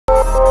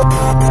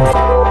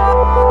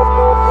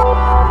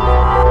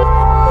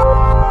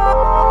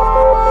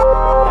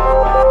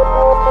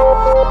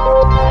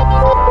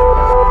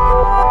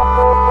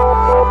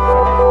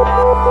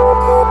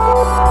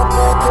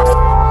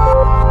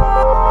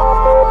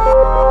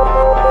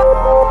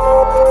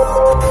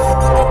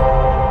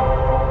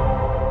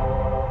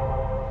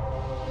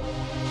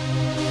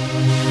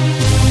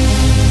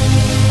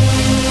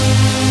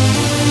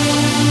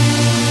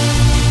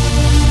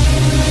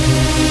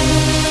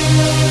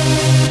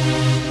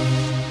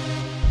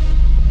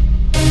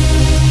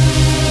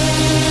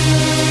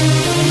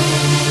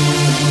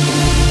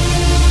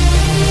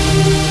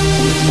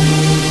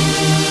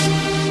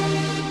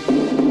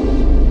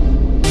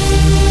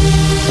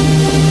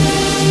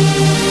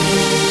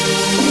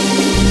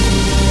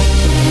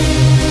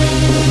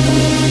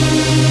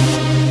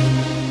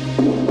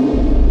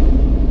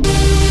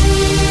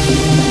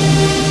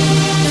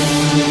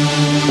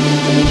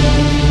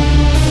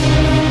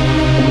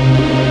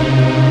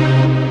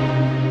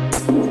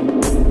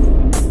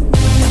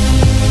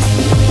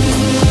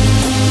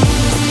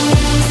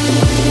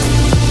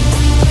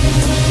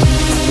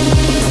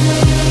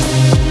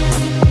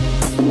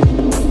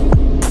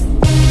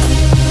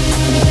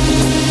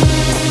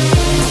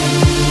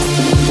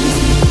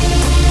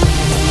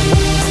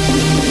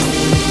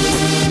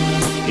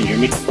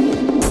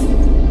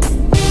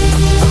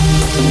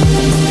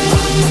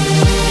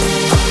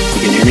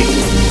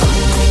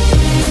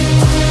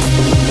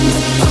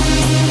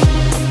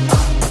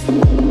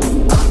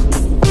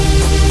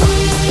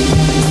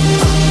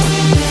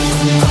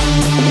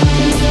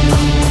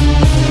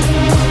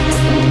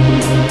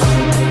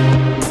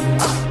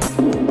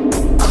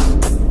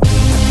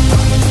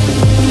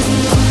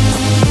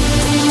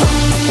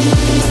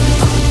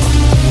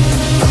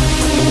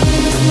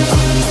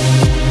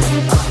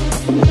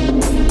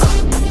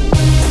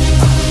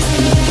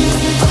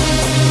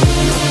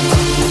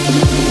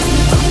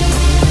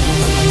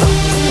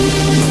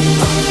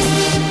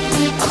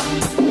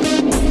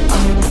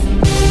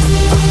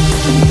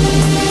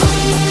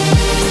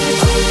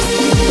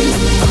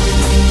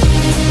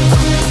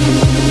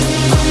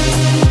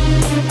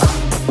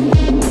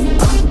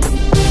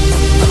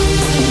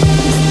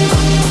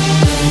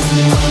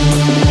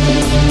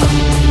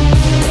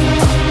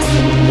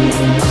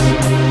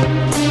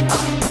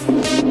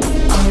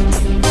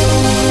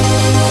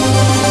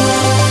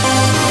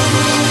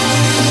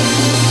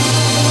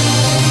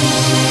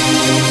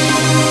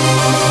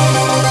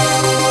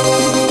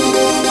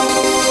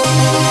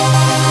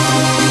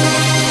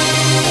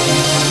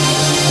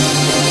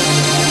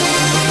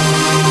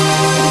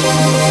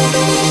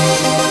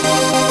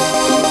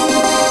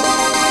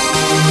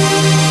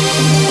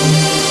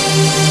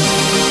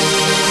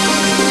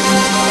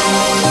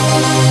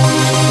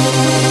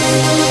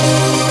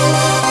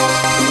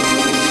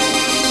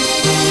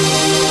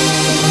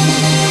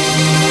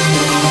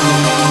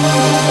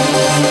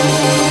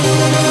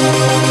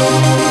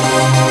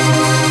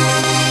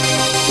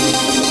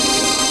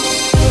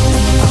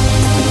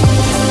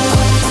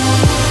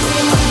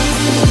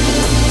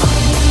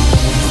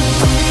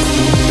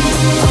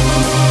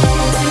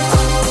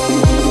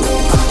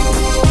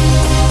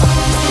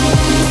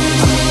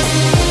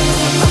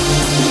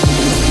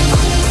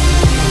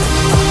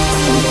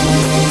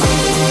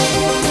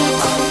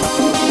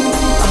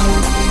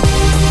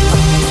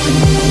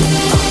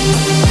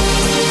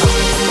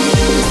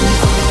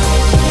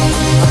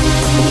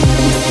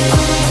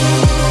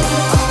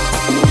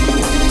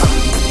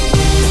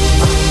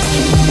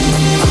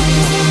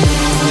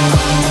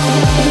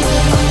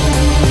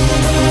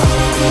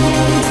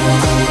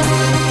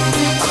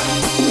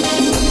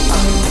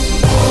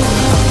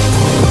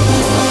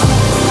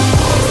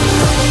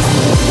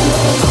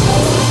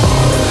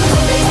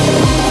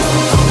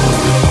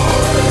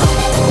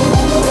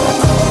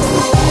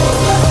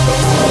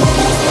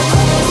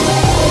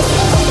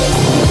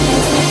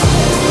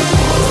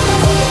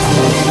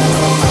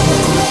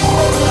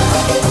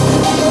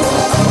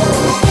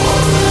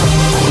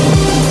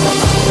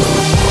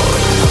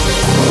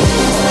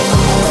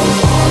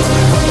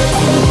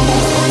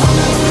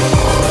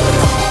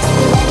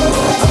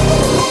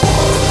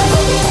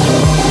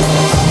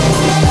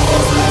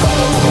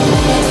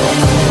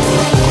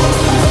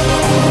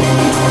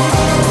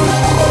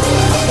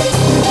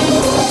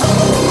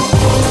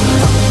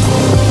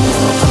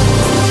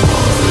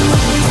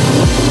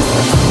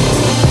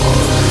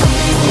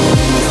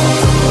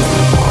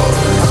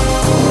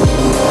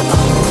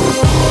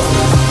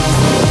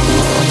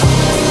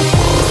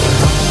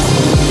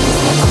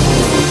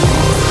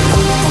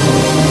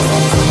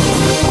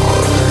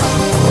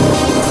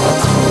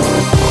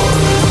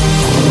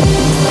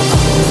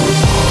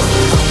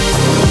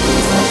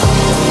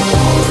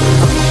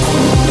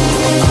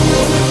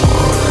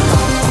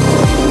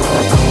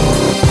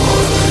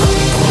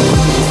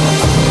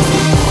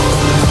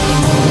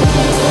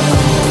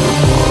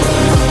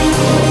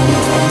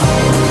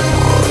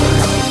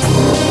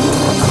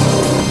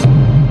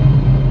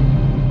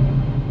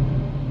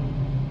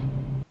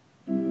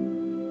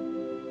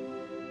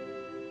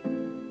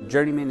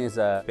Journeyman is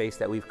a space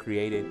that we've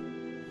created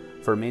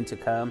for men to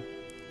come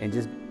and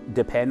just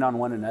depend on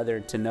one another,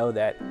 to know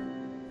that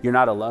you're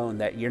not alone,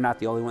 that you're not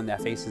the only one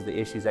that faces the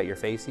issues that you're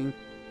facing,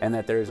 and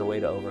that there is a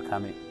way to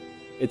overcome it.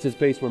 It's a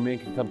space where men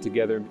can come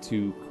together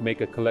to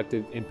make a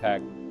collective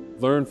impact,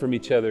 learn from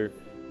each other,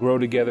 grow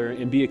together,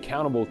 and be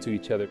accountable to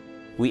each other.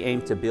 We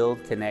aim to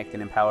build, connect,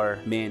 and empower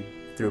men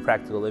through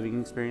practical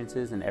living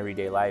experiences in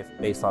everyday life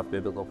based off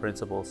biblical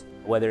principles.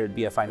 Whether it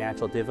be a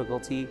financial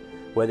difficulty,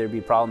 whether it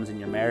be problems in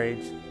your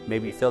marriage,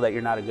 maybe you feel that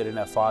you're not a good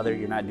enough father,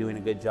 you're not doing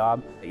a good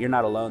job, you're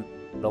not alone.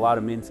 A lot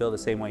of men feel the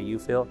same way you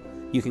feel.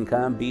 You can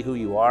come, be who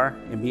you are,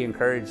 and be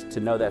encouraged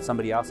to know that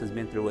somebody else has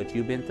been through what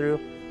you've been through,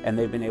 and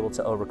they've been able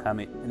to overcome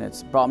it. And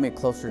it's brought me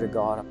closer to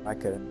God. I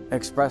could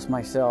express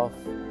myself.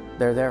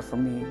 They're there for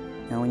me.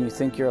 And when you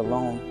think you're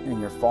alone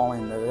and you're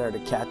falling, they're there to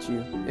catch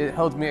you. It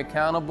holds me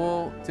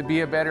accountable to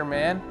be a better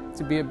man,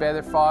 to be a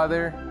better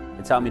father.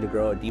 It's helped me to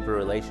grow a deeper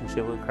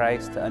relationship with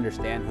Christ, to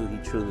understand who He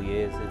truly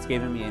is. It's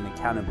given me an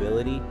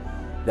accountability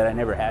that I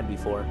never had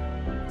before.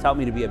 It's helped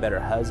me to be a better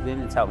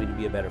husband. It's helped me to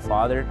be a better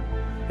father.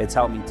 It's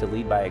helped me to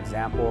lead by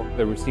example.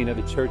 That we're seeing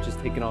other churches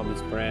taking on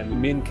this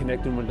brand, men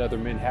connecting with other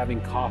men,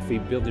 having coffee,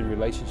 building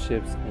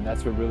relationships, and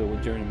that's what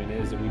Journeyman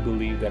is, and we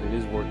believe that it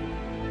is working.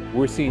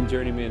 We're seeing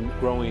Journeyman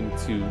growing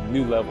to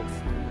new levels.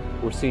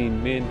 We're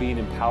seeing men being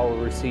empowered.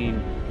 We're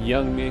seeing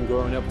young men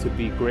growing up to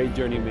be great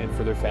journeymen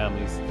for their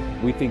families.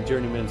 We think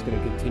Journeyman is going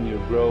to continue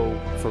to grow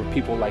for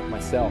people like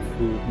myself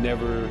who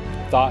never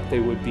thought they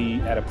would be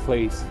at a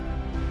place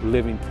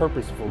living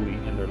purposefully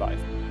in their life.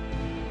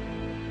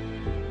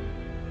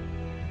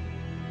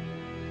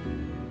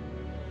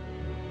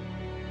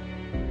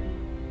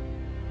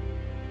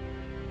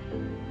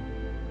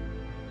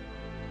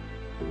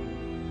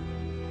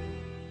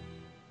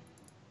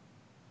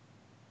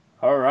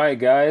 All right,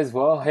 guys.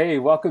 Well, hey,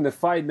 welcome to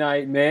Fight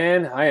Night,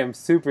 man. I am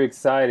super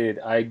excited.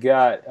 I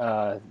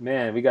got,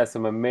 man, we got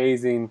some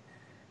amazing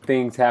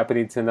things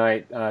happening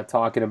tonight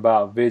talking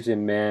about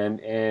vision, man.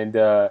 And,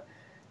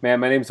 man,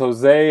 my name's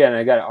Jose, and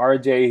I got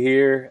RJ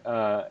here,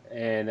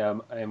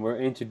 and we're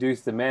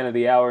introduced the man of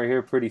the hour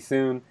here pretty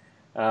soon.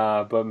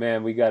 But,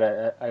 man, we got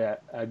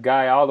a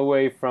guy all the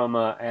way from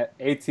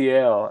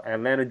ATL,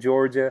 Atlanta,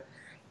 Georgia.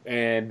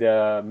 And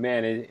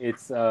man,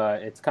 it's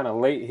kind of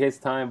late his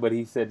time, but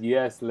he said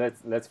yes,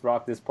 let's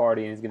rock this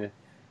party, and he's gonna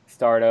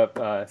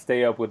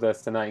stay up with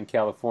us tonight in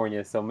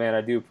California. So man, I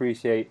do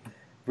appreciate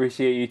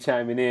you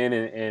chiming in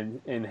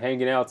and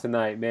hanging out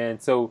tonight, man.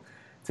 So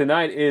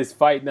tonight is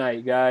Fight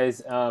Night,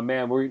 guys.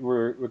 Man,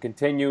 we're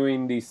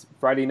continuing these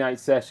Friday night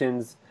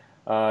sessions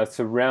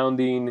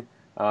surrounding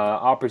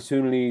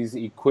opportunities,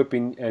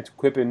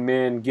 equipping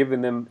men,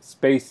 giving them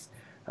space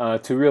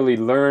to really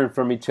learn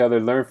from each other,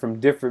 learn from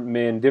different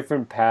men,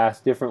 different paths,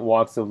 different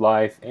walks of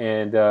life.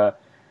 And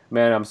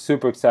man, I'm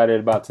super excited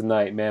about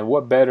tonight, man.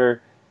 What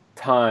better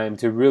time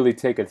to really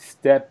take a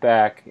step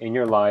back in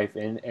your life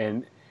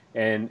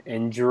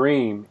and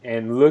dream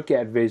and look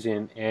at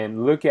vision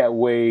and look at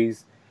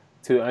ways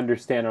to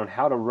understand on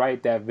how to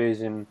write that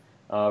vision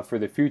for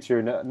the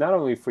future, not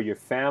only for your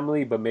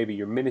family, but maybe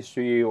your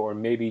ministry, or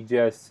maybe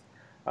just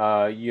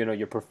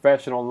your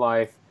professional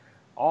life.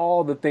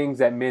 All the things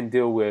that men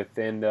deal with,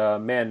 and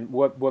man,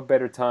 what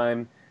better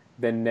time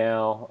than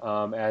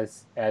now,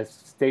 as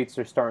states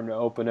are starting to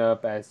open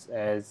up, as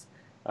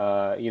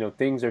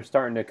things are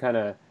starting to kind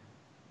of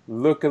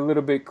look a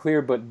little bit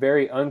clear, but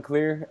very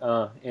unclear,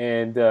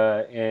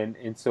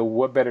 and so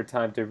what better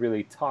time to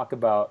really talk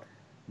about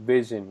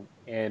vision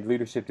and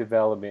leadership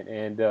development?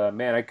 And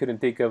man, I couldn't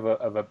think of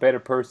a better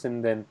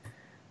person than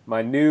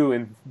my new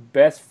and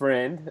best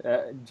friend,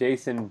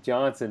 Jason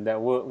Johnson,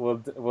 that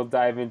we'll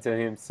dive into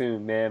him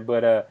soon, man.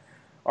 But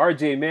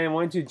RJ, man,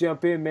 why don't you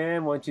jump in,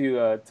 man? Why don't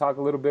you talk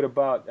a little bit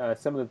about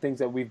some of the things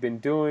that we've been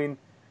doing,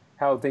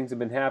 how things have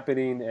been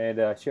happening,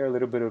 and share a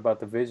little bit about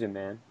the vision,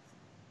 man.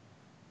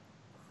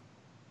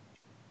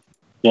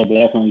 Yeah,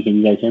 definitely. Can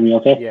you guys hear me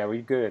okay? Yeah,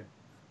 we're good.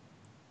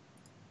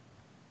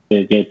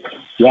 Good.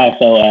 Yeah,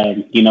 so,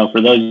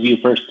 for those of you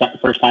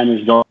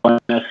first-timers joining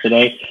us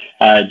today,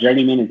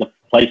 Journeyman is a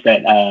place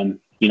that,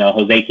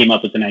 Jose came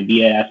up with an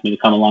idea, asked me to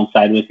come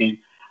alongside with him,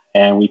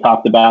 and we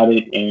talked about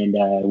it, and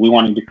we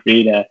wanted to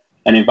create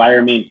an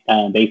environment,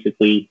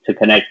 basically, to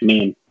connect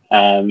men,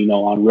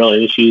 on real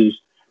issues,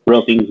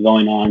 real things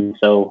going on.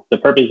 So the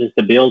purpose is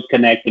to build,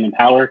 connect, and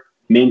empower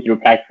men through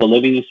practical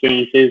living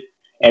experiences,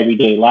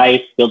 everyday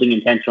life, building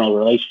intentional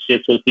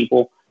relationships with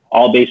people,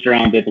 all based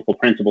around biblical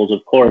principles,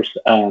 of course.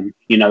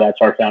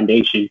 That's our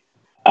foundation.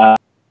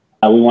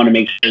 We want to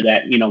make sure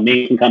that,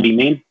 men can come be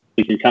men.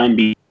 We can come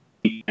be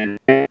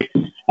transparent.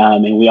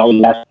 And we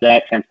always ask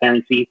that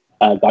transparency.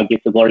 God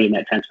gets the glory in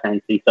that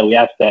transparency. So we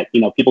ask that,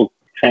 people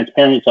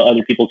transparent so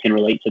other people can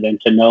relate to them,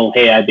 to know,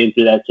 hey, I've been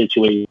through that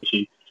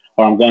situation,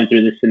 or I'm going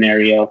through this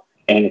scenario.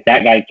 And if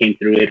that guy came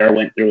through it or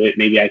went through it,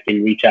 maybe I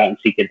can reach out and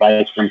seek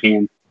advice from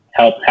him.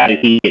 How did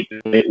he get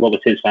through it? What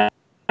was his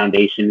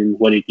foundation, and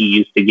what did he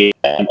use to get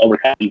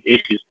overcome these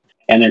issues?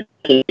 And then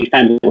the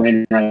time that we're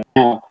in right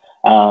now,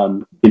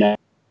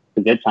 it's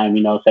a good time,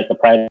 set the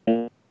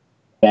priority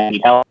and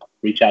need help.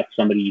 reach out to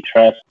somebody you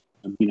trust,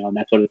 and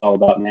that's what it's all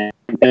about, man.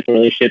 Potential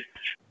relationship,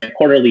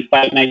 quarterly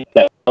fight nights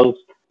that host,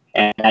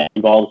 and that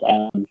involves,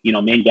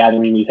 men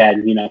gathering. We've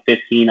had,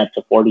 15 up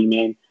to 40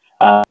 men.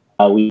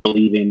 We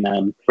believe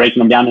in breaking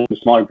them down into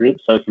smaller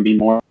groups so it can be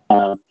more,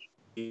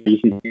 you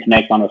can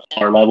connect on a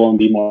smaller level and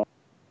be more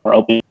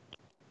open to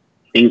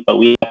things. But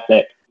we have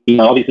that,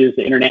 obviously it's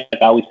the internet,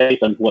 like I always say,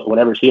 so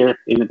whatever's here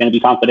isn't going to be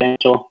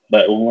confidential.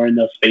 But when we're in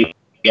those spaces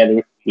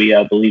together, we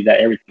believe that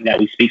everything that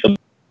we speak about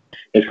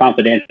is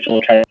confidential.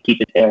 We'll try to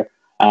keep it there,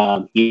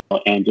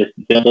 and just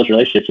build those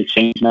relationships,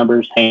 exchange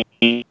numbers, hang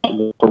out,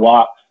 go for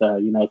walks.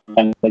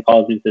 Sometimes they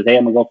call us and says, "Hey,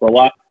 I'm gonna go for a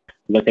walk."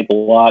 We go take a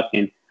walk,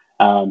 and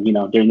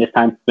during this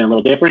time it's been a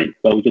little different,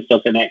 but we can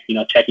still connect.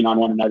 Checking on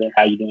one another,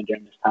 how you doing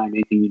during this time,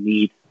 anything you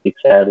need,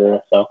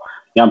 etc. So,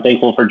 I'm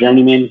thankful for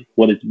Journeyman,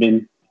 what it's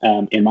been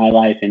in my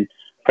life, and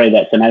pray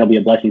that tonight will be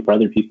a blessing for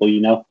other people.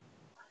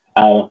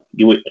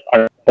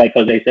 Like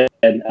Jose said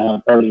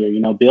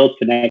earlier, build,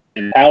 connect,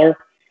 and empower.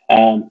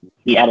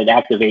 We added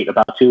activate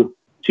about two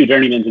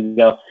journeymans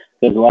ago,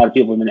 because a lot of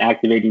people have been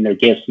activating their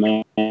gifts,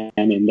 man,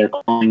 and their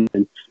callings,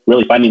 and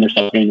really finding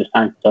themselves during this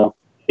time. So,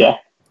 yeah.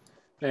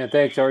 Man,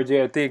 thanks,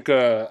 RJ. I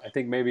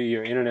think maybe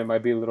your internet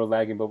might be a little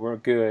lagging, but we're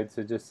good.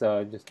 So just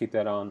keep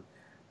that on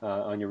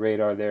your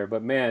radar there.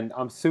 But man,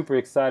 I'm super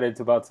excited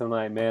about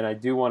tonight, man. I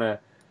do want to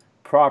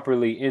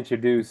properly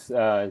introduce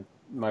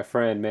my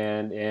friend,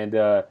 man, and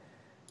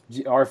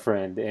our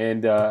friend,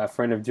 and a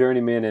friend of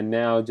Journeyman, and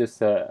now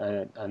just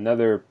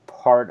another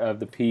part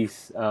of the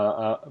piece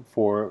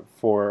for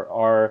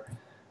our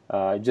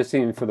just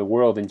even for the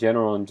world in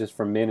general, and just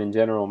for men in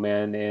general,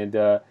 man.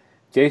 And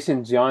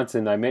Jason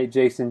Johnson, I met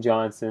Jason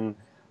Johnson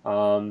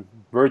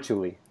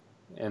virtually,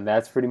 and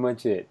that's pretty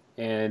much it.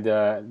 And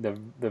the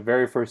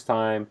very first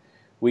time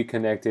we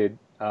connected,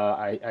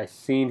 I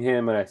seen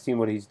him and I seen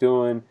what he's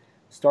doing,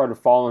 started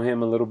following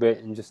him a little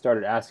bit, and just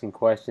started asking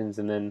questions.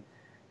 And then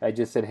I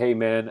just said, "Hey,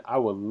 man, I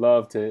would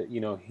love to,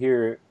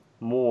 hear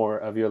more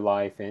of your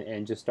life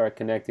and just start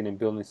connecting and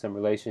building some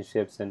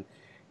relationships." And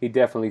he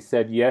definitely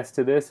said yes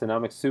to this, and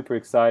I'm super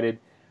excited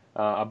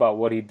about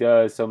what he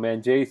does. So,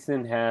 man,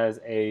 Jason has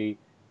a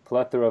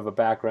plethora of a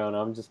background.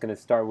 I'm just going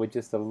to start with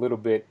just a little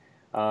bit.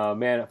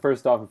 Man,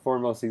 first off and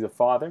foremost, he's a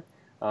father,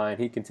 and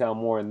he can tell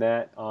more in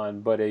that.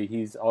 But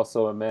he's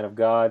also a man of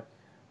God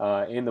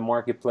in the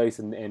marketplace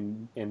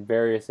and in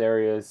various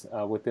areas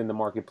within the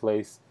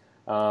marketplace.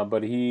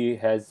 But he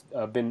has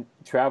been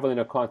traveling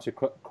across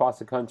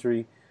the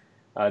country,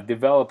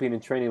 developing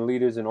and training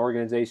leaders and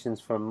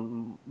organizations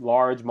from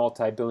large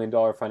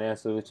multi-billion-dollar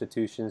financial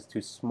institutions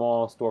to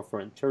small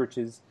storefront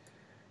churches.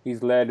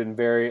 He's led and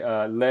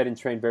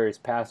trained various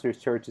pastors,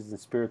 churches, and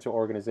spiritual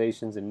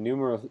organizations in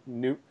numeral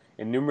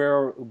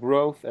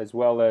growth, as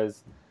well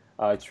as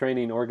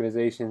training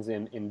organizations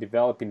in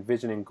developing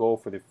vision and goal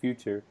for the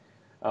future.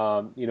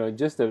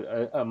 Just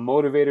a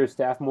motivator,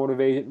 staff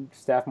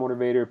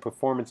motivator,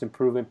 performance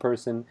improvement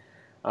person,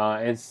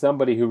 and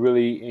somebody who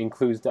really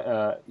includes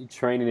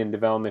training and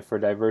development for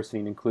diversity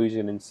and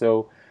inclusion. And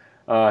so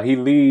he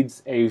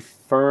leads a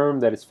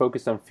firm that is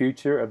focused on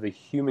future of the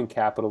human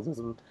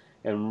capitalism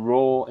and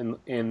role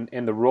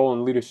in the role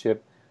and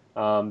leadership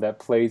that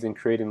plays in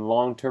creating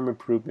long-term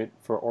improvement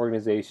for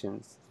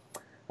organizations.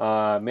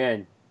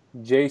 Man,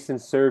 Jason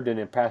served in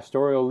a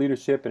pastoral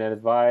leadership and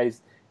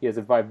he has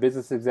advised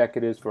business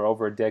executives for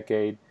over a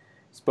decade,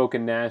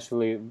 spoken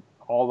nationally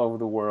all over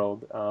the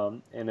world,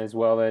 and as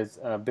well as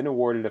been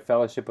awarded a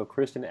Fellowship of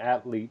Christian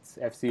Athletes,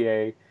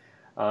 FCA,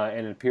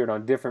 and appeared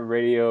on different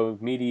radio,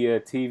 media,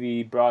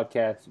 TV,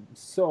 broadcasts,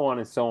 so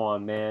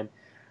on, man.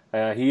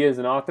 He is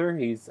an author.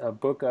 He's a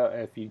book,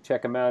 if you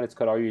check him out, it's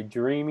called Are You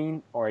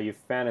Dreaming or Are You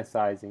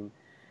Fantasizing?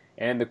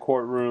 And The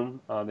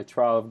Courtroom, The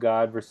Trial of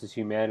God versus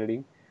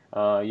Humanity.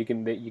 You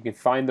can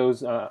find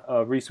those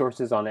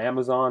resources on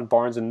Amazon,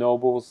 Barnes and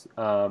Nobles,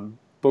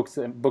 Books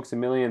a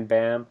Million,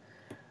 BAM,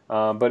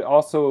 but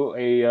also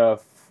a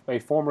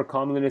former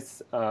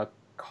columnist of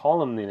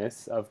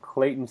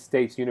Clayton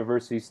State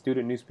University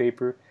student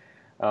newspaper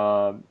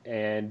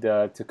and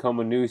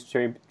Tacoma News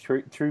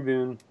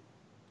Tribune,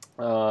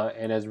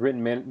 and has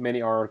written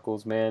many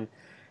articles. Man,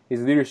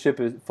 his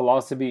leadership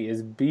philosophy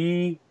is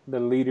be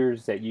the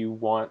leaders that you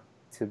want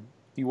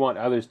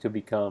others to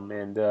become.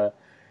 And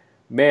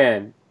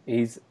man,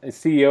 he's a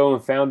CEO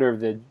and founder of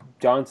the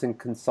Johnson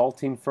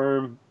Consulting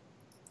Firm.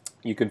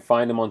 You can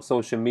find him on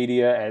social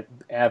media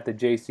at the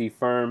JC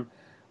Firm.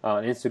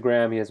 On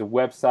Instagram, he has a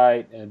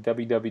website at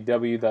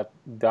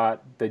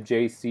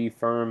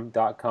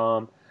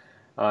www.thejcfirm.com.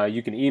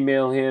 You can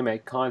email him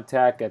at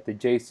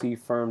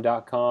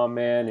contact@thejcfirm.com,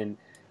 man. And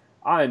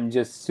we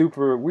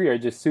are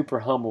just super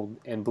humbled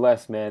and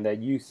blessed, man, that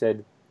you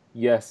said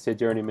yes to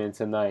Journeyman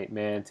tonight,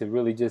 man, to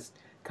really just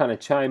kind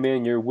of chime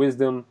in your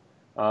wisdom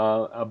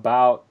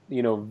about,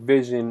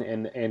 vision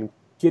and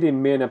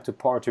getting men up to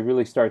par to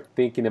really start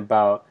thinking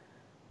about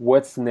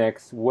what's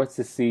next, what's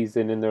the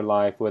season in their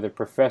life, whether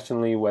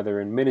professionally, whether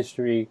in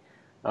ministry,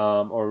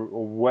 or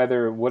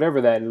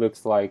whatever that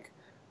looks like.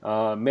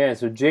 Man,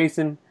 so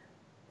Jason,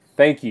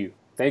 thank you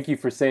thank you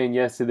for saying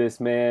yes to this,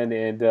 man.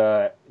 And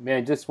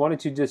man, just why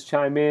don't you just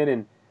chime in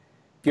and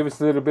give us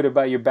a little bit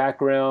about your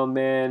background,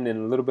 man, and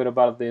a little bit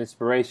about the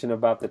inspiration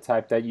about the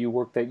type that you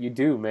work that you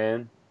do,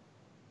 man.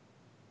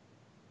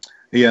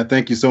 Yeah,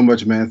 thank you so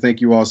much, man.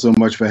 Thank you all so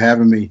much for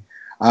having me.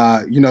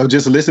 You know,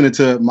 just listening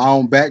to my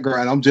own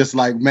background, I'm just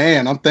like,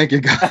 man, I'm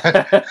thinking, God,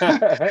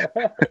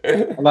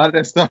 a lot of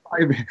that stuff,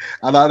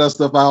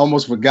 I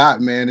almost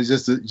forgot, man. It's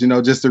just, you know,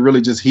 just to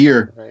really just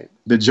hear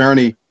the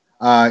journey,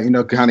 you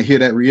know, kind of hear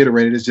that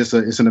reiterated. It's just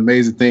it's an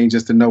amazing thing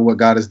just to know what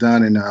God has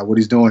done and what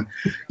He's doing.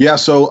 Yeah.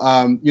 So,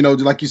 you know,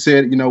 like you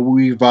said, you know,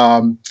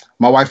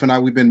 my wife and I,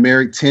 we've been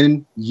married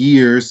 10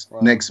 years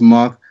next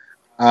month.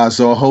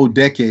 So a whole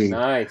decade.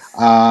 Nice.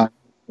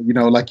 You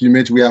know, like you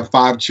mentioned, we have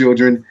 5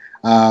 children.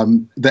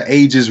 The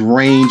ages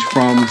range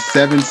from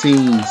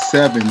 17,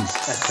 7,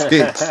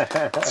 6,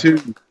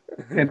 2,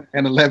 and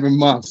 11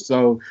 months.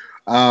 So,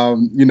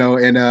 you know,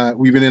 and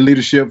we've been in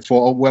leadership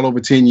for well over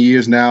 10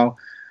 years now.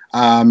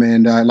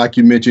 And like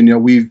you mentioned, you know,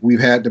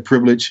 we've had the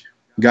privilege.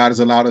 God has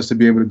allowed us to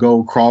be able to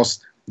go across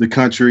the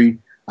country,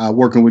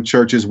 working with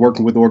churches,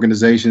 working with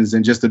organizations,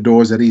 and just the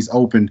doors that He's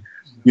opened,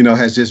 you know,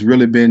 has just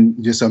really been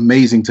just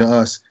amazing to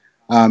us.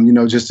 You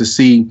know, just to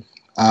see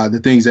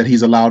the things that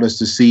He's allowed us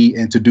to see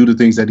and to do the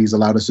things that He's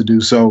allowed us to do.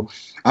 So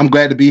I'm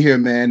glad to be here,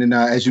 man. And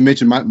as you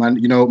mentioned,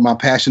 you know, my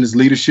passion is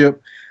leadership,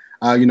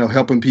 you know,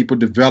 helping people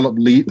develop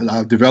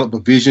a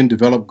vision,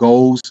 develop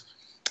goals,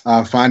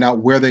 find out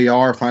where they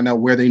are, find out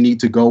where they need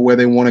to go, where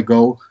they want to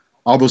go,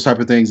 all those type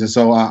of things. And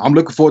so I'm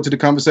looking forward to the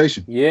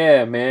conversation.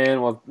 Yeah,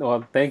 man.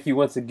 Well, thank you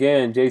once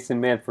again, Jason,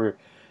 man, for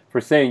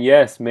saying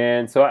yes,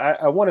 man. So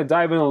I want to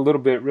dive in a little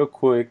bit real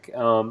quick.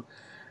 I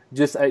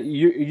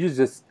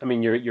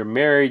mean, you're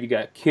married, you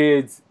got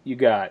kids,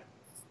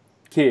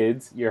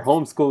 you're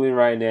homeschooling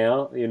right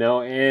now, you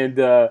know,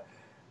 and,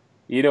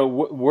 you know,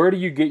 where do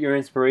you get your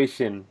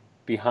inspiration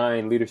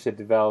behind leadership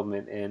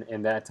development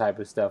and that type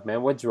of stuff,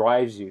 man? What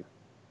drives you?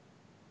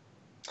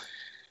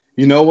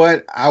 You know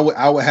what? I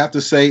would have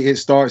to say it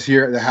starts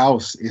here at the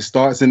house. It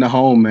starts in the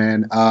home,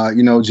 man.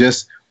 You know,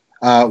 just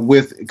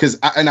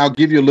and I'll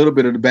give you a little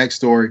bit of the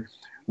backstory.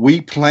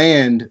 We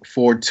planned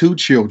for 2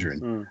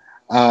 children.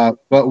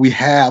 But we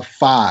have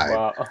 5.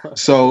 Wow.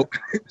 So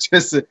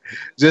just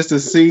to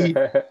see,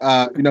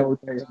 you know,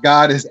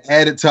 God has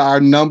added to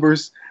our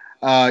numbers,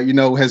 you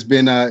know, has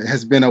been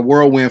a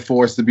whirlwind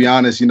for us, to be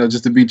honest, you know,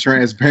 just to be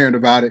transparent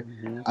about it.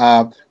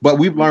 But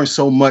we've learned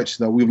so much,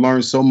 though. We've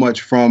learned so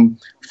much from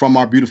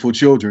our beautiful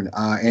children.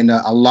 And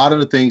a lot of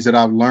the things that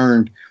I've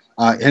learned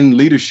in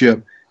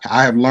leadership,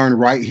 I have learned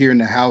right here in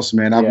the house,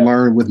 man. I've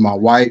learned with my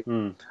wife.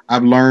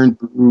 I've learned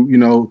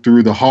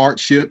through the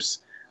hardships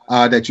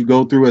that you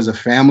go through as a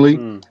family.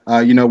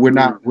 You know,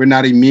 we're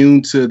not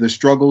immune to the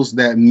struggles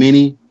that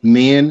many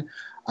men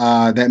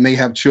that may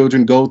have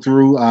children go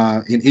through.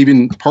 And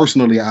even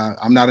personally,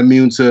 I'm not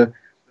immune to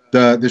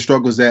the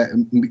struggles that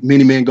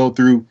many men go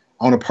through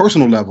on a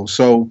personal level.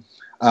 So,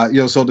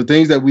 you know, so the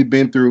things that we've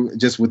been through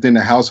just within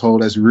the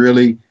household has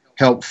really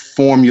helped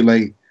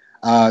formulate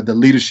the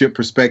leadership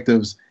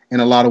perspectives in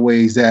a lot of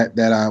ways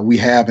that we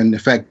have, and the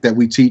fact that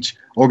we teach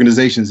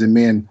organizations and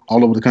men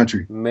all over the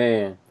country.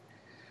 Man.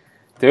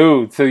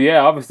 Dude, so yeah,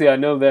 obviously I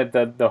know that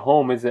the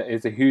home is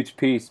a huge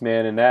piece,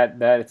 man, and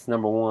that it's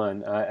number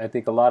one. I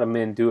think a lot of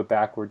men do it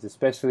backwards,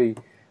 especially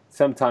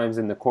sometimes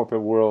in the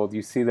corporate world.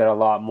 You see that a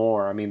lot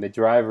more. I mean, the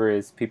driver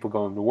is people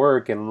going to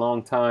work and a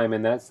long time,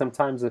 and that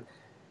sometimes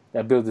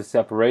that builds a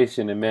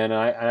separation. And man,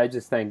 I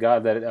just thank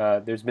God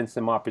that there's been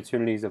some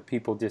opportunities of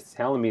people just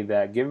telling me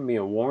that, giving me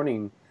a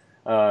warning,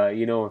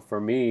 you know, for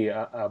me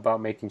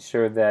about making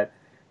sure that,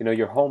 you know,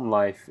 your home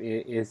life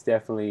is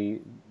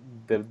definitely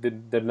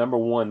the number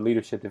one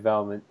leadership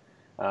development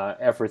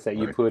efforts that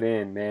you put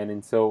in, man.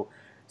 And so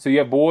you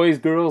have boys,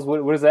 girls.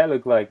 What does that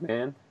look like,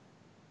 man?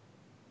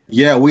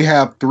 Yeah, we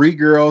have 3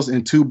 girls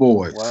and 2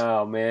 boys.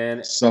 Wow,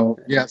 man. So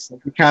yeah, so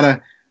we kind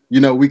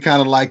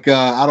of like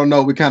I don't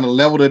know, we kind of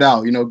leveled it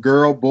out. You know,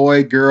 girl,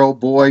 boy, girl,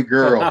 boy,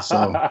 girl.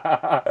 So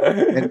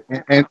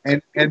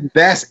and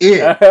that's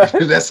it.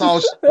 That's all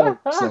she knows,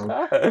 so.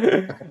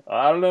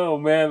 I don't know,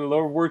 man. The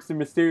Lord works in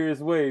mysterious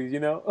ways, you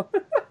know.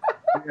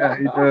 Yeah,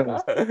 he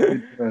does.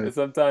 And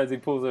sometimes He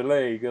pulls her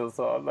leg,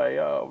 so I'm like,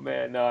 oh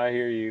man, no, I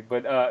hear you.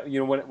 But you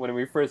know, when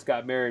we first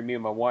got married, me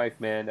and my wife,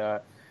 man,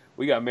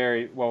 we got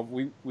married. Well,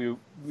 we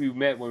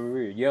met when we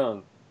were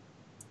young,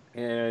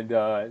 and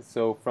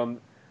so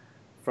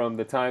from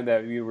the time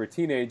that we were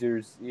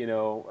teenagers, you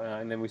know,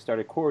 and then we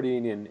started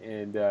courting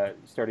and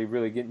started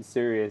really getting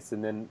serious.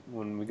 And then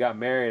when we got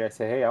married, I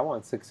said, hey, I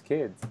want 6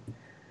 kids.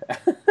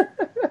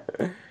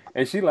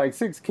 And she like,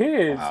 6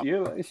 kids? Wow.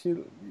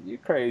 You're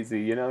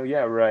crazy, you know? Yeah,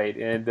 right.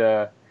 And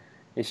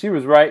she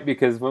was right,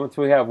 because once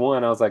we have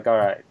 1, I was like, all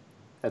right,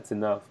 that's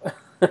enough.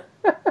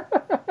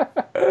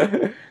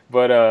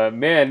 But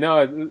man,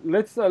 no,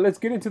 let's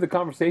get into the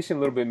conversation a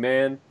little bit,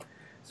 man.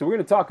 So we're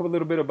going to talk a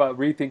little bit about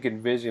Rethinking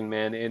Vision,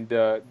 man. And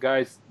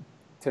guys,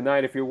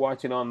 tonight, if you're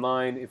watching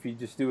online, if you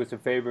just do us a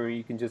favor,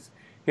 you can just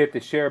hit the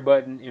share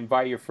button,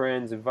 invite your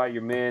friends, invite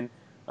your men.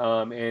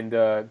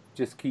 and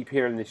just keep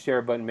hitting the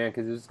share button, man,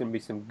 because there's going to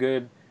be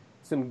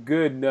some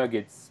good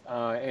nuggets,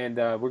 and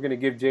we're going to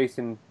give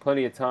Jason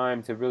plenty of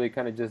time to really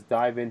kind of just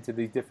dive into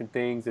these different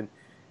things and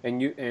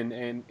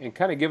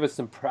kind of give us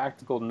some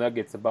practical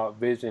nuggets about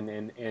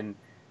vision and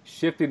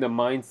shifting the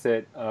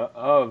mindset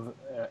of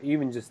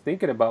even just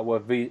thinking about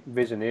what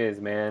vision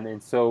is, man.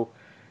 And so,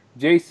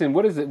 Jason,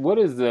 what is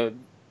the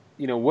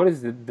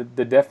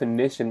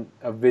definition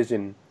of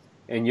vision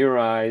in your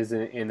eyes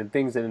and the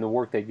things and the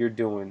work that you're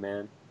doing,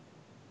 man?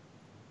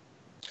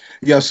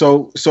 Yeah,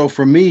 so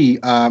for me,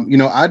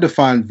 I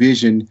define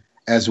vision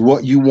as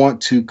what you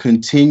want to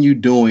continue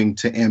doing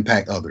to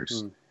impact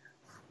others.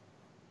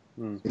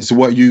 It's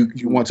what you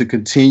want to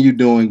continue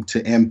doing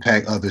to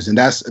impact others, and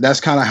that's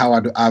kind of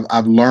how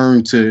I've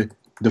learned to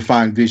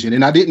define vision.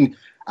 And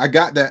I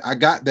got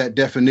that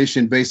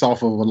definition based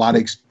off of a lot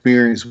of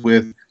experience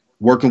with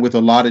working with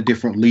a lot of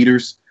different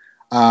leaders,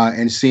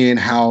 and seeing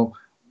how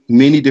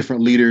many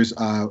different leaders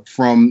at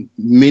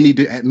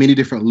many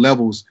different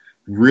levels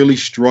really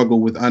struggle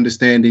with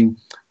understanding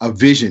a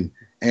vision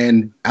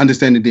and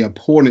understanding the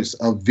importance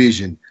of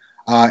vision.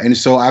 And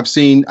so I've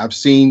seen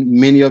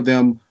many of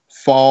them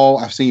fall.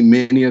 I've seen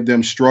many of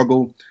them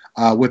struggle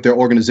with their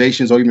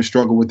organizations, or even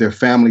struggle with their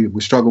family,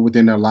 struggle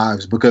within their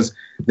lives because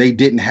they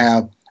didn't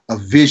have a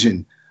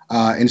vision.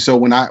 And so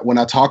when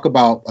I talk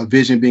about a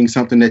vision being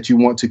something that you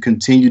want to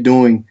continue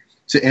doing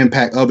to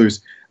impact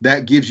others,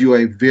 that gives you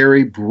a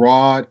very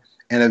broad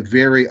and a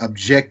very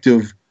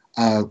objective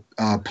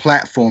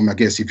platform, I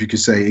guess, if you could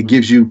say. It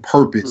gives you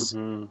purpose.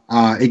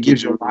 It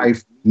gives your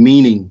life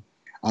meaning.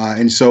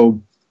 And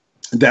so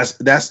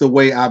that's the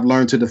way I've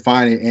learned to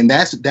define it. And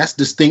that's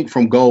distinct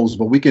from goals,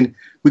 but we could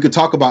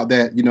talk about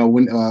that,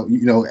 when,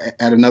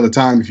 at another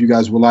time, if you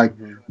guys would like,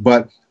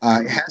 but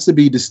it has to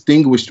be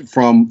distinguished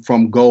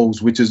from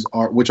goals, which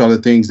are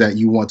the things that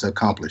you want to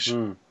accomplish.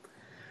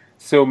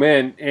 So,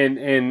 man,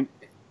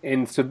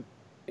 and so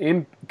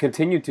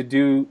continue to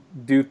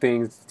do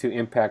things to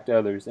impact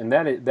others, and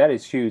that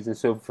is huge. And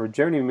so for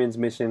Journeyman's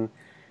mission,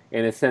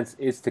 in a sense,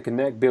 is to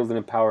connect, build, and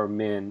empower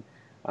men.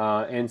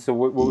 And so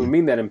what we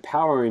mean that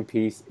empowering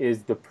piece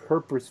is the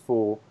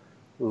purposeful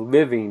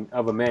living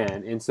of a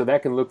man. And so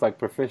that can look like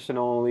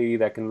professionally,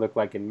 that can look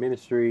like in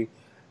ministry,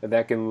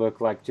 that can look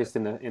like just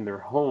in their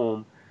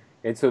home.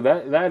 And so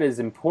that is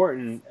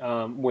important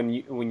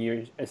when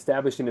you're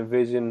establishing a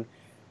vision.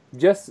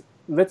 Just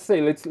let's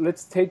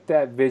take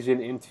that vision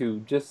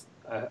into just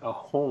a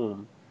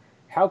home.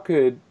 How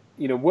could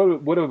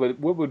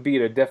what would be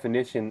the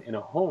definition in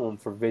a home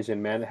for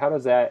vision, man? How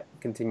does that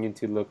continue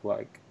to look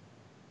like?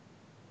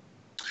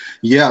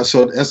 Yeah,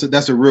 so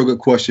that's a real good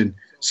question.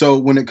 So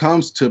when it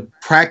comes to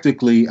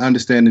practically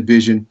understanding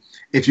vision,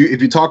 if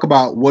you talk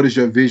about what is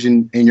your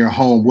vision in your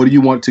home, what do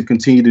you want to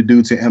continue to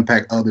do to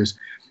impact others,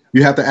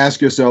 you have to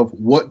ask yourself,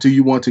 what do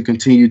you want to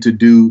continue to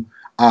do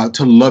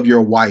to love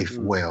your wife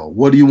well?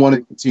 What do you want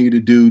to continue to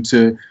do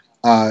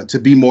to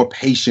be more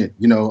patient,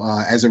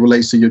 as it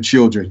relates to your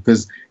children?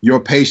 Because your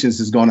patience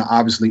is going to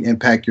obviously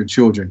impact your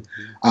children.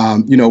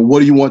 What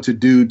do you want to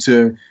do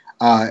to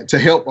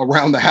help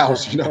around the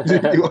house?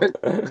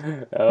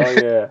 Oh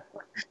yeah.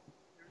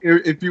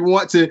 If you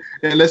want to,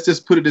 and let's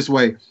just put it this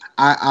way,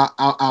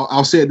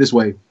 I'll say it this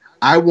way.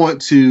 I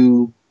want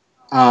to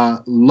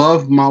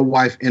love my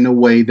wife in a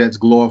way that's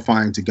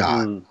glorifying to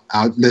God.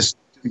 Let's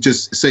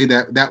just say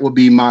that would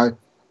be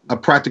a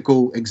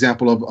practical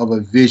example of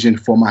a vision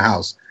for my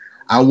house.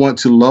 I want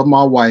to love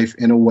my wife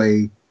in a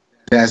way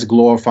that's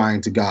glorifying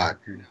to God.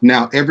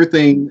 Now,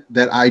 everything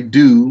that I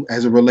do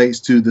as it relates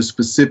to the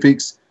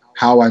specifics,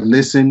 how I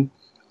listen,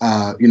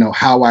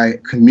 how I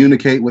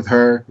communicate with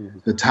her,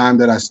 the time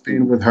that I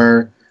spend with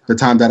her, the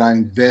time that I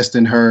invest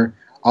in her,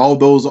 all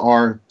those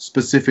are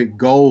specific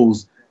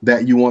goals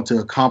that you want to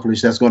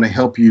accomplish. That's going to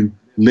help you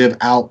live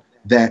out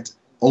that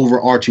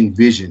overarching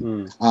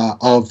vision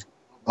of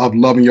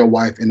loving your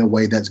wife in a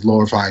way that's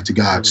glorifying to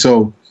God.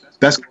 So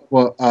that's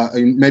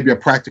maybe a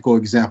practical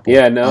example.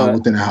 Yeah, no,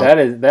 within the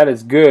house. That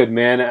is good,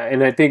 man.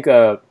 And I think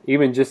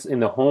even just in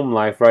the home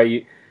life,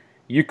 right?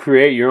 You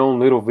create your own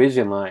little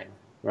vision line,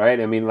 right?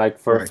 I mean, like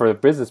for a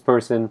business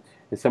person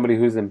and somebody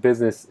who's in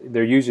business,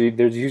 there's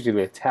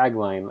usually a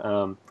tagline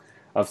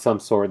of some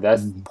sort.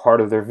 That's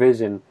part of their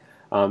vision,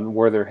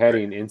 where they're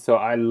heading. And so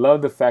I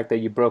love the fact that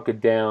you broke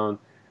it down.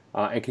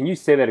 And can you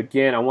say that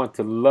again? I want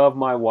to love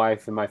my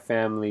wife and my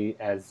family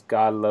as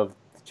God loved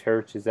the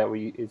church. Is that what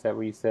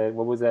you said?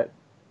 What was that?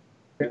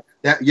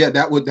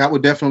 That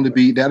would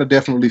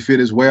definitely fit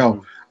as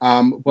well.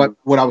 But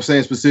what I was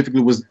saying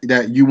specifically was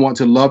that you want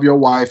to love your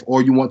wife,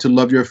 or you want to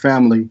love your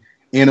family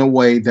in a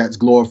way that's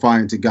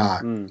glorifying to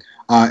God.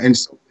 And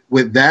so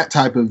with that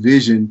type of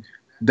vision,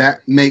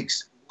 that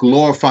makes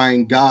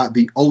glorifying God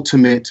the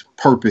ultimate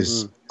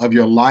purpose of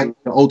your life,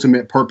 the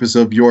ultimate purpose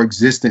of your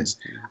existence.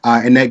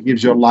 And that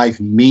gives your life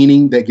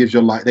meaning, that gives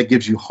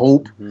you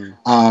hope,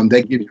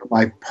 that gives your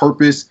life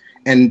purpose.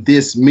 And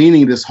this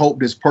meaning, this hope,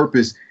 this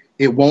purpose,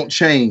 it won't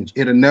change.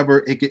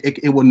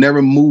 It will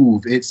never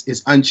move.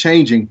 It's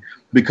unchanging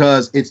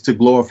because it's to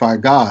glorify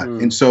God.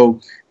 And so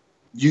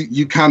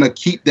you kind of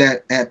keep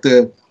that at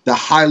the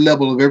high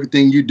level of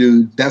everything you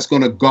do. That's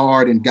going to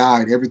guard and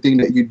guide everything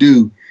that you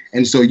do.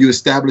 And so you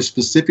establish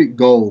specific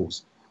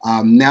goals.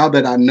 Now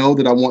that I know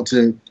that I want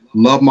to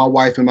love my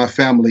wife and my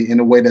family in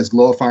a way that's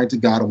glorifying to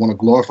God, I want to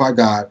glorify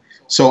God.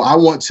 So I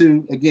want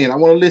to, again, I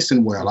want to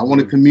listen well. I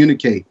want to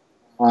communicate.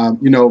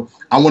 You know,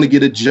 I want to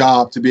get a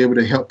job to be able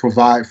to help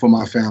provide for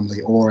my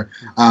family. Or,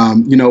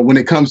 you know, when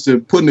it comes to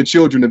putting the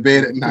children to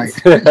bed at night,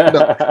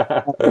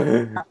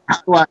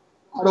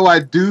 how do I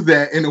do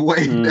that in a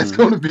way that's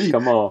going to be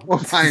come on.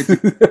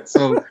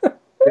 So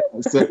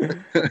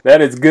that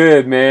is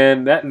good,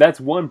 man. That's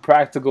one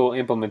practical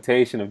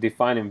implementation of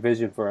defining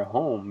vision for a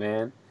home,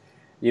 man.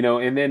 You know,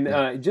 and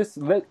then just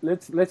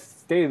let's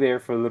stay there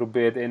for a little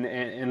bit,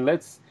 and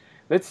let's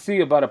see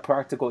about a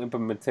practical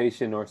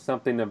implementation or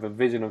something of a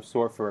vision of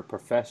sort for a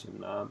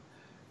profession.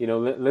 You know,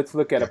 let's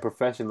look at a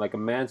profession, like a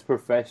man's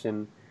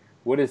profession.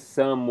 What is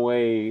some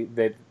way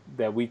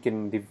that we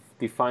can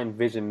define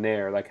vision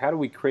there? Like, how do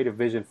we create a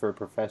vision for a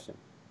profession?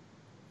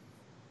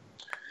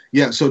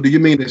 Yeah. So do you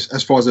mean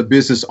as far as a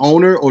business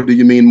owner, or do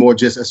you mean more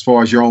just as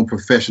far as your own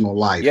professional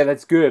life? Yeah,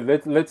 that's good.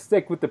 Let's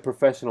stick with the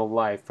professional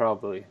life,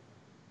 probably.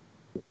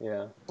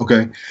 Yeah.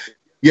 Okay.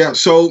 Yeah.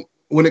 So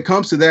when it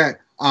comes to that,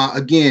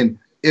 again,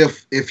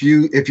 if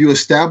you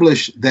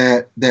establish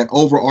that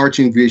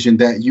overarching vision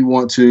that you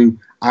want to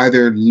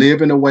either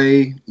live in a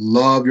way,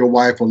 love your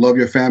wife, or love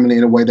your family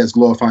in a way that's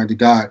glorifying to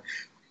God,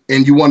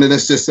 and you want to,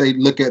 let's just say,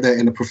 look at that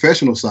in the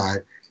professional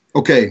side.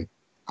 Okay,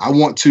 I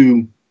want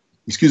to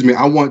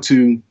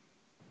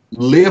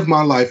live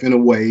my life in a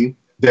way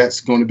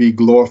that's going to be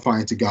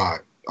glorifying to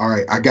God. All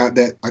right, I got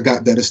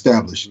that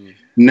established.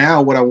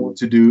 Now what I want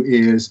to do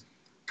is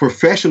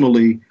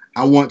professionally,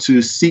 I want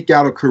to seek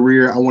out a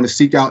career. I want to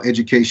seek out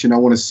education. I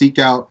want to seek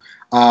out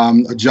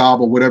a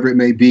job or whatever it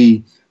may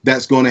be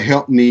that's going to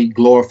help me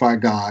glorify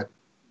God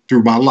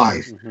through my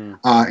life.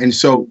 And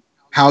so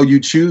how you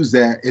choose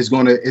that is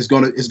going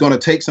to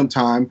take some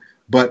time.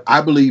 But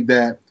I believe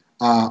that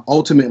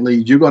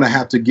ultimately you're going to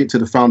have to get to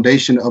the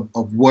foundation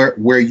of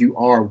where you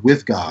are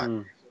with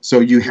God. So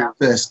you have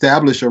to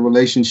establish a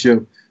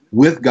relationship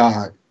with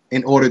God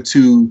in order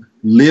to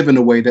live in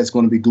a way that's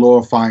going to be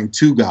glorifying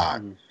to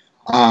God.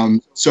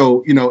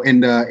 So, you know,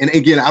 and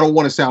again, I don't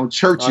want to sound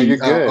churchy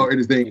or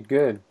anything. You're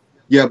good.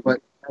 Yeah,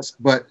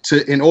 but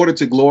in order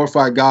to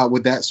glorify God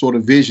with that sort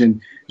of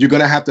vision, you're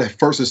going to have to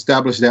first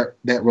establish that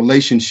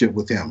relationship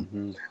with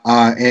Him,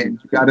 and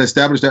you got to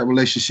establish that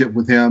relationship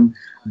with Him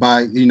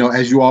by, you know,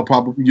 as you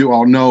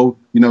all know,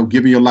 you know,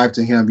 giving your life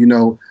to Him, you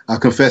know,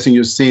 confessing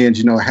your sins,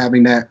 you know,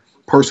 having that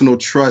personal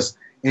trust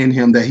in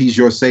Him that He's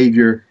your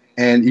Savior,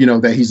 and you know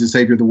that He's the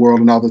Savior of the world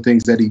and all the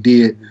things that He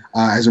did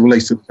as it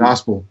relates to the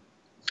gospel.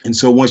 And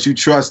so once you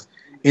trust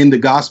in the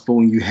gospel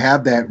and you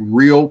have that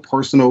real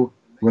personal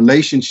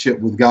relationship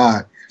with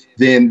God,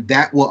 then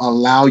that will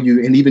allow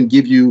you and even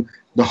give you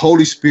the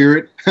Holy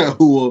Spirit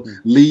who will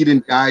lead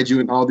and guide you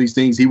in all these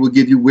things. He will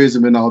give you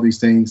wisdom in all these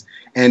things.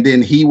 And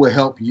then He will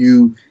help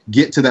you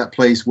get to that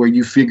place where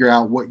you figure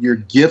out what your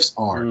gifts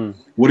are.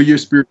 What are your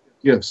spiritual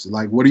gifts?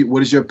 Like, what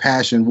is your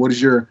passion? What is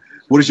your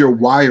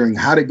wiring?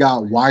 How did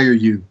God wire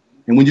you?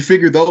 And when you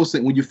figure those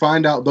things, when you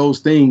find out those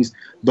things,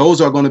 those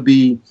are going to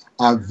be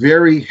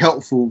very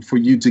helpful for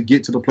you to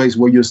get to the place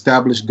where you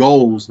establish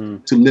goals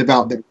to live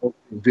out that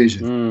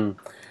vision.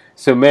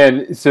 So,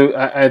 man,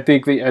 I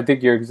think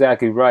you're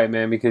exactly right,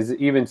 man, because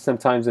even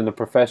sometimes in the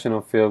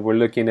professional field, we're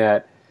looking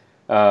at,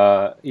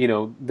 you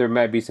know, there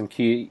might be some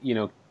key, you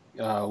know,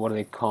 what do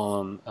they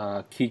call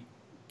them?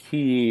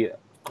 Key,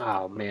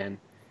 oh, man.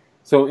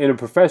 So in a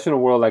professional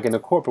world, like in the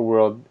corporate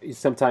world,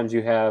 sometimes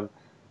you have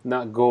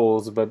not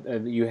goals, but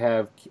you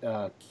have,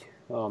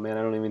 oh, man,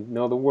 I don't even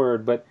know the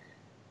word, but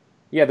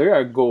yeah, there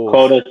are goals.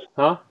 Quotas.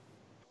 Huh?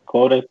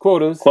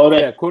 Quotas.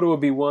 Yeah, quota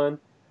would be one.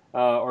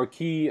 Or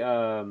key,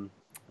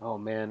 oh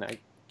man,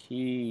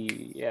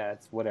 yeah,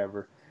 it's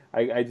whatever.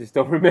 I just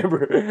don't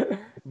remember.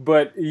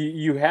 But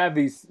you have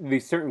these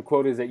certain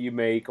quotas that you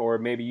make, or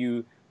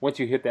maybe once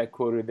you hit that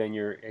quota, then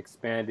you're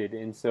expanded.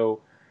 And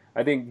so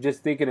I think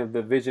just thinking of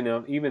the vision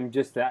of even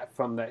just that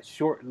from that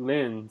short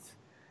lens,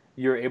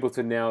 you're able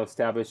to now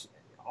establish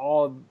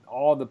all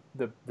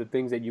the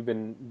things that you've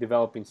been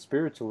developing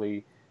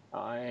spiritually,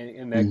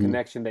 and that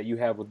connection that you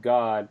have with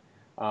God.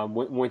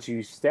 Once you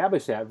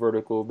establish that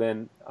vertical,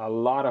 then a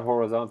lot of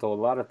horizontal, a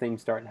lot of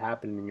things start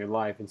happening in your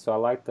life. And so I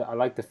like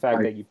the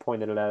fact that you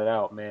pointed that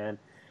out, man.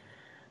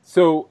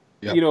 So,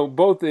 you know,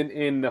 both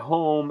in the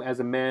home as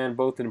a man,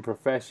 both in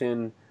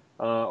profession,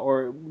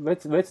 or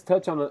let's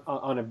touch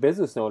on a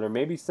business owner.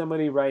 Maybe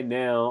somebody right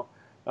now,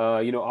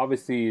 you know,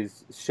 obviously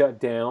is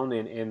shut down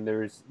and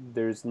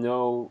there's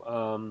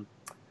no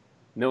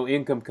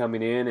income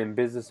coming in, and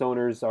business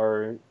owners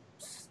are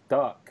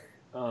stuck.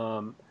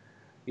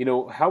 You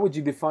know, how would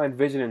you define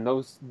vision in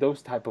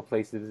those type of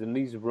places, in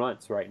these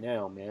runts right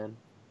now, man?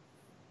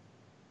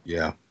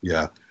 Yeah,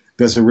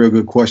 that's a real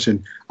good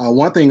question.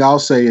 One thing I'll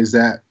say is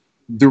that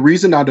the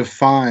reason I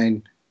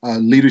define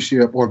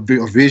leadership or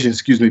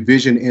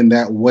vision in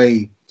that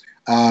way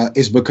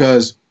is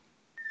because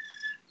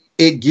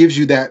it gives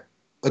you that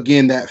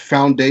again, that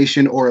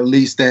foundation, or at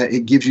least that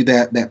it gives you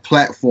that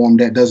platform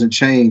that doesn't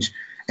change.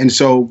 And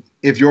so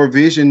if your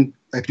vision,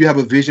 if you have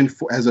a vision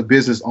as a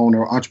business owner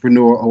or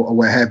entrepreneur or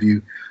what have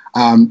you,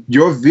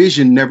 your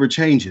vision never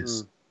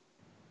changes.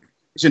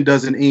 Vision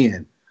doesn't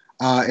end.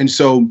 And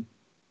so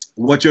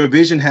what your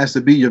vision has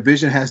to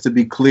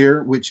be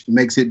clear, which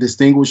makes it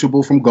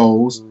distinguishable from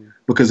goals.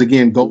 Because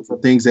again, goals are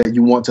things that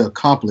you want to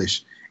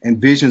accomplish, and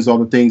visions are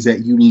the things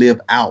that you live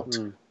out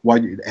while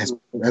as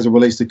it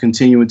relates to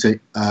continuing to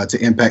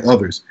impact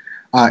others.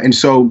 And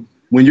so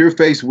when you're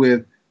faced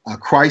with a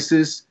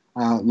crisis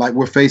like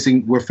we're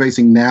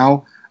facing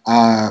now,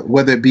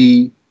 whether it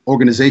be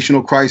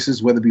organizational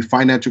crisis, whether it be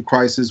financial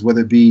crisis,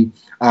 whether it be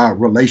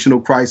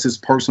relational crisis,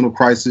 personal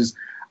crisis,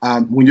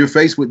 when you're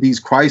faced with these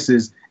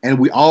crises, and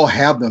we all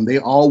have them, they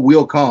all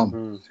will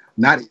come.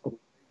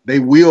 They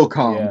will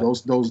come. Yeah.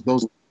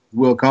 Those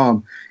will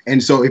come.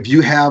 And so if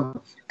you have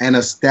an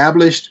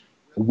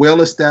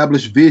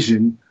well-established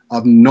vision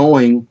of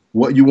knowing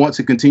what you want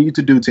to continue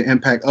to do to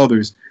impact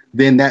others,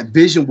 then that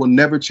vision will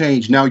never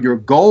change. Now, your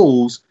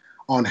goals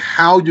on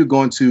how you're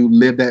going to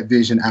live that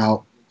vision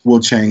out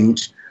will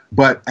change,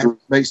 but as it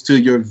relates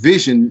to your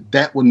vision,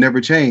 that will never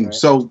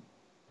change. Right.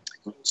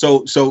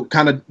 So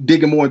kind of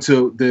digging more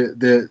into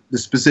the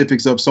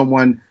specifics of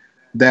someone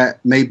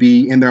that may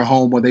be in their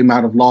home, or they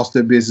might have lost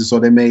their business, or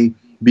they may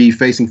be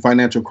facing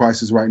financial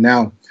crisis right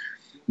now.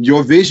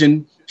 Your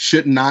vision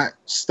should not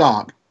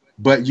stop,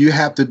 but you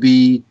have to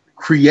be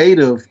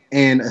creative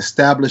in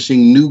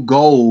establishing new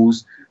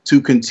goals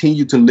to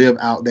continue to live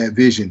out that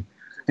vision.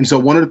 And so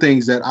one of the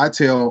things that I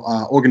tell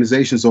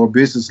organizations or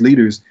business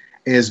leaders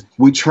is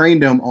we train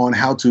them on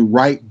how to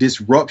write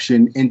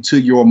disruption into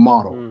your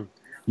model.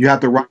 You have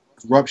to write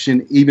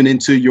disruption even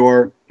into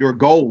your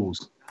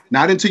goals,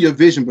 not into your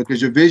vision, because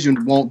your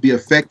vision won't be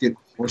affected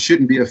or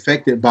shouldn't be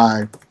affected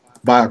by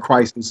a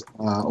crisis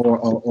or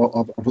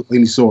of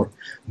any sort.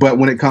 But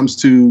when it comes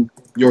to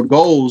your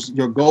goals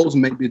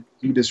may be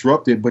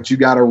disrupted, but you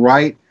got to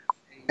write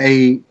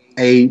a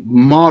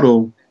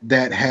model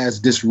that has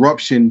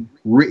disruption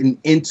written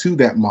into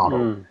that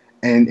model.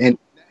 And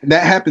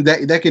that happens,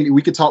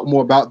 we could talk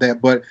more about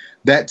that, but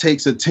that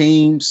takes a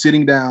team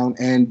sitting down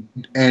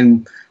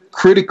and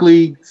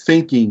critically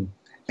thinking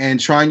and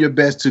trying your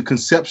best to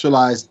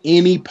conceptualize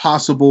any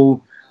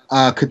possible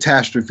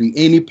catastrophe,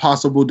 any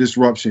possible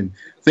disruption.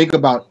 Think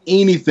about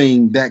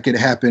anything that could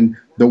happen,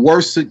 the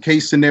worst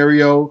case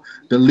scenario,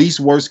 the least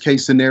worst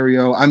case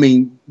scenario. I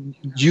mean,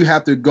 you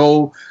have to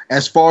go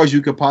as far as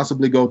you could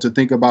possibly go to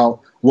think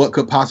about what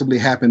could possibly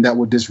happen that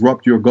would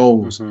disrupt your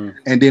goals.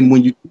 And then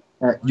when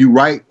you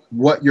write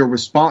what your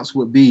response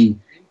would be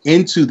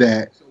into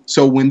that,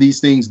 so when these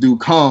things do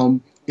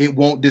come, it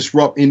won't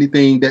disrupt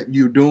anything that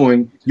you're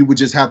doing. You would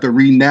just have to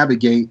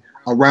re-navigate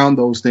around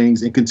those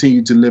things and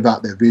continue to live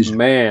out that vision.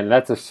 Man,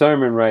 that's a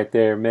sermon right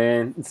there,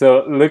 man.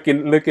 So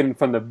looking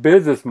from the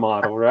business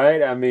model,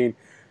 right? I mean,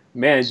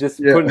 man,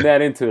 just putting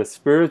that into a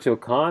spiritual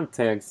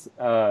context,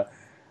 the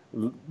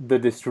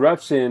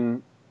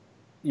disruption,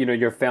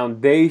 your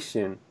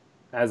foundation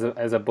as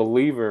a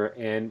believer,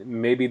 and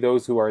maybe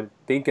those who are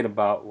thinking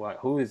about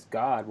who is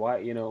God?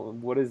 Why,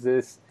 what is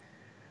this?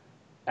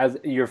 As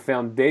your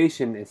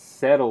foundation is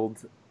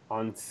settled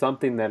on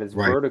something that is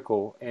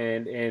vertical,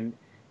 and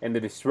the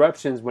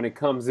disruptions when it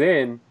comes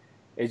in,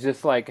 it's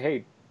just like,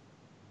 hey,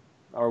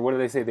 or what do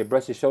they say? They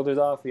brush your shoulders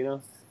off, you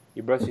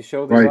brush your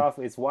shoulders off.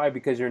 It's why?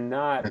 Because you're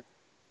not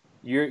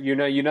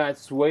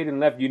swayed and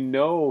left. You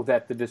know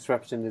that the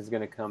disruption is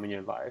going to come in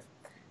your life.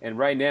 And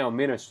right now,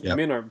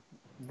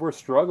 we're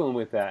struggling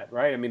with that,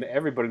 right? I mean,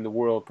 everybody in the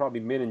world, probably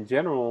men in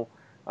general,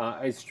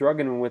 is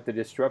struggling with the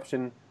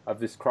disruption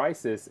of this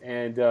crisis.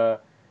 And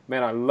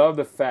man, I love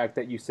the fact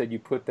that you said you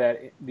put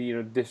that,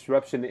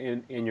 disruption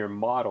in your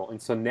model. And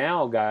so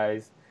now,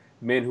 guys,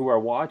 men who are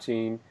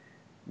watching,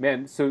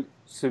 man, so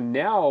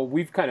now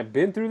we've kind of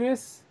been through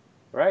this,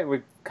 right?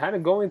 We're kind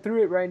of going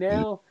through it right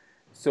now.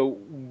 So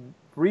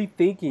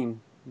rethinking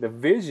the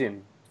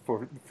vision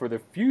for the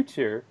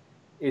future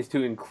is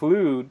to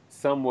include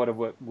somewhat of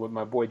what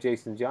my boy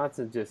Jason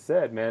Johnson just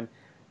said, man.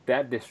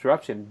 That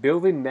disruption,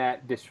 building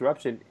that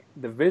disruption,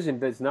 the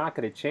vision is not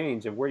going to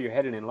change of where you're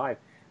headed in life.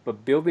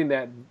 But building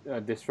that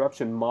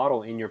disruption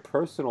model in your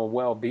personal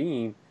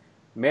well-being,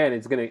 man,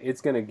 it's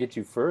gonna get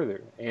you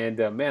further. And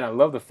man, I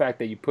love the fact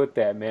that you put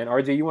that, man.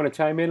 RJ, you want to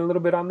chime in a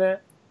little bit on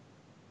that?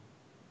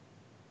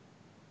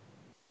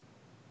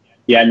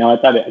 Yeah, no,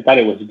 I thought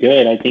it was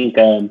good. I think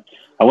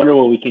I wonder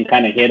what we can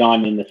kind of hit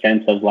on in the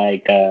sense of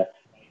like,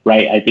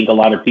 right? I think a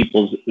lot of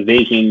people's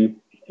vision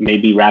may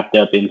be wrapped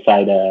up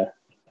inside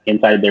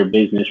their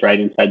business, right?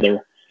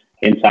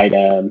 Inside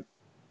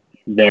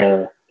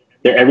their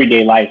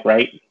everyday life,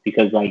 right?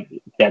 Because like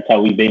that's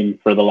how we've been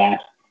for the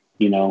last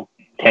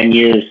 10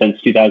 years since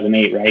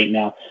 2008. Right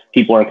now,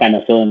 people are kind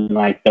of feeling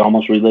like they're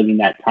almost reliving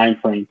that time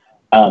frame.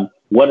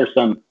 What are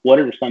some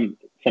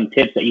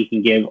tips that you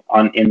can give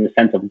in the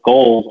sense of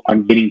goals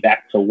on getting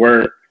back to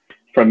work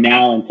from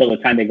now until the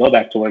time they go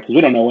back to work? Because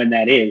we don't know when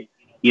that is.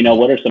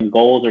 What are some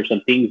goals or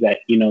some things that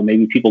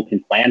maybe people can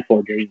plan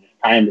for during this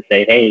time to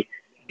say, hey,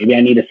 maybe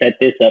I need to set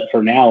this up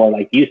for now, or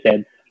like you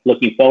said,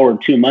 looking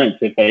forward 2 months.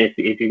 If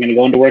you're going to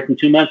go into work in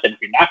 2 months, and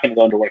if you're not going to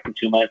go into work in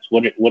 2 months,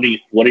 what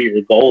are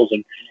your goals?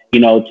 And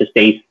to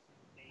stay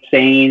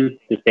sane,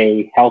 to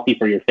stay healthy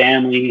for your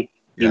family,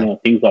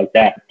 things like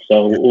that.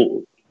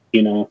 So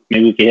maybe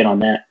we can hit on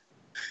that.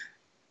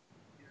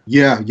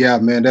 Yeah,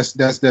 man,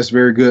 that's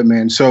very good,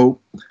 man. So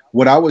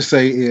what I would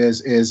say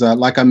is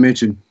like I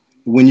mentioned,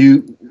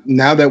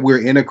 now that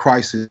we're in a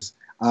crisis,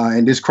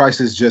 and this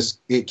crisis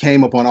it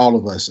came upon all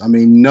of us. I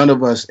mean, none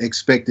of us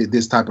expected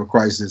this type of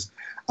crisis,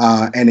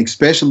 and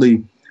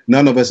especially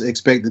none of us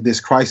expected this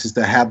crisis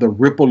to have the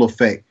ripple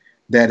effect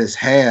that it's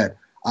had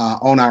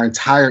on our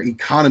entire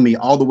economy,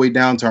 all the way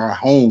down to our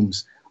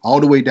homes, all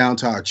the way down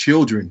to our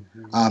children.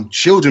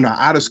 Children are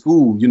out of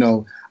school,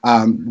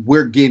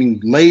 we're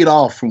getting laid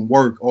off from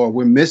work, or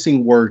we're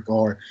missing work,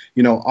 or,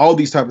 all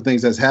these type of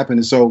things that's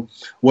happening. So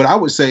what I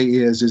would say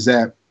is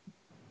that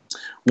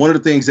one of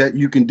the things that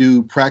you can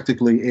do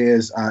practically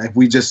is if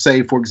we just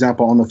say, for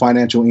example, on the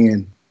financial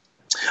end,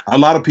 a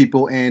lot of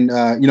people, and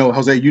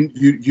Jose,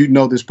 you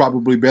know this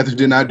probably better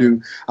than I do.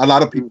 A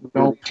lot of people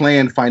don't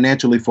plan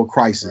financially for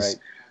crisis,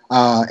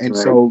 right.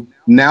 So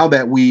now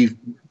that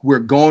we're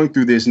going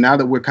through this, now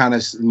that we're kind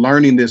of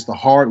learning this the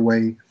hard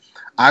way,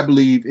 I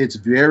believe it's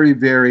very,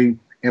 very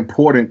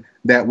important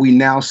that we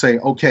now say,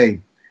 okay,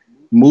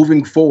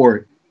 moving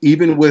forward,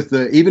 even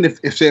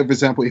if say, for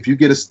example, if you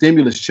get a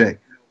stimulus check,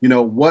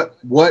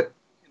 what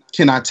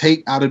can I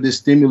take out of this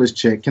stimulus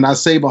check? Can I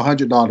save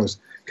 $100?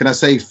 Can I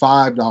save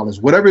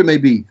 $5? Whatever it may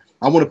be,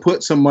 I want to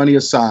put some money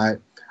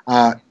aside,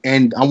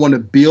 and I want to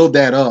build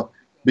that up,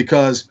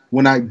 because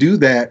when I do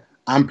that,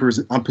 I'm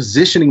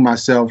positioning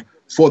myself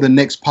for the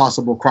next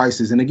possible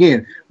crisis. And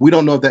again, we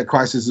don't know if that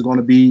crisis is going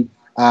to be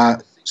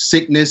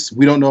sickness.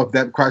 We don't know if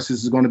that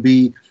crisis is going to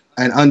be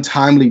an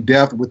untimely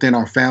death within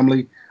our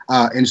family.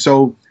 And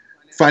so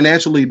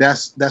financially,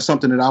 that's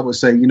something that I would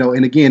say,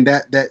 and again,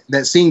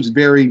 that seems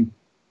very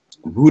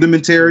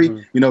rudimentary,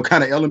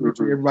 kind of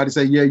elementary. Everybody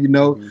say, yeah,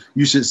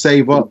 you should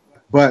save up.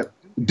 But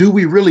do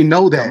we really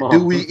know that?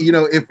 Do we,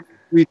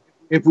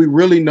 if we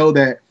really know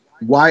that,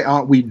 why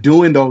aren't we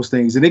doing those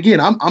things? And again,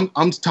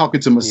 I'm talking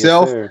to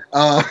myself.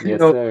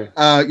 Yes,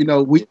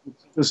 we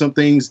some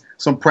things,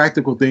 some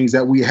practical things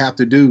that we have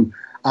to do.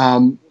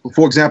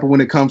 For example,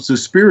 when it comes to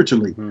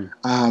spiritually,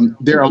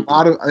 there are a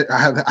lot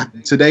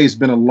of, today has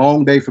been a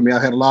long day for me.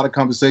 I've had a lot of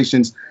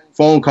conversations,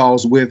 phone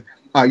calls with,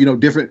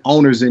 different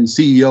owners and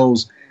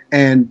CEOs.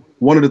 And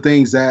one of the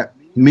things that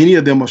many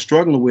of them are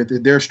struggling with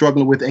is they're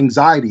struggling with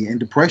anxiety and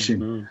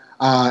depression.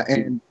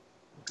 And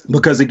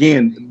because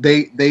again,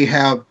 they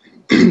have,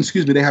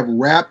 they have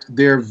wrapped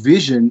their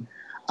vision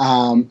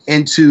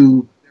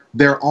into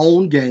their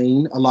own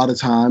gain a lot of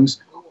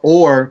times,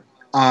 or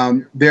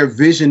their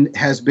vision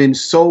has been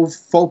so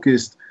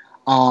focused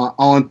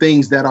on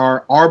things that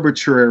are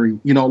arbitrary,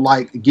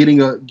 like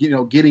getting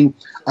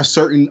a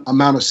certain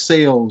amount of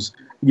sales,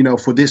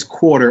 for this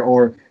quarter,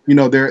 or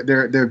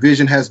their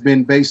vision has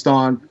been based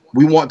on,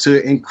 we want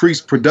to increase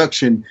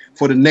production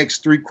for the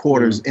next 3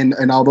 quarters,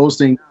 and all those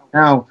things.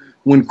 Now,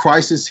 when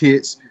crisis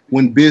hits,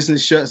 when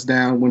business shuts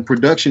down, when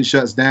production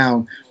shuts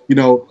down,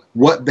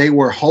 what they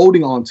were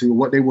holding on to,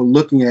 what they were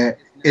looking at,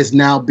 is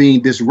now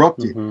being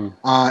disrupted,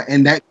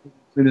 and that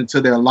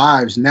into their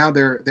lives. Now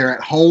they're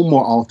at home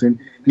more often.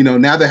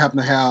 Now they're having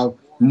to have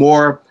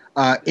more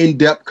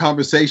in-depth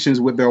conversations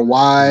with their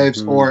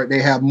wives, or they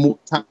have more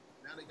time.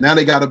 Now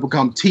they got to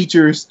become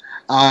teachers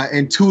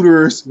and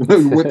tutors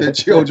with their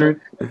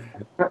children.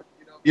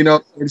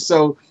 And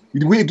so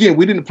we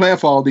didn't plan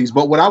for all these.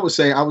 But what I would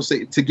say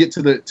to get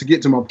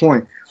to my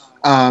point,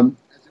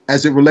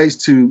 as it relates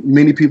to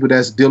many people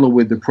that's dealing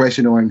with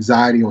depression or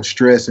anxiety or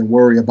stress and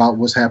worry about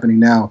what's happening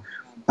now,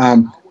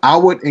 I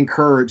would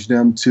encourage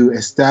them to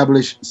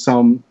establish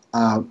some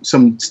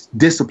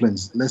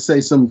disciplines. Let's say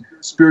some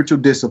spiritual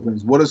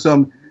disciplines. What are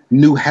some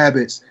new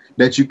habits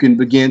that you can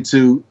begin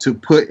to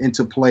put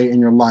into play in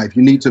your life?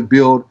 You need to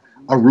build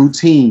a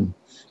routine,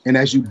 and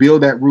as you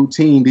build that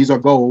routine, these are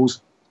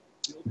goals.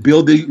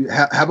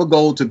 Have a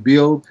goal to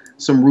build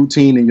some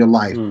routine in your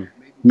life.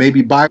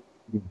 Maybe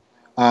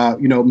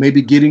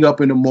maybe getting up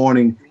in the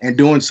morning and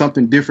doing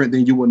something different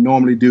than you would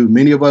normally do.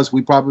 Many of us,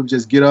 we probably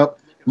just get up,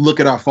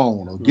 look at our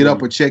phone, or get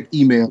up or check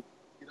email,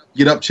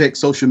 get up, check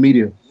social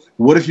media.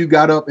 What if you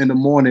got up in the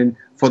morning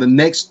for the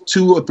next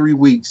 2 or 3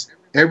 weeks?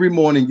 Every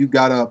morning you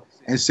got up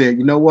and said,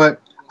 you know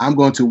what? I'm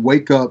going to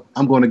wake up.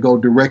 I'm going to go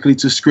directly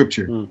to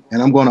scripture,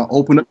 and I'm going to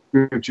open up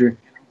scripture,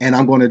 and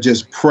I'm going to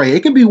just pray.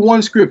 It can be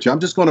one scripture. I'm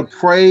just going to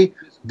pray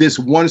this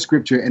one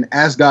scripture and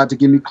ask God to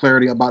give me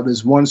clarity about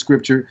this one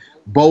scripture,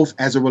 both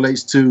as it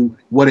relates to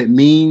what it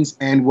means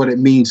and what it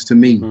means to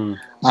me.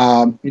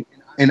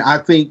 And I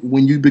think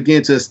when you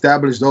begin to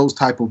establish those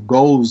type of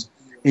goals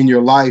in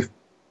your life,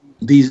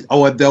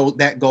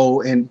 that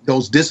goal and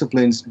those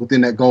disciplines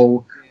within that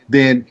goal,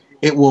 then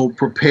it will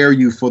prepare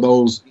you for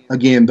those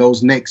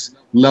next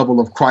level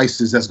of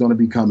crisis that's going to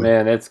be coming.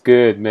 Man, that's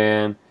good,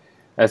 man.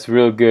 That's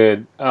real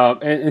good.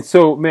 And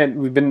so, man,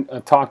 we've been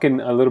talking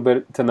a little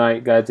bit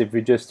tonight, guys, if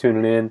you're just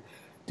tuning in.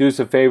 do us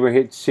a favor,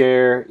 hit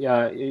share.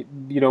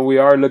 We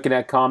are looking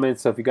at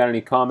comments, so if you got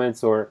any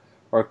comments or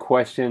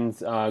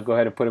questions, go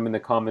ahead and put them in the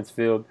comments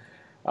field.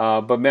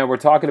 But man, we're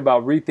talking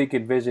about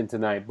rethinking vision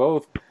tonight,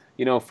 both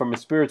from a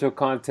spiritual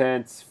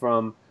content,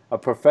 from a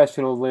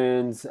professional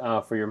lens,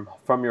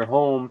 from your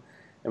home,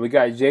 and we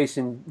got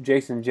Jason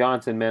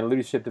Johnson, man,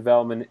 leadership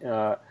development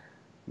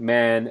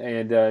man,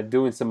 and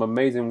doing some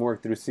amazing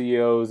work through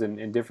CEOs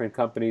and different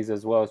companies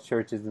as well as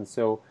churches. And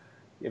so,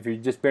 if you're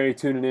just barely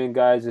tuning in,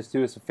 guys, just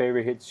do us a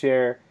favor, hit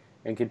share,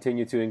 and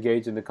continue to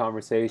engage in the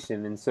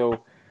conversation. And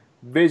so,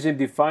 vision,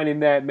 defining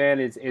that, man,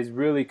 is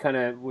really kind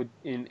of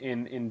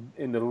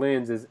in the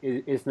lens is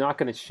it's not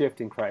going to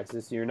shift in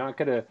crisis. You're not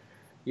going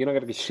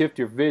to shift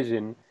your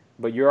vision,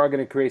 but you are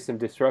going to create some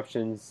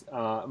disruptions.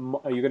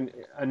 You're going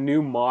a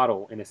new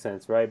model in a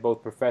sense, right?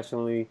 Both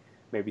professionally,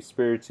 maybe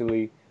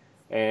spiritually,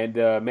 and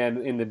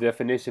man, in the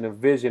definition of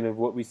vision of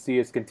what we see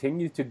is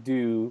continuing to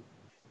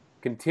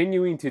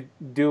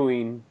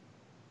doing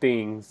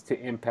things to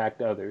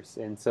impact others.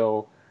 And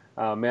so,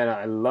 man,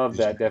 I love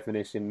that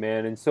definition,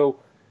 man. And so,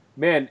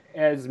 man,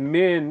 as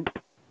men,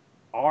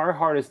 our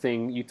hardest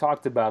thing, you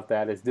talked about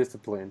that, is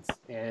disciplines.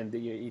 And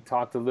you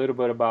talked a little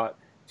bit about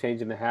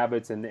changing the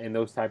habits and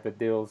those type of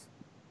deals.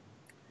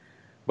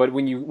 But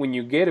when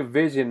you get a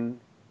vision,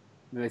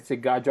 let's say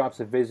God drops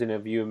a vision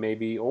of you,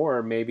 maybe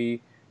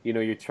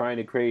you're trying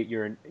to create,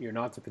 you're an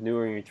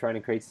entrepreneur and you're trying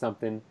to create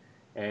something,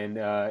 and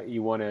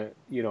you want to,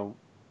 you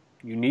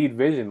need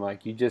vision,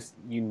 like you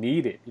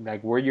need it,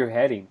 like where you're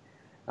heading.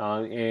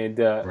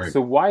 Right.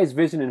 So why is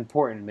vision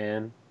important,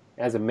 man?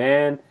 As a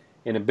man,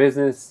 in a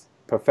business,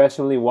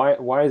 professionally,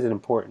 why is it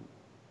important?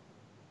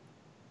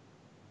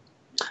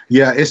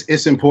 Yeah,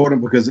 it's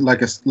important because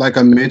like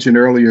I mentioned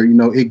earlier,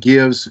 it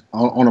gives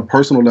on a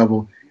personal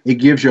level, it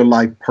gives your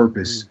life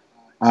purpose,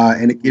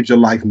 and it gives your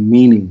life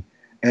meaning.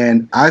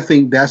 And I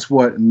think that's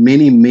what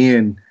many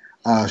men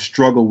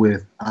struggle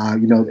with,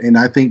 and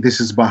I think this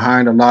is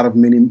behind a lot of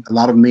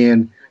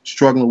men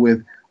struggling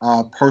with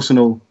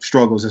personal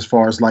struggles, as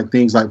far as like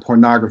things like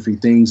pornography,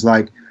 things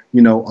like,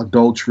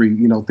 adultery,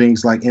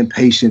 things like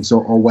impatience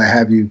or what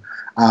have you,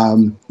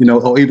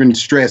 or even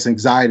stress,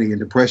 anxiety and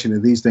depression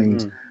and these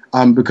things,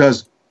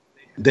 because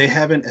they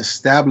haven't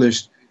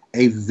established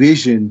a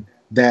vision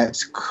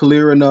that's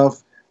clear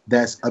enough,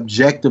 that's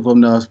objective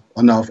enough,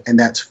 and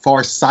that's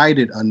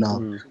farsighted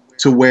enough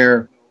to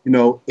where,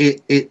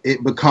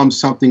 it becomes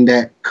something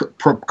that,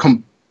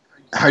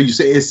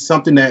 it's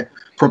something that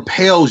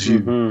propels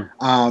you,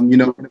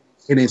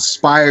 it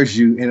inspires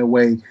you in a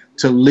way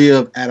to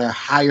live at a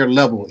higher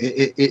level.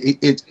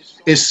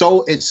 It's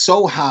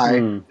so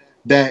high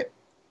that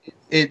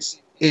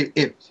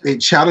it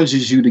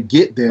challenges you to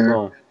get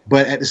there,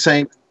 but at the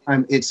same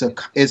time, it's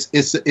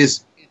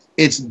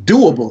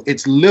doable,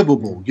 it's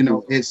livable,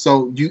 it's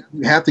so you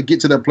have to get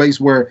to that place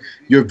where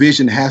your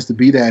vision has to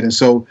be that. And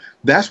so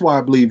that's why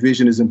I believe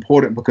vision is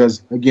important,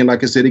 because again,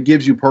 like I said, it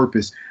gives you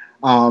purpose.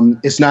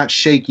 It's not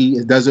shaky,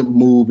 it doesn't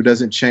move, it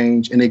doesn't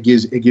change, and it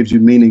gives you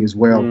meaning as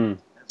well.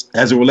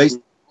 As it relates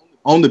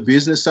on the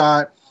business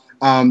side,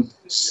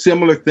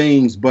 similar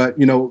things, but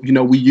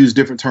we use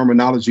different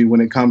terminology when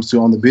it comes to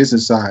on the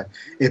business side.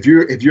 If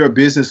you're a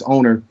business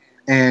owner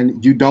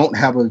and you don't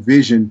have a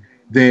vision,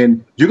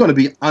 then you're going to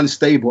be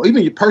unstable.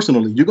 Even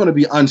personally, you're going to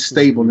be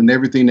unstable in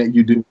everything that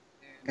you do.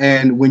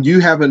 And when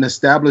you haven't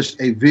established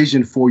a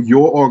vision for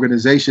your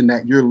organization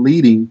that you're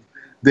leading,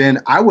 then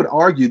I would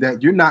argue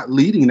that you're not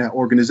leading that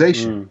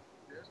organization.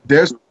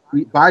 There's,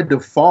 by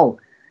default,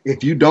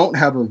 if you don't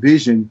have a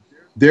vision,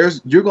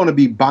 you're going to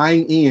be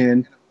buying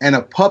in and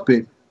a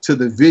puppet to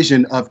the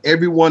vision of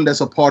everyone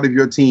that's a part of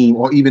your team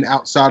or even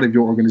outside of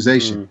your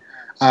organization.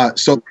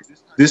 So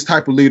this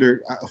type of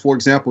leader, for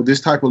example,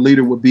 this type of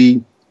leader would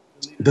be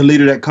the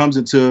leader that comes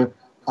into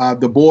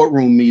the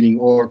boardroom meeting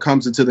or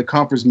comes into the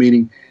conference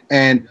meeting,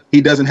 and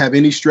he doesn't have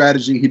any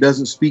strategy. He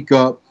doesn't speak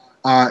up.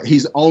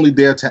 He's only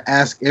there to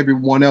ask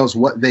everyone else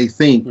what they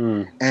think,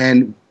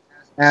 and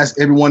ask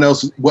everyone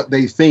else what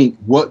they think.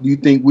 What do you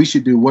think we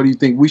should do? What do you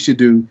think we should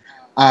do?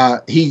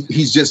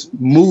 He's just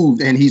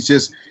moved, and he's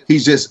just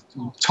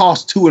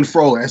tossed to and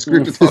fro, as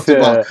Scripture talks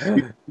about.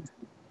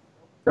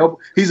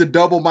 He's a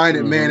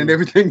double-minded man in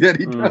everything that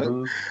he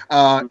does.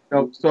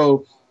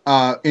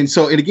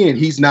 And again,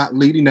 he's not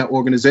leading that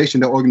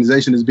organization. The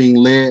organization is being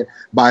led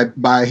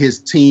by his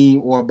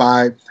team or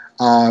by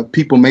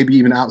people maybe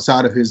even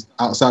outside of his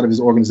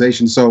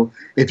organization. So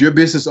if you're a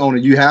business owner,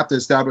 you have to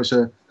establish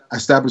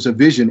a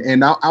vision.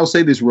 And I'll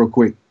say this real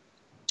quick.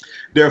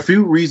 There are a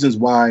few reasons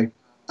why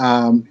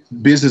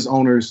business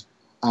owners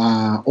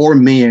or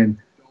men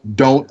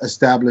don't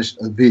establish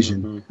a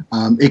vision.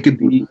 It could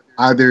be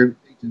either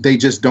they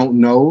just don't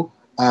know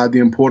the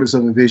importance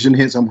of a vision.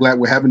 Hence, I'm glad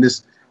we're having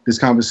this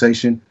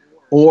conversation.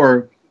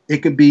 Or it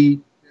could be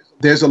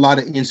there's a lot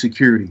of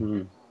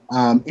insecurity.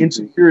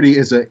 Insecurity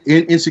is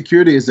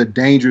a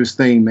dangerous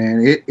thing,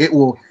 man. It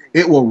will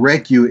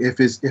wreck you if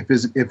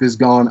it's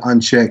gone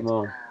unchecked.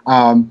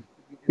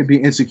 It could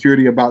be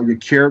insecurity about your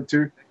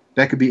character.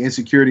 That could be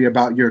insecurity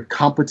about your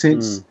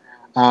competence.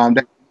 That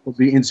could will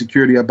be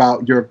insecurity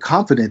about your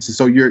confidence, and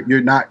so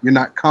you're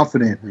not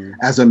confident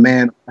as a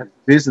man, as a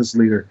business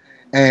leader.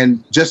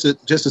 And just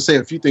to say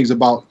a few things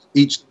about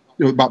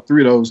about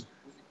three of those,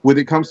 when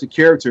it comes to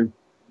character,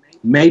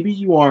 maybe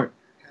you aren't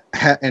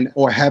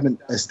or haven't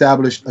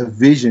established a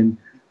vision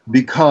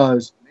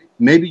because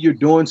maybe you're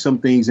doing some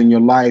things in your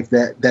life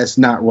that's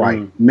not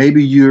right.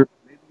 Maybe you're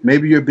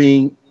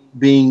being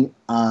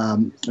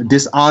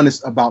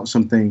dishonest about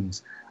some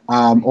things,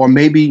 or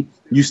maybe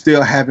you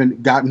still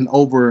haven't gotten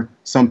over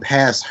some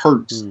past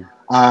hurts.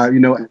 As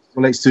it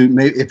relates to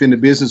maybe if in the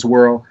business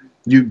world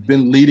you've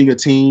been leading a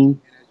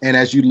team, and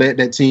as you led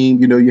that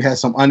team, you had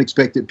some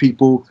unexpected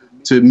people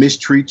to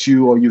mistreat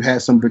you, or you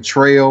had some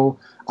betrayal.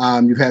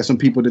 You've had some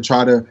people to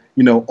try to,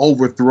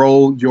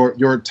 overthrow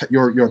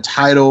your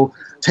title,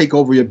 take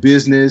over your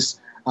business,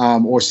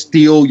 or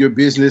steal your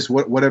business,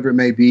 whatever it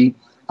may be.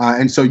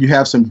 And so you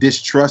have some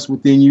distrust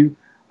within you.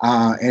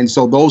 And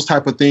so those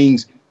type of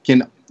things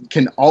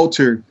can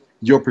alter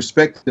your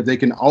perspective. They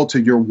can alter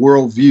your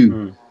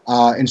worldview.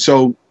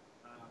 So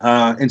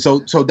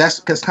that's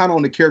kind of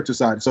on the character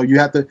side. So you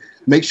have to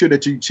make sure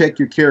that you check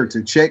your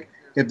character. Check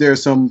if there are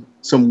some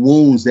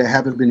wounds that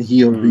haven't been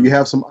healed. Do you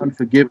have some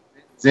unforgiveness,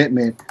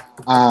 resentment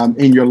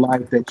in your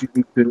life that you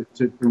need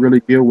to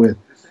really deal with?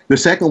 The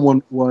second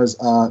one was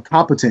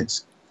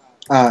competence.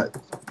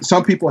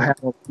 Some people a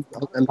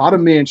lot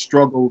of men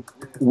struggle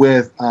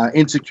with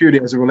insecurity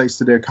as it relates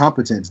to their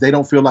competence. They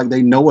don't feel like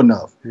they know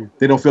enough.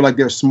 They don't feel like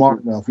they're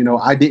smart enough.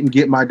 I didn't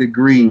get my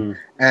degree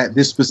at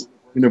this specific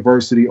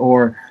university,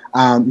 or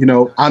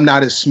I'm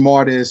not as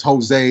smart as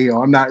Jose,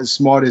 or I'm not as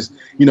smart as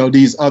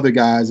these other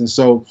guys. And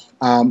so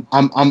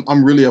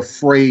I'm really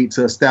afraid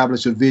to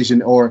establish a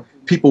vision, or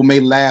people may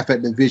laugh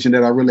at the vision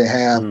that I really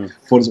have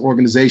for this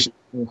organization.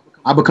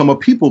 I become a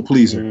people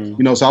pleaser,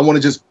 so I want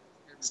to just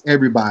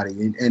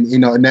everybody,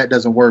 and that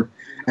doesn't work.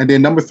 And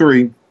then number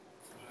three,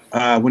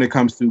 when it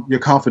comes to your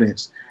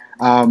confidence,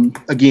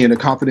 again, the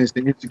confidence,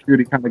 the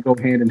insecurity kind of go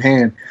hand in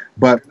hand,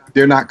 but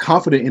they're not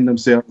confident in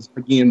themselves,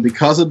 again,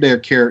 because of their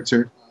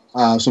character,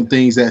 some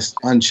things that's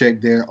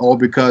unchecked there, or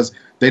because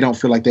they don't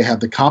feel like they have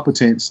the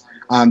competence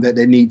that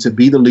they need to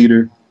be the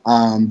leader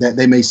that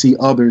they may see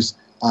others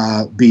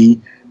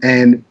be.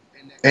 And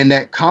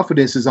that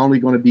confidence is only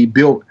going to be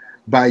built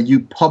by you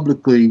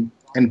publicly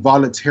and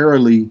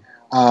voluntarily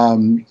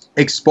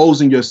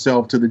exposing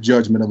yourself to the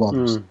judgment of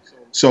others.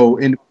 So,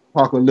 and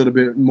talk a little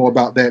bit more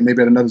about that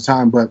maybe at another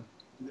time, but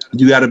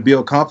you got to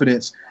build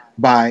confidence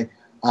by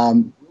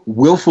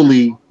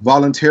willfully,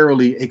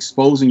 voluntarily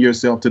exposing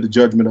yourself to the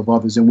judgment of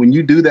others. And when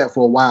you do that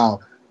for a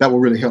while, that will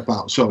really help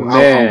out. So,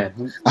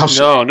 man,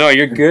 no,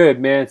 you're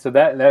good, man. So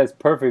that is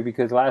perfect,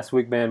 because last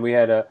week, man, we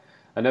had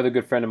another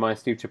good friend of mine,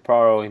 Steve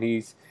Chaparro, and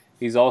he's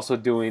also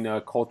doing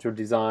cultural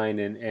design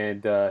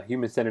and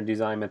human-centered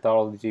design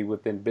methodology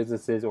within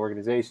businesses,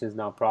 organizations,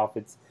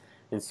 nonprofits,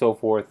 and so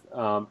forth.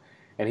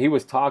 And he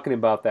was talking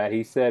about that.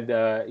 He said,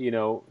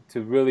 to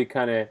really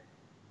kind of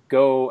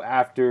go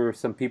after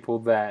some people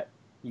that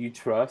you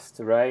trust,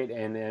 right?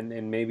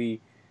 And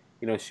maybe,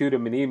 shoot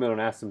them an email and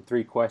ask them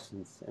 3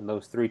 questions, and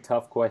those 3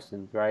 tough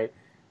questions, right?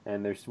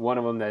 And there's one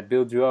of them that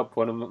builds you up,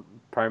 one of them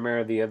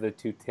primarily, the other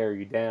 2 tear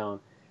you down.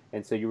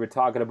 And so you were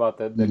talking about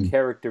the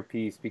character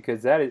piece,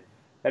 because that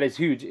is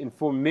huge. And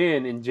for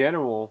men in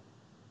general,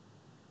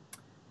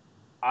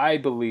 I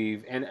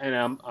believe, and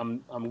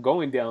I'm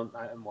going down.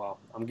 I'm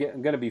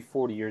going to be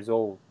 40 years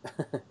old,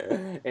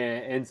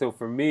 and so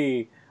for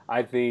me,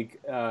 I think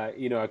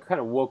I kind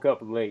of woke up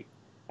late.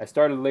 I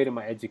started late in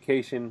my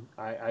education.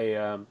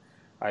 I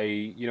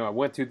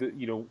went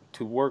to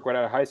to work right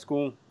out of high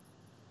school.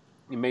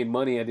 I made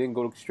money. I didn't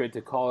go straight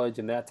to college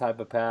and that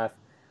type of path.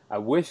 I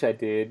wish I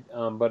did,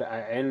 but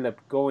I ended up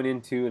going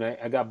into, and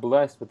I got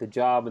blessed with a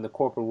job in the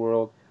corporate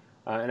world,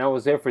 and I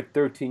was there for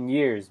 13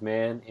 years,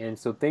 man. And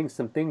so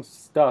some things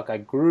stuck. I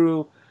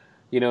grew,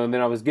 and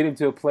then I was getting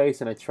to a place,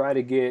 and I tried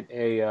to get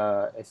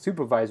a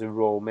supervisor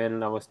role, man,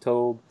 and I was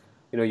told,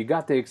 you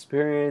got the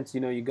experience,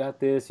 you got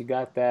this, you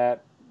got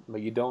that,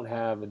 but you don't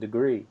have a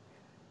degree.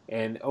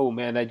 And oh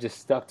man, that just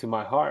stuck to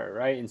my heart,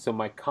 right? And so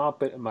my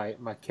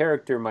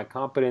character, my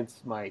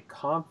competence, my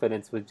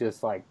confidence was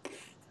just like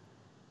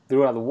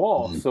threw out the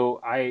wall.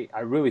 So I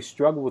really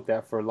struggled with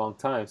that for a long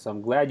time. So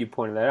I'm glad you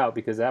pointed that out,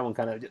 because that one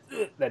kind of just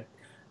that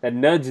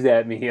nudged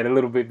at me a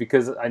little bit,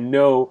 because I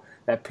know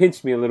that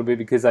pinched me a little bit,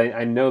 because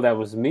I know that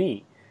was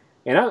me.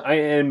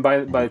 And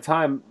by the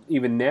time,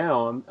 even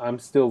now, I'm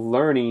still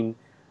learning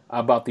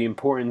about the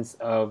importance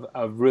of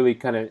really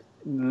kind of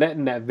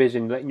letting that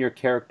vision, letting your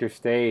character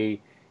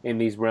stay in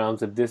these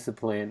realms of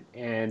discipline.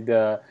 And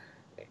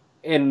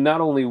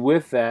not only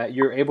with that,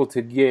 you're able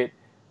to get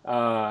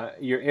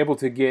your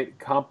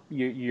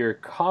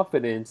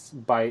confidence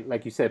by,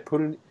 like you said,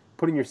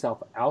 putting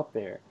yourself out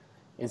there.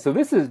 And so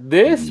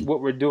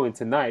what we're doing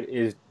tonight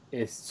is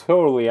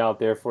totally out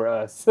there for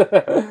us.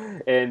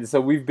 And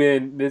so we've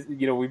been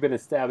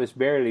established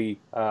barely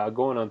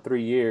going on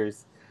 3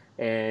 years,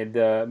 and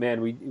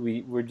man,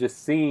 we're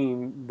just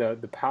seeing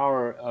the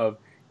power of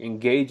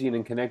engaging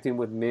and connecting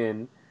with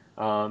men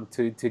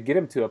to get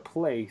them to a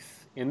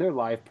place in their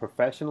life,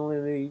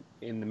 professionally,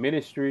 in the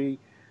ministry,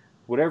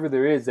 whatever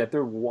there is, that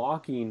they're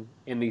walking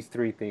in these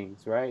three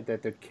things, right?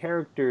 That their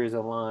character is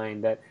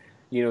aligned, that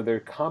their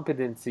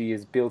competency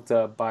is built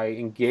up by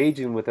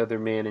engaging with other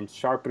men and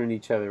sharpening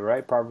each other,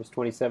 right? Proverbs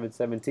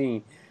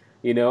 27:17,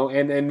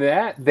 and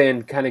that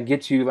then kind of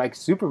gets you like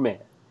Superman,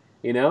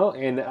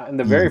 and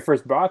the very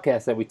first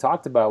broadcast that we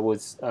talked about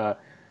was,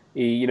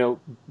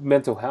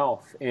 mental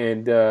health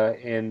and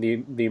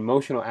the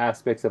emotional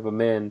aspects of a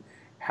man,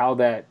 how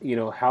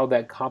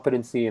that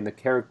competency and the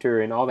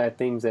character and all that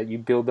things that you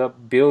build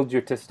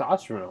your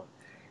testosterone.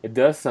 It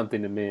does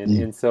something to men.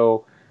 And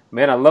so,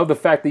 man, I love the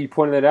fact that you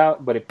pointed that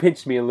out, but it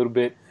pinched me a little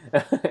bit,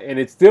 and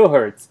it still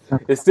hurts.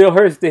 It still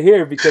hurts to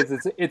hear, because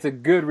it's a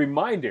good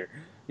reminder.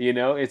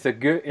 It's a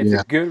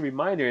good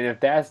reminder. And if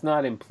that's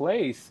not in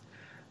place,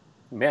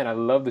 man, I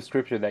love the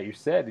scripture that you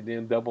said.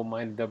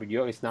 Double-minded,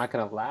 double-yoke, it's not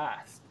going to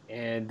last.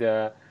 And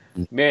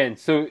man,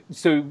 so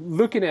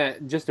looking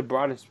at just the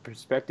broadest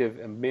perspective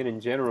of men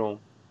in general,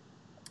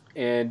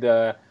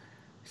 and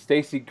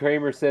Stacy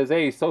Kramer says,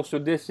 "Hey, social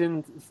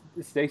distance."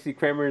 Stacy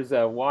Kramer's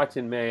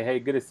watching, man. Hey,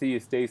 good to see you,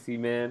 Stacy,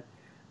 man.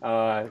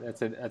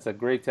 That's a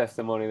great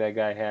testimony that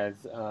guy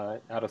has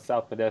out of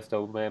South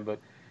Modesto, man. But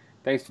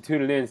thanks for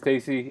tuning in,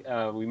 Stacy.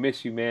 We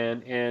miss you,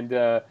 man.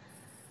 And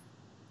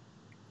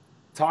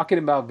talking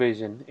about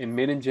vision and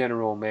men in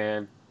general,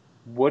 man.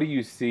 What do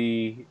you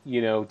see?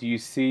 Do you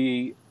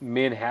see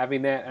men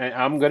having that? And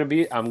I'm gonna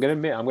admit, I'm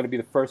gonna be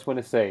the first one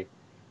to say,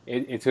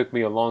 it took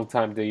me a long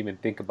time to even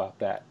think about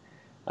that.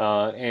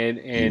 And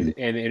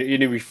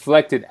it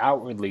reflected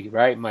outwardly,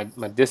 right? My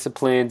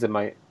disciplines and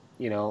my,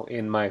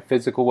 in my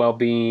physical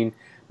well-being,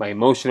 my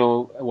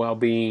emotional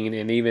well-being,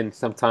 and even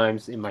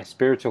sometimes in my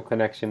spiritual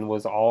connection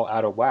was all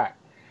out of whack.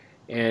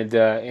 And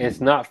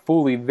it's not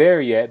fully there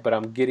yet, but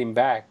I'm getting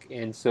back.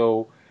 And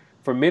so,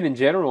 for men in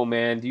general,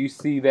 man, do you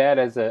see that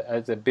as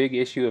a big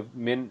issue of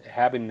men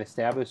having an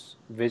established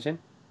vision?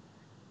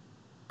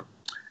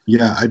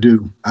 Yeah, I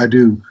do.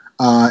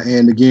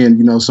 And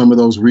again, some of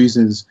those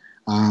reasons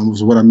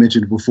was what I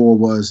mentioned before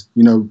was,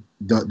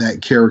 that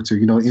character,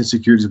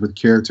 insecurities with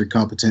character,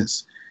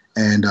 competence,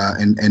 and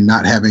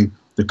not having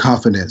the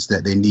confidence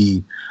that they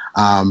need.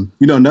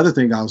 Another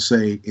thing I'll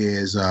say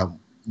is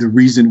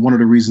one of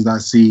the reasons I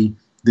see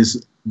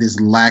this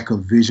lack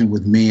of vision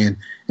with men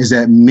is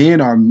that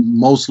men are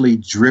mostly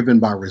driven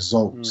by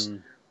results.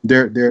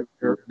 They're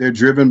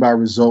driven by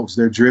results.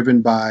 They're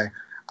driven by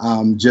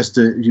just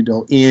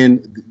the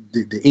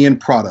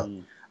end product.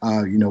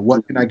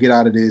 What can I get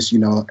out of this?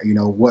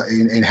 What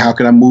and how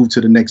can I move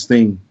to the next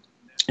thing?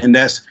 And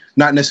that's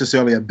not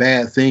necessarily a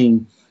bad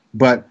thing,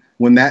 but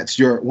when that's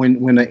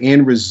when the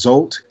end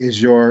result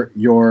is your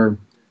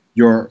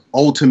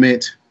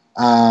ultimate,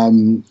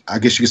 I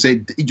guess you could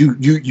say you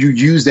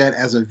use that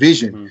as a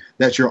vision.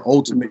 That's your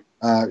ultimate,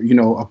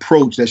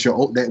 approach.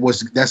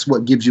 That's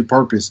what gives you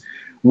purpose.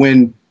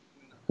 When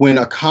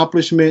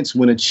accomplishments,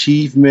 when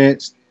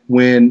achievements,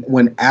 when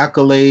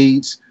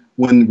accolades,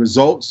 when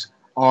results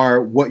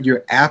are what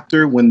you're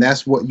after, when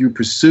that's what you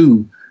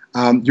pursue,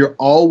 you're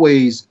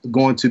always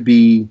going to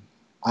be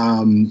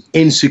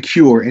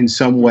insecure in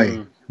some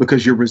way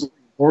because you're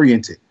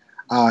oriented.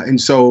 And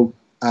so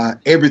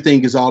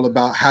everything is all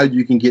about how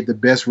you can get the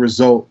best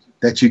result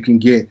that you can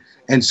get.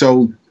 And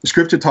so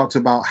scripture talks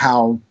about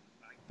how,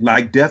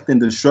 like death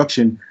and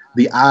destruction,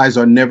 the eyes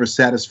are never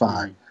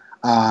satisfied.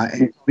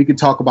 And we can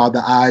talk about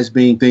the eyes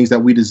being things that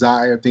we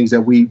desire, things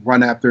that we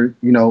run after,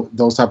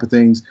 those type of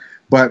things.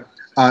 But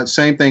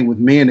same thing with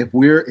men.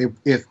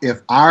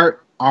 If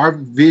our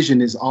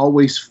vision is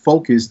always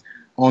focused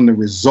on the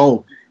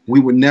result, we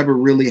would never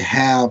really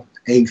have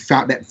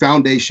that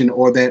foundation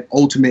or that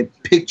ultimate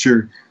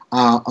picture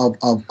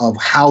of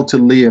how to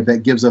live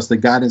that gives us the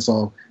guidance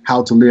of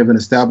how to live and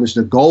establish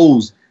the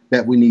goals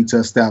that we need to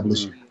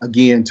establish,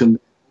 again, to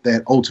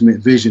that ultimate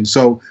vision.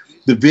 So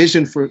the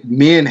vision for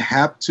men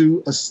have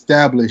to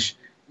establish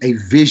a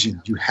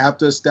vision. You have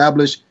to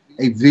establish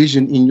a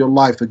vision in your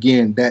life,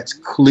 again, that's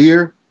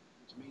clear,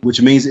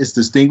 which means it's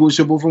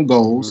distinguishable from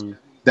goals.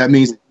 That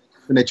means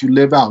that you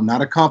live out,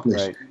 not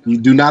accomplish. Right. You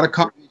do not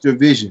accomplish your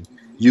vision.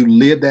 You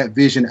live that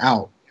vision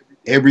out.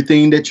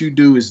 Everything that you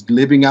do is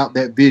living out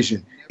that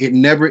vision. It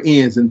never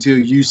ends until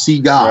you see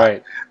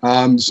God.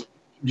 Right. So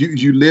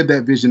you live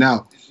that vision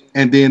out.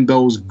 And then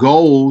those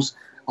goals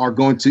are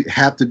going to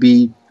have to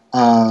be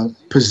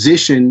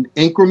positioned,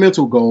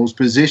 incremental goals,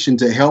 positioned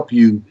to help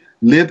you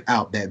live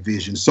out that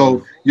vision.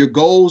 So your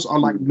goals are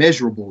like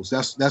measurables.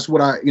 That's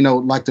what I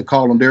like to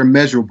call them. They're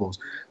measurables.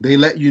 They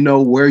let you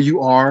know where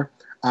you are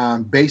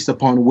based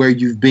upon where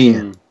you've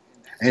been,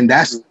 and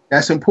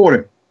that's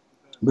important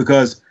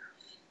because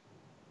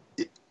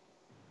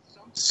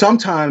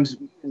sometimes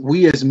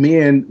we as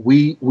men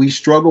we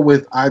struggle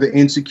with either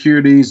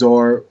insecurities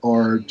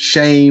or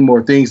shame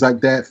or things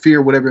like that,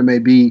 fear, whatever it may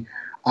be,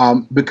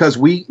 because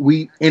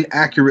we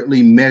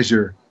inaccurately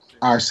measure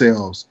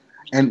ourselves.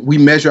 And we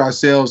measure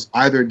ourselves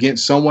either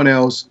against someone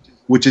else,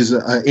 which is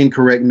an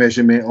incorrect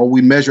measurement, or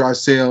we measure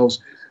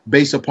ourselves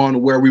based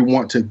upon where we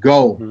want to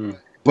go.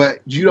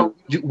 But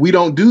we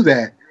don't do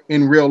that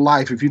in real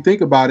life. If you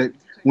think about it,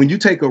 when you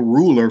take a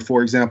ruler,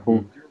 for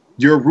example,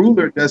 your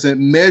ruler doesn't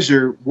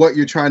measure what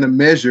you're trying to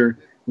measure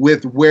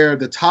with where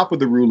the top of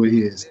the ruler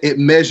is. It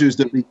measures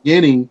the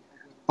beginning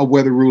of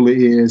where the ruler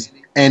is,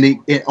 and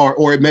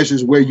or it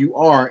measures where you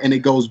are, and it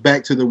goes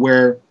back to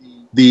where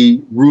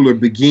the ruler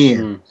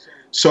began.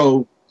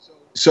 So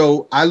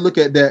I look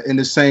at that in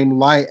the same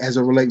light as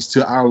it relates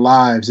to our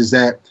lives, is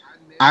that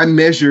I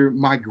measure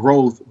my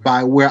growth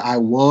by where I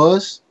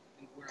was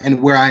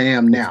and where I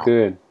am now. That's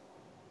good.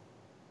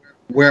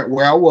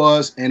 Where I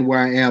was and where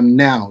I am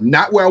now,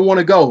 not where I want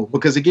to go,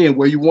 because again,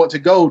 where you want to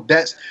go,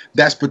 that's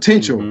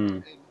potential,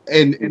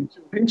 and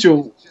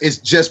potential is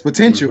just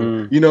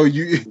potential. You know,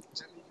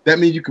 that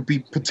means you could be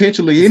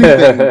potentially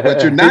anything,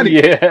 but you're not.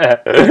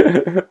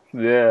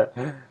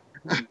 Yeah.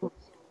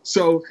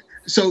 So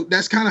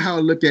that's kind of how I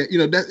look at,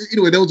 that.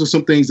 Anyway, those are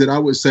some things that I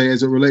would say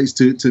as it relates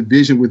to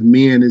vision with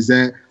men, is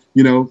that,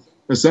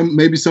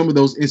 maybe some of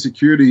those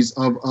insecurities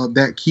of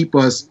that keep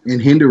us and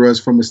hinder us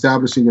from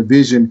establishing a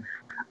vision,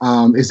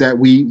 is that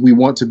we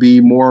want to be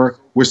more,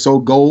 we're so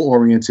goal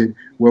oriented,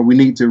 where we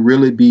need to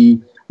really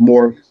be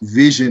more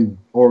vision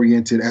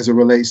oriented as it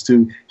relates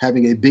to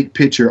having a big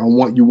picture on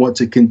what you want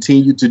to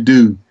continue to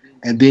do.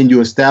 And then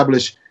you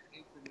establish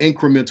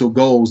incremental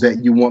goals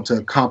that you want to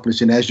accomplish.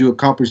 And as you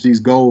accomplish these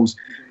goals,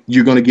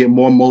 you're going to get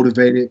more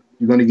motivated.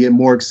 You're going to get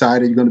more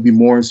excited. You're going to be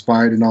more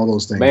inspired, and all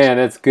those things. Man,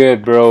 that's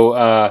good,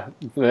 bro.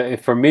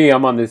 For me,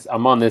 I'm on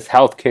this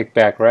health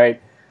kickback,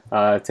 right?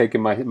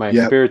 Taking my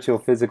spiritual,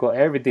 physical,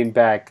 everything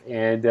back.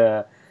 And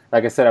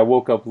like I said, I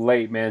woke up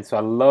late, man. So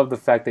I love the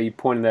fact that you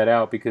pointed that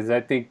out, because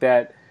I think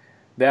that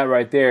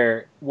right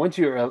there, once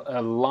you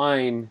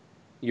align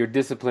your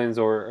disciplines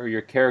or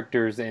your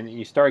characters and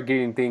you start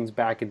getting things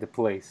back into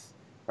place,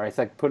 right? It's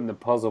like putting the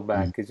puzzle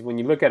back. Because when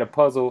you look at a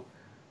puzzle,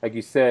 like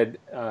you said,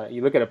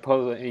 you look at a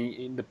puzzle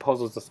and the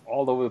puzzle's just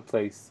all over the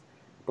place.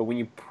 But when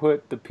you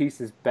put the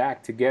pieces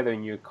back together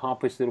and you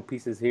accomplish little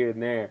pieces here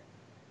and there,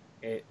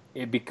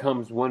 it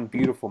becomes one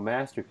beautiful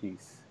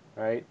masterpiece,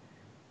 right?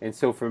 And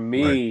so for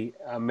me,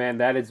 man,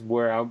 that is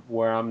where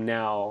I'm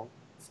now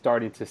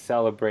starting to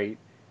celebrate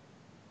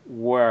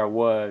where I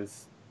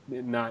was,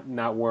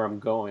 not where I'm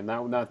going,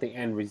 not the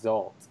end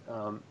result,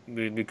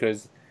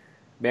 because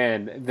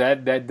man,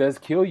 that does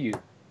kill you.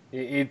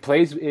 It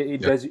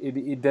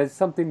does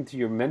something to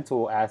your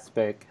mental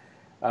aspect.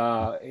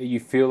 You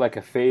feel like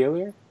a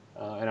failure,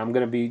 and I'm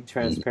gonna be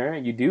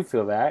transparent. You do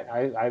feel that.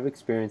 I've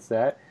experienced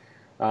that.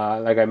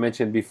 Like I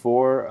mentioned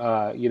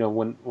before,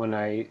 when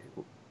I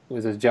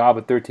was a job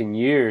of 13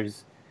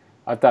 years,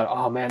 I thought,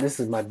 oh man, this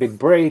is my big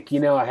break.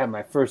 I have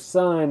my first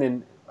son,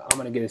 and I'm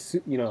gonna get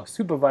a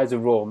supervisor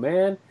role,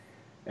 man.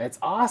 That's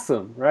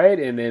awesome, right?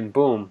 And then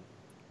boom,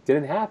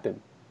 didn't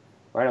happen,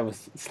 right? I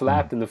was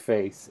slapped in the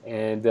face,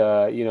 and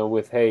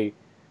with hey,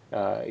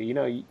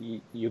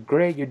 you're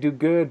great, you do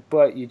good,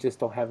 but you just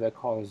don't have that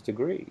college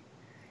degree,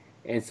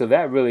 and so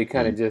that really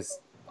kind of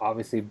just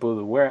obviously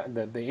blew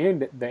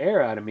the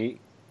air out of me.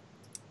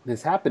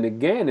 This happened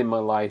again in my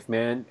life,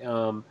 man.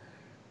 In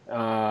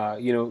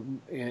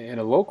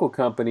a local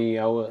company,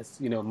 I was,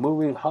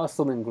 moving,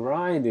 hustling,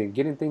 grinding,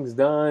 getting things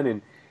done,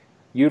 and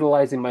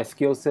utilizing my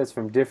skill sets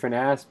from different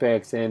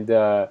aspects. And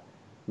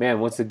man,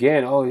 once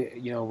again,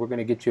 we're going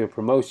to get you a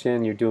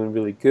promotion. You're doing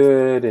really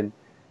good, and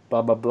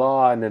blah, blah,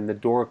 blah. And then the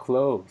door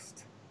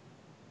closed.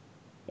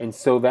 And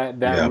so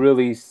that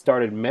really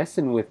started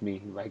messing with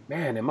me. Like,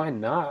 man, am I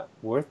not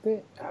worth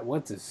it? I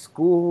went to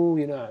school,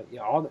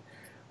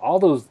 all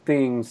those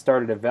things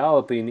started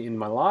developing in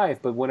my life.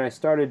 But when I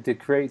started to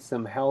create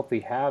some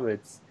healthy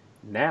habits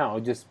now,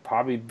 just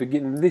probably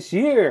beginning this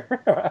year,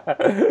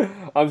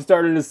 I'm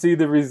starting to see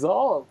the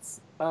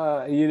results,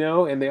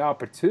 and the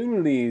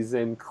opportunities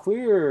and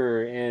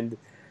clearer, and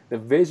the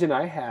vision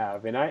I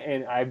have. And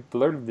I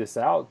blurted this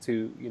out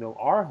to,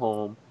 our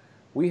home.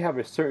 We have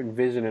a certain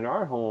vision in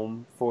our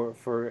home for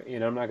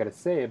I'm not going to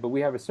say it, but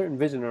we have a certain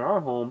vision in our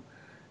home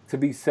to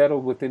be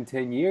settled within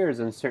 10 years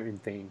on certain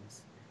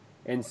things.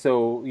 And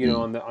so,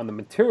 on the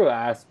material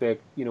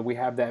aspect, we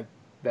have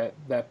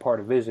that part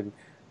of vision.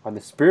 On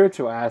the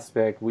spiritual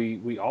aspect,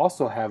 we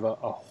also have a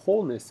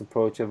wholeness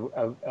approach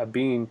of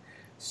being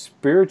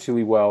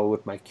spiritually well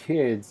with my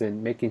kids,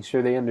 and making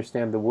sure they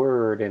understand the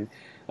word and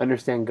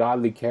understand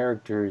godly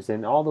characters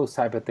and all those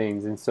type of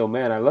things. And so,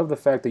 man, I love the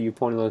fact that you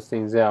pointed those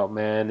things out,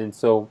 man. And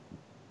so,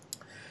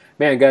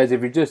 man, guys,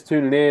 if you're just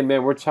tuning in,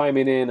 man, we're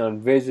chiming in on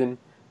vision,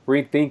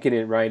 rethinking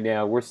it right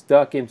now. We're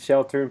stuck in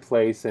shelter in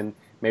place, and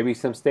maybe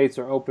some states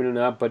are opening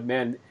up, but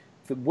man,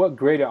 what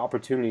greater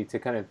opportunity to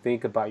kind of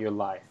think about your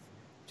life.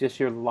 Just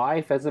your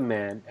life as a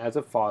man, as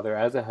a father,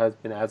 as a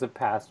husband, as a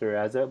pastor,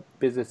 as a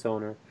business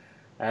owner,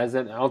 as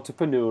an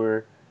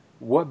entrepreneur.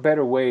 What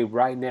better way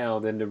right now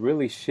than to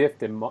really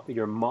shift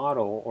your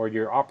model or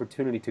your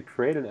opportunity to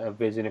create a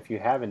vision, if you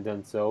haven't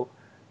done so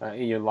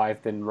in your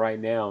life, than right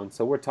now. And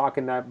so we're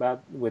talking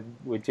about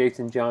with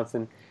Jason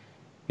Johnson.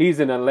 He's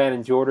in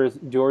Atlanta,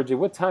 Georgia.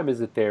 What time is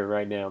it there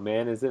right now,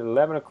 man? Is it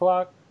 11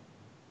 o'clock?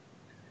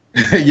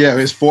 Yeah,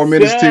 it's 4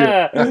 minutes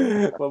Yeah.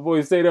 till. My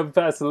boy stayed up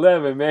past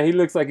 11, man. He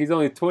looks like he's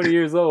only 20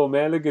 years old,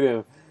 man. Look at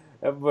him.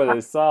 That brother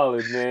is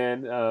solid,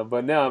 man.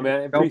 But now,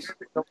 man, Don't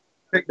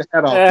take the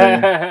hat off,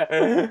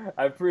 man.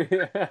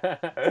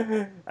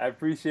 I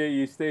appreciate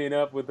you staying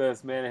up with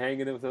us, man, and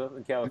hanging with us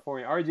in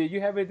California. RJ,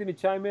 you have anything to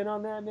chime in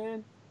on that,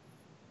 man?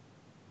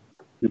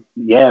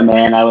 Yeah,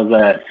 man, I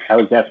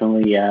was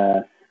definitely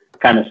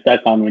kind of stuck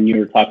on when you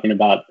were talking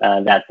about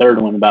that third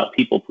one about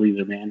people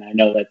pleaser, man. I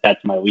know that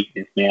that's my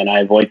weakness, man.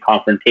 I avoid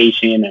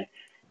confrontation. I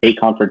hate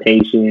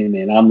confrontation,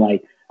 and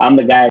I'm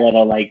the guy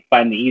that'll like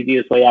find the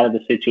easiest way out of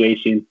the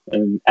situation.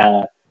 And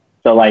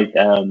so like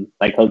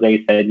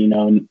Jose said, you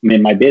know,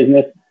 in my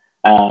business,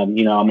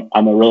 you know,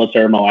 I'm a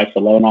realtor. My wife's a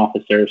loan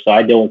officer, so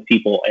I deal with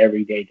people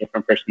every day,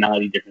 different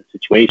personality, different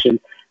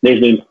situations.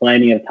 There's been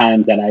plenty of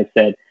times that I've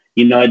said,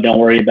 you know, don't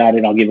worry about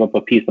it. I'll give up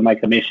a piece of my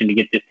commission to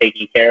get this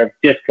taken care of,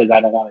 just because I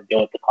don't want to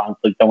deal with the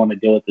conflict, don't want to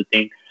deal with the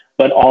thing.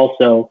 But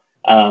also,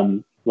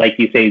 like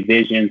you say,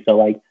 vision. So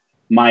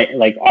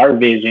like our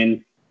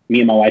vision, me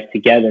and my wife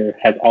together,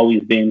 has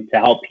always been to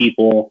help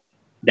people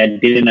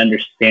that didn't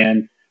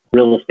understand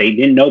real estate,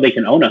 didn't know they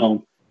can own a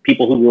home.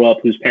 People who grew up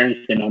whose parents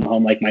didn't own a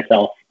home, like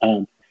myself.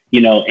 You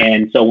know,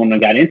 and so when I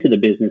got into the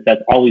business,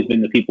 that's always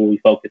been the people we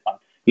focus on.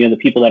 You know,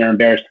 the people that are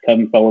embarrassed to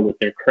come forward with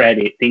their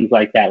credit, things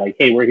like that. Like,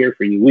 hey, we're here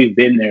for you. We've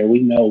been there. We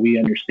know, we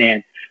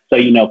understand. So,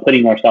 you know,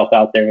 putting ourselves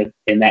out there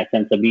in that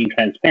sense of being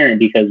transparent,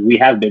 because we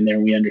have been there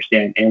and we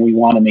understand, and we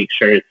want to make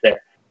sure it's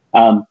there.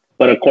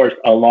 But of course,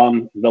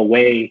 along the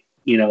way,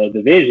 you know,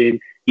 the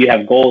vision, you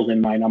have goals in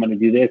mind. I'm going to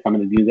do this, I'm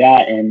going to do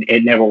that. And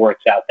it never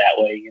works out that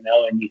way, you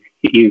know, and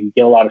you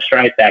get a lot of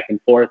strife back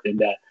and forth.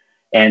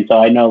 And so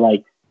I know,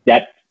 like,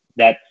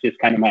 that's just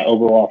kind of my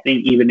overall thing.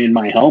 Even in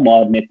my home,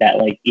 I'll admit that,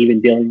 like,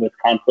 even dealing with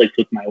conflict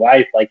with my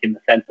wife, like in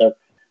the sense of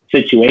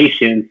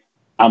situations,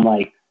 I'm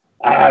like,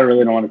 I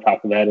really don't want to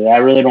talk about it. I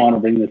really don't want to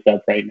bring this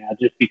up right now,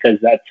 just because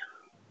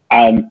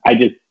I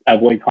just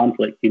avoid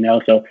conflict, you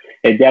know? So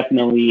it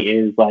definitely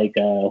is like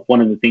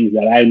one of the things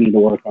that I need to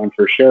work on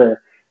for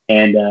sure.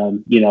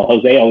 And, you know,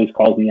 Jose always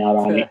calls me out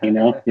on it, you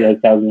know, he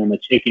always tells me I'm a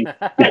chicken.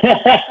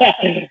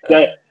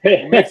 But,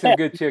 make some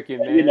good chicken,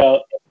 man. You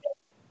know,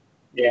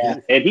 yeah,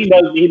 and he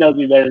knows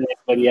me better than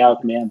anybody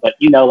else, man. But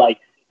you know, like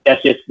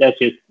that's just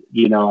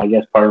you know, I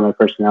guess part of my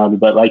personality.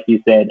 But like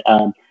you said,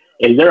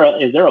 is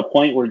there a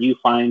point where you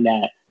find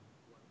that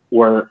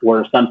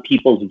where some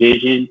people's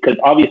vision, because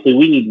obviously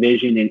we need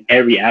vision in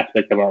every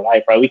aspect of our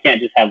life, right? We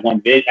can't just have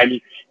one vision. I mean,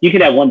 you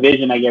could have one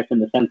vision, I guess, in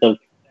the sense of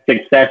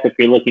success if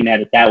you're looking at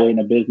it that way in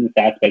a business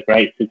aspect,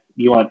 right? So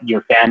you want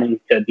your family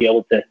to be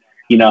able to,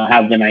 you know,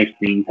 have the nice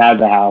things, have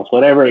the house,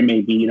 whatever it may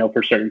be, you know,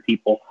 for certain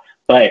people.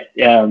 But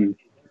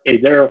is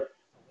there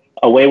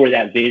a way where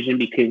that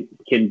vision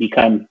can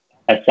become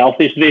a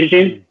selfish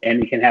vision,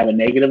 and it can have a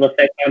negative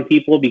effect on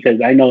people?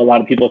 Because I know a lot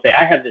of people say,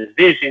 I have this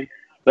vision,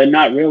 but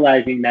not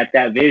realizing that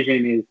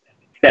vision is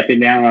stepping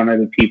down on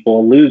other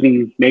people,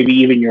 losing maybe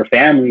even your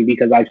family,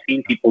 because I've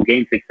seen people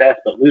gain success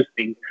but lose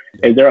things.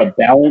 Is there a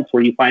balance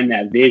where you find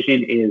that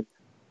vision is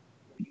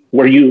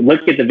where you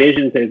look at the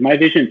vision and say, is my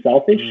vision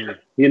selfish?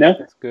 You know?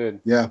 That's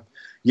good.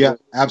 Yeah,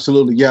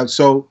 absolutely. Yeah.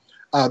 So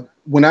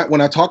when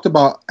I talked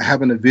about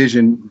having a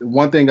vision,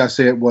 one thing I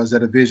said was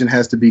that a vision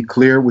has to be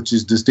clear, which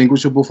is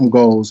distinguishable from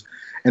goals.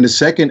 And the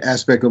second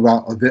aspect of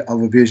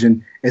a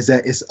vision is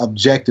that it's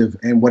objective.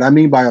 And what I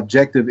mean by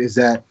objective is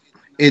that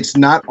it's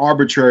not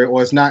arbitrary,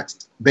 or it's not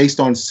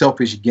based on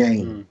selfish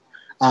gain.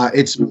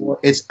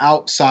 It's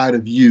outside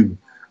of you.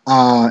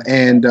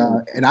 And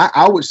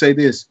I would say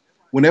this,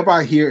 whenever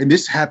I hear, and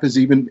this happens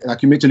even,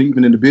 like you mentioned,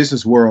 even in the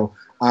business world,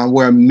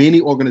 where many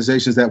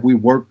organizations that we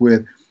work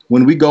with,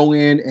 when we go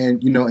in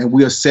and, you know, and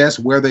we assess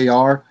where they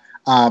are,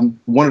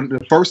 one of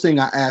the first thing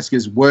I ask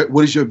is, what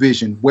is your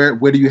vision? Where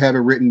do you have it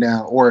written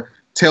down? Or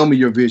tell me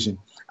your vision.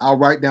 I'll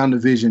write down the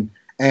vision.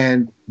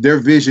 And their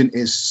vision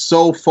is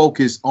so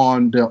focused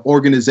on the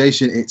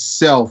organization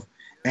itself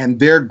and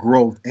their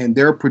growth and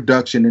their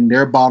production and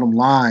their bottom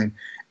line.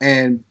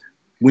 And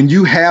when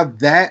you have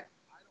that,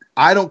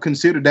 I don't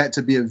consider that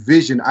to be a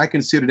vision. I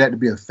consider that to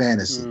be a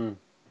fantasy.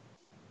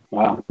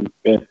 Wow.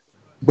 Good.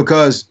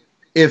 Because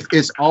if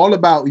it's all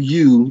about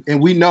you, and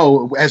we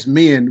know as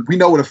men, we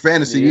know what a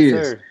fantasy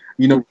is. Sir.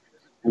 You know,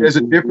 there's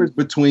a difference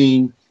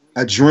between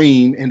a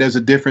dream and there's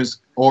a difference,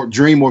 or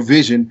dream or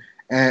vision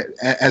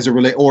as a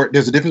relate, or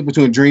there's a difference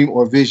between a dream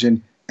or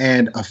vision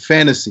and a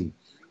fantasy.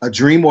 A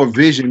dream or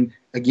vision,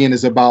 again,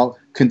 is about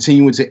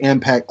continuing to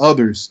impact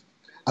others.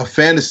 A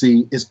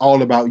fantasy is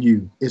all about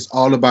you. It's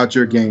all about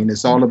your gain.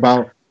 It's all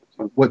about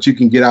what you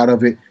can get out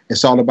of it.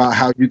 It's all about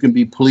how you can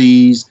be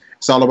pleased.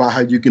 It's all about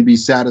how you can be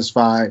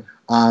satisfied,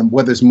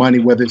 whether it's money,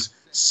 whether it's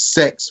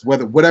sex,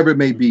 whatever it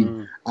may be.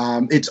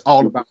 It's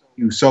all about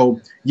you.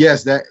 So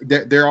yes, that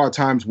there are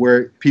times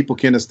where people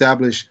can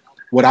establish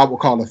what I would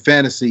call a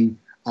fantasy,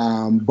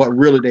 but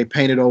really they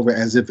paint it over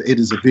as if it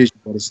is a vision,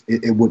 but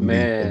it wouldn't be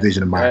a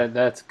vision of mine.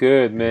 That's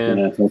good, man.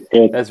 Yeah, that's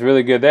good. That's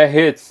really good. That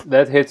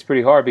hits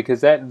pretty hard,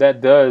 because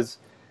that does,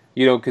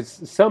 you know,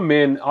 because some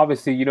men,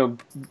 obviously, you know,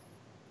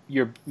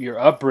 your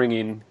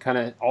upbringing kind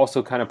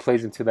of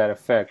plays into that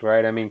effect,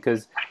 right? I mean,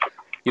 because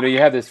you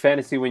have this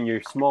fantasy when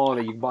you're small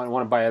that you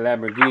want to buy a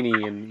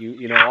Lamborghini, and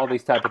you know all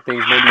these type of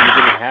things. Maybe you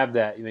didn't have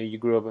that. You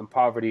grew up in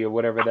poverty or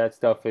whatever that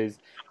stuff is,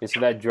 and so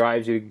that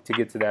drives you to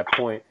get to that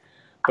point.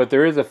 But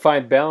there is a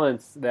fine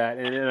balance that,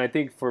 and I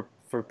think for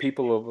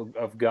people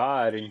of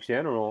God in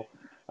general,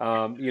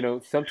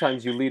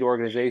 sometimes you lead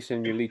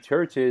organizations, you lead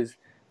churches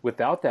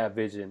without that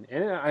vision,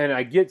 and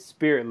I get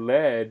spirit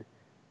led.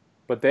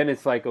 But then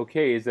it's like,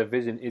 okay, is that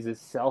vision, is it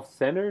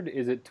self-centered?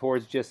 Is it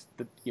towards just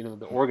the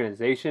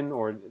organization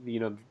or,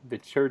 the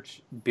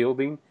church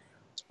building?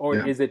 Or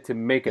is it to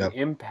make an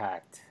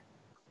impact?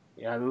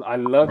 Yeah, I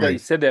love that you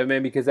said that,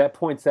 man, because that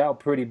points out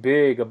pretty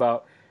big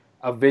about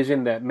a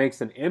vision that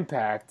makes an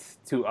impact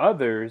to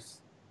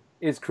others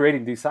is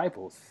creating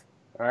disciples,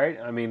 right?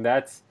 I mean,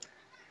 that's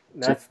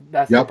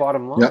the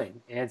bottom line.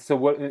 And so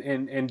what,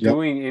 in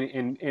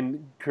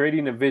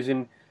creating a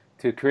vision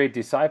to create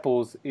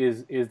disciples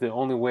is the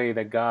only way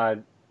that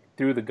God,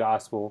 through the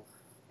gospel,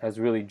 has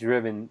really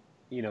driven,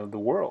 the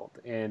world.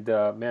 And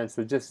man,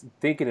 so just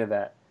thinking of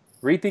that,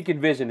 rethinking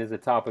vision is the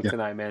topic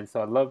tonight, man.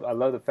 So I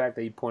love the fact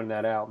that you pointed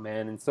that out,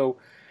 man. And so,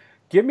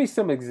 give me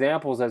some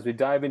examples as we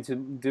dive into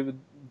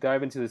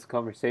this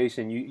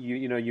conversation.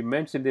 You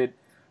mentioned it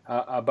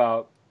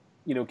about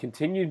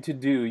continuing to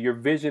do. Your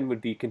vision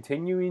would be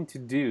continuing to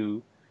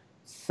do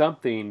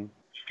something,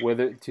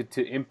 whether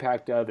to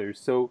impact others.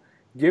 So,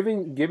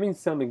 giving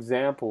some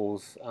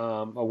examples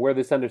of where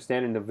this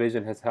understanding of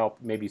vision has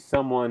helped maybe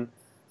someone,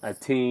 a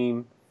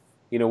team.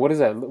 What is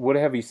that? What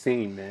have you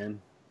seen,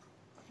 man?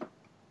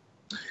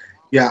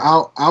 Yeah,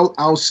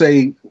 I'll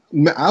say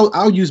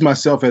I'll use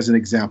myself as an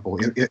example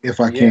if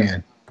I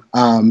can,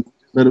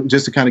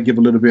 just to kind of give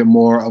a little bit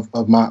more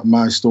of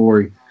my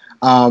story.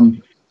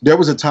 There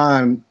was a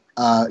time,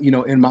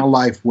 in my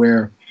life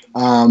where,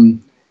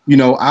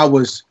 I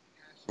was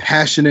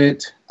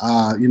passionate.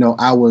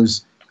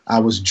 I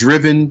was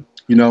driven,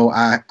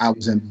 I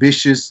was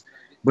ambitious,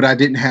 but I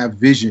didn't have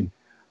vision.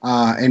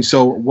 And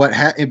so what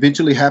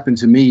eventually happened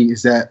to me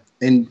is that,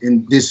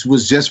 and this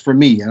was just for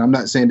me, and I'm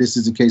not saying this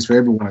is the case for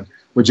everyone,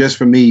 but just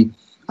for me,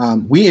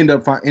 we ended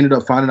up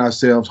finding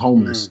ourselves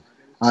homeless.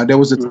 There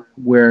was a time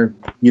where,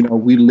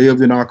 we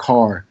lived in our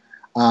car.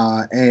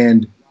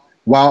 And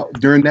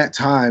during that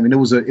time, and it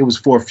was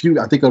for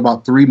I think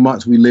about 3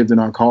 months we lived in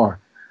our car.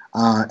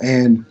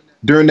 And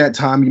during that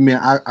time,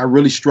 I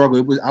really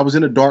struggled. I was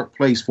in a dark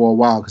place for a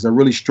while because I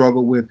really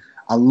struggled with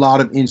a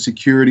lot of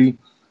insecurity.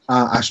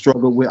 I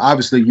struggled with,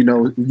 obviously,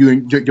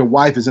 your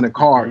wife is in a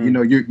car,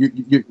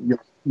 you're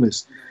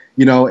homeless,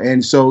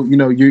 and so,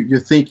 you're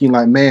thinking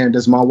like, man,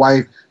 does my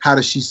wife, how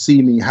does she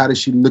see me? How does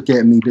she look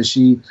at me? Does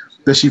she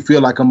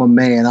feel like I'm a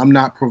man? I'm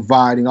not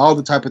providing, all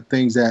the type of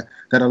things that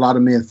a lot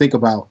of men think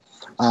about.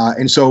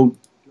 And so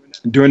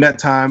during that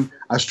time,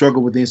 I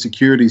struggled with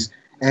insecurities.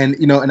 And,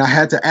 and I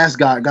had to ask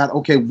God,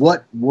 okay,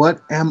 what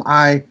am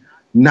I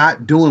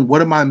not doing?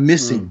 What am I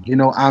missing?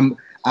 I'm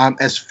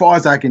as far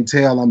as I can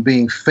tell, I'm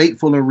being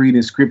faithful in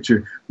reading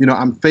scripture.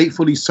 I'm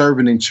faithfully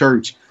serving in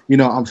church.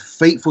 I'm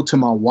faithful to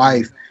my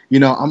wife.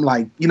 I'm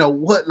like,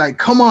 what, like,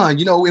 come on,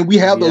 and we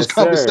have those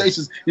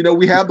conversations,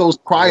 we have those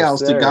cry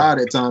outs to God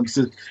at times.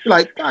 So,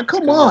 like, God,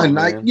 come on,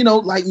 like,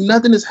 like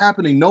nothing is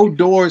happening. No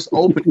doors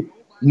open.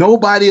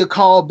 Nobody will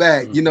call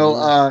back,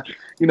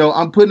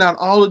 I'm putting out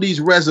all of these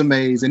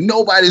resumes and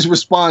nobody's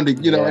responding,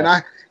 and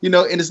and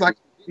it's like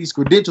these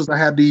credentials. I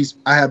have these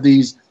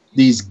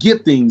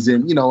giftings,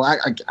 and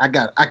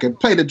I can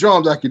play the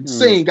drums, I can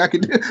sing, I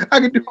can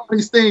do all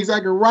these things, I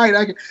can write,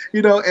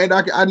 and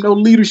I know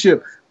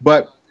leadership.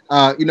 But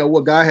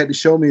what God had to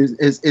show me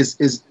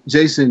is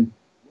Jason,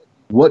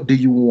 what do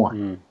you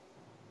want?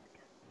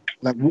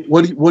 Like,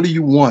 what do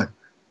you want?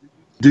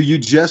 Do you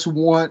just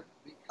want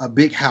a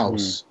big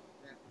house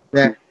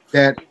that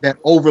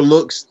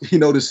overlooks,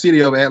 the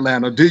city of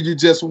Atlanta? Do you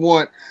just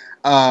want,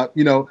 a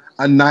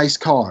nice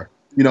car?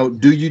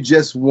 Do you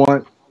just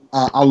want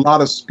a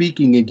lot of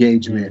speaking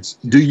engagements?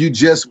 Do you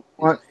just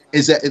want,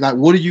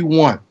 what do you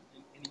want?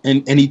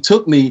 And he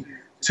took me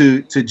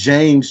to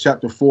James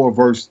chapter 4,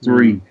 verse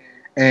 3.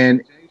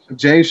 And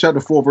James chapter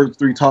 4, verse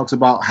 3 talks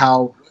about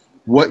how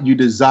what you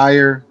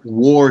desire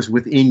wars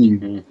within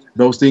you.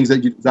 Those things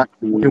that you desire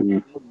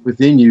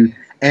within you,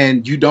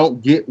 and you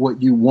don't get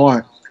what you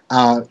want.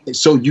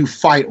 So you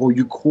fight or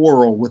you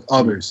quarrel with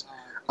others.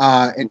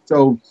 And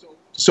so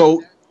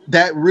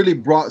that really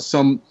brought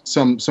some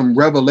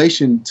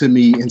revelation to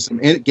me, and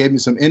it gave me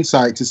some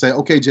insight to say,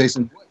 okay,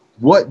 Jason,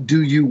 what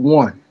do you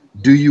want?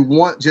 Do you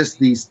want just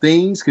these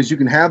things? Because you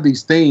can have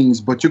these things,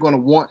 but you're going to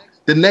want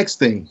the next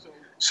thing.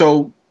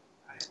 So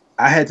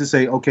I had to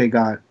say, okay,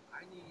 God,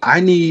 I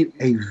need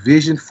a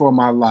vision for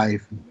my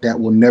life that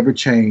will never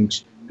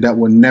change, that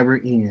will never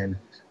end,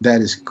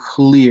 that is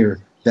clear,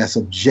 that's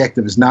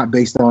objective, it's not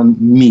based on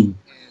me.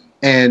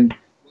 And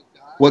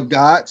what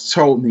God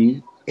told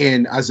me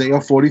in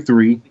Isaiah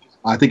 43,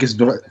 I think it's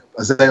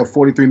Isaiah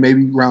 43,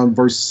 maybe around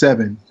verse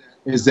 7,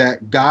 is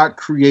that God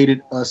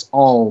created us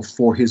all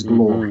for his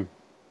glory.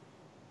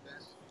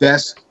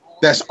 That's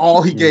That's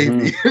all he gave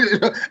me.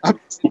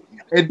 Mm-hmm.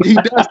 And he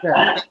does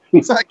that.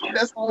 It's like,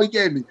 that's all he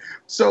gave me.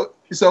 So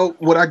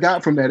what I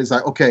got from that is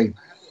like, okay,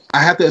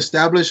 I have to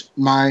establish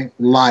my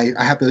life.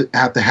 I have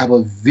to have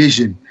a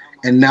vision.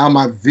 And now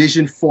my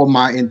vision for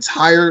my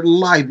entire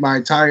life, my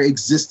entire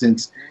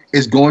existence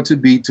is going to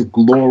be to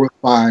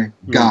glorify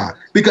God,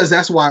 because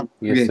that's why I'm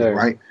created,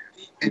 right?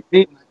 And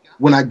then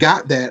when I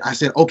got that, I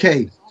said,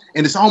 okay.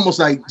 And it's almost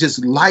like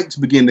just lights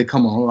begin to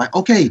come on. Like,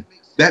 okay,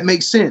 that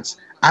makes sense.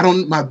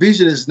 My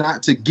vision is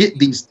not to get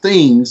these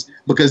things,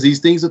 because these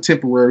things are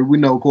temporary. We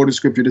know, according to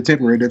scripture, they're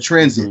temporary, they're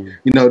transient.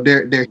 You know,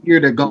 they're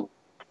here, they're gone.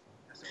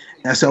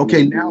 And I said,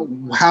 okay, now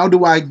how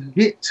do I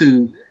get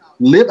to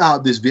live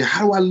out this vision?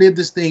 How do I live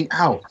this thing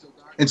out?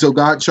 And so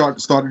God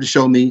started to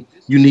show me,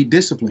 you need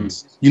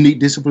disciplines. You need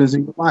disciplines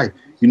in your life.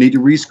 You need to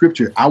read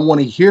scripture. I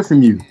want to hear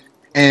from you.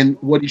 And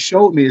what he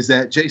showed me is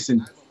that,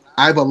 Jason,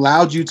 I've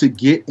allowed you to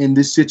get in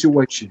this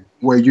situation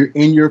where you're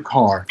in your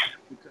car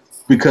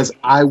because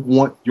I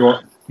want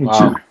your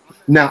attention.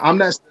 Now, I'm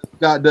not saying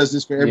God does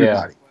this for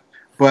everybody,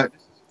 but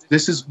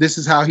this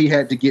is how he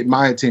had to get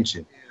my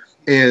attention.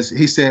 Is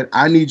he said,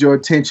 I need your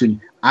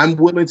attention. I'm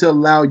willing to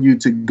allow you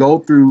to go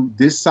through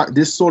this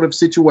sort of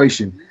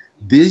situation,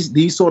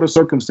 these sort of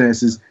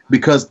circumstances,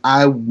 because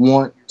I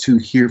want to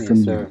hear from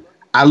you.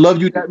 I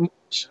love you that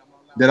much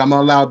that I'm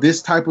gonna allow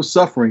this type of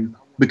suffering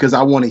because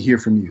I want to hear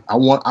from you. I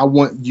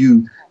want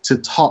you to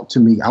talk to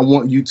me. I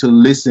want you to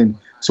listen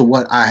to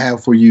what I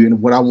have for you and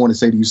what I want to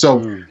say to you.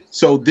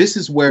 So this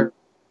is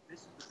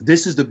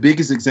the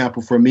biggest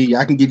example for me.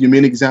 I can give you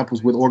many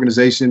examples with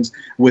organizations,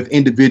 with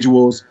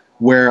individuals,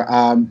 where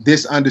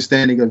this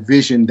understanding of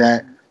vision,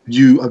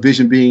 a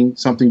vision being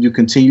something you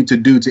continue to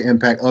do to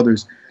impact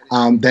others,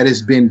 that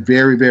has been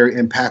very, very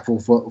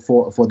impactful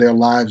for their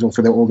lives or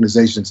for their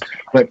organizations.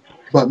 But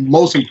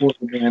most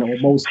importantly, man, or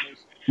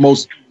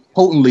most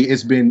potently,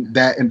 it's been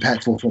that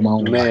impactful for my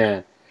own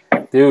life.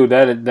 Dude,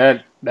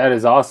 that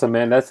is awesome,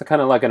 man. That's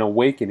kind of like an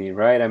awakening,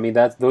 right? I mean,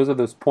 those are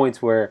those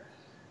points where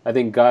I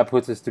think God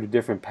puts us through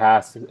different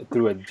paths,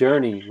 through a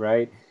journey,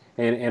 right?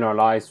 In our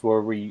lives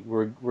where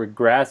we're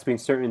grasping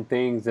certain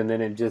things and then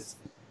it just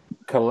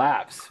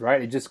collapses,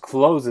 right? It just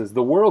closes.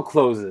 The world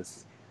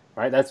closes,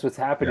 right? That's what's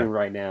happening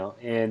right now.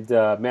 And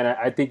man,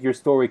 I think your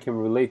story can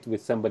relate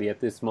with somebody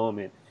at this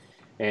moment,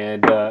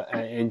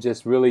 and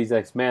just really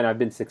like, man, I've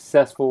been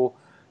successful.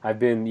 I've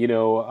been,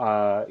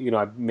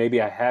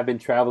 maybe I have been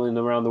traveling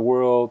around the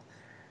world,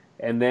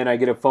 and then I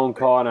get a phone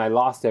call and I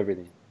lost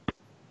everything.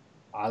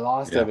 I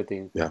lost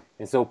everything. Yeah.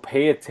 And so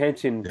pay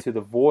attention to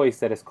the voice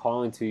that is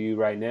calling to you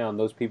right now, and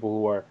those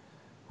people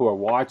who are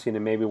watching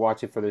and maybe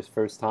watching for this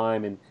first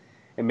time, and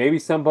maybe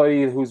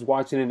somebody who's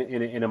watching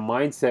in a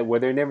mindset where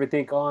they never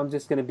think, oh, I'm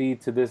just going to be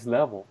to this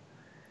level.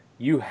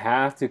 You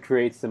have to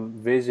create some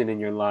vision in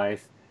your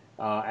life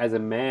as a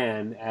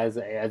man, as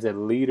a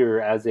leader,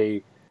 as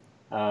a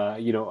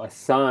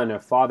son, a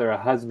father, a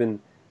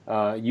husband.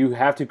 You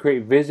have to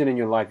create vision in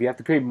your life. You have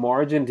to create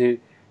margin to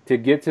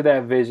get to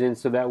that vision,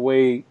 so that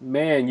way,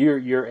 man,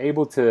 you're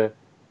able to,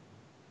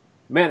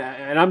 man,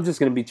 and I'm just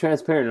going to be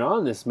transparent and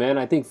honest, man.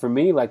 I think for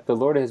me, like, the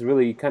Lord has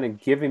really kind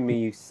of given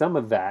me some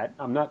of that.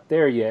 I'm not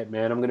there yet,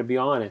 man. I'm going to be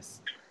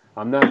honest.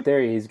 I'm not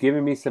there yet. He's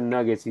given me some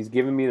nuggets. He's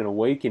given me an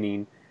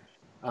awakening.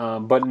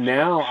 But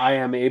now I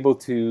am able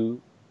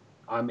to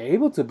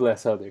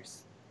bless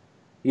others,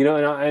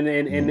 and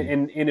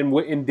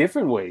in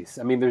different ways.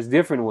 I mean, there's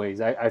different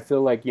ways. I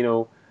feel like,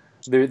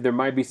 there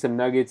might be some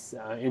nuggets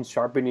in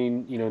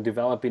sharpening,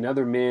 developing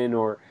other men,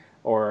 or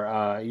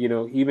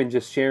even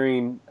just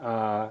sharing,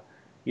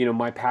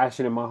 my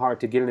passion in my heart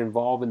to get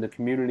involved in the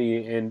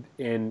community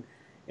and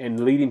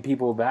leading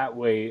people that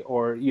way,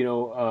 or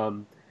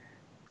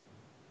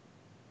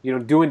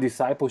doing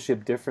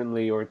discipleship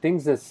differently, or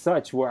things as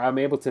such, where I'm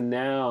able to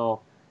now,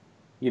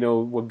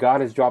 what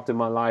God has dropped in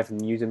my life,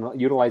 and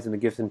utilizing the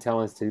gifts and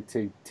talents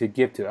to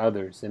give to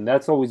others. And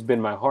that's always been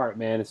my heart,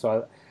 man. And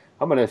so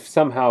I'm going to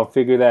somehow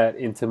figure that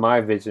into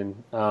my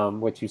vision.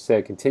 What you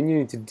said,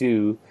 continuing to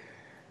do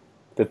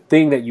the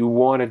thing that you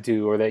want to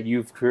do, or that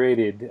you've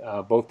created,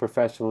 both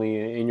professionally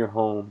and in your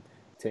home,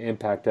 to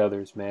impact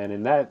others, man.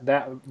 And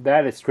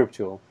that is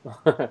scriptural.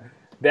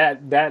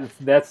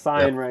 that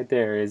sign right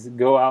there is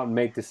go out and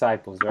make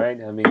disciples,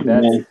 right? I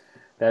mean,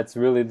 that's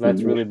really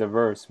the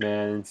verse,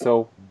 man. And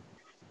so,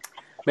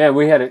 man,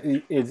 we had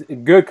a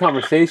good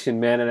conversation,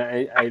 man.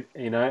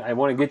 And I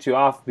want to get you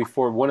off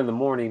before 1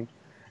 a.m.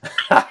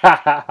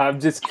 I'm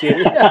just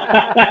kidding.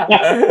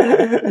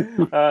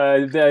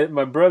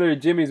 My brother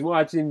Jimmy's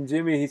watching.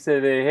 Jimmy, he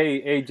said,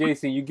 "Hey,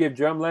 Jason, you give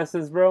drum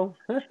lessons, bro?"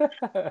 I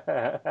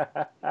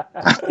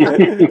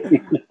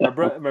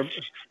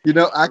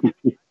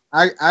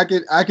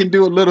can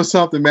do a little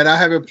something, man. I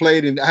haven't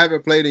played in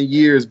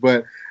years,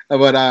 but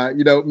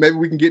maybe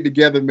we can get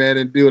together, man,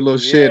 and do a little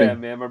shitting. Yeah,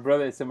 man. My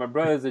brother's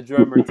a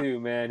drummer too,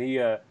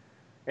 man.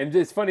 And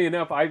it's funny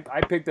enough, I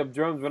picked up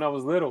drums when I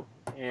was little,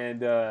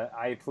 and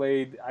I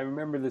played. I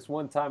remember this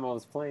one time I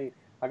was playing.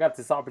 I got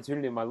this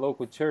opportunity in my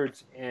local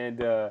church, and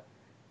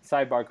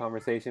sidebar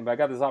conversation, but I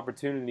got this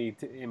opportunity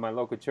in my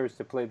local church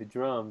to play the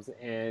drums,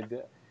 and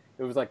it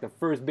it was like the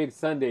first big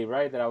Sunday,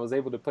 right, that I was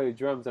able to play the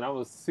drums, and I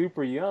was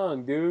super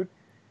young, dude.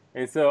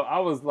 And so I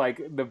was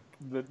like,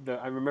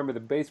 I remember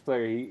the bass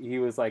player. He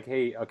was like,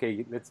 "Hey,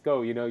 okay, let's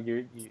go. You know,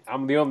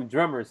 I'm the only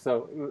drummer,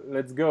 so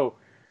let's go."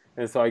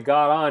 And so I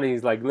got on. And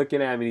he's like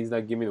looking at me. And he's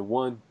like, "Give me the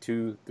 1,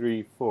 2,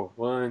 3, 4,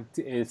 1,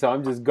 2." And so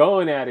I'm just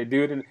going at it,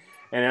 dude.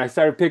 And I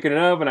started picking it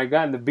up, and I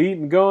got in the beat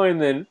and going.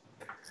 And then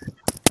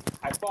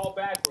I fall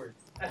backwards.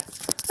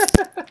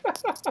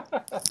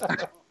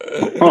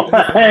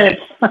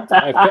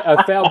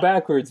 I fell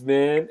backwards,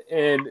 man,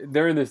 and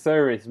during the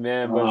service,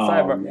 man.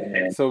 But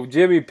man. So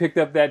Jimmy picked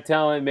up that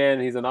talent, man.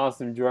 He's an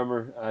awesome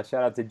drummer.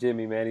 Shout out to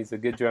Jimmy, man. He's a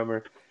good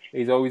drummer.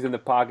 He's always in the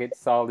pocket,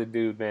 solid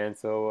dude, man.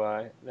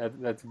 So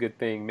that's a good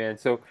thing, man.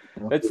 So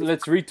let's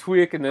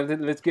retweak and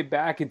then let's get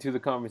back into the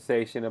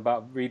conversation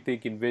about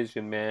rethinking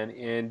vision, man.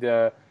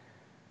 And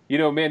you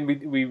know, man,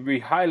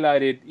 we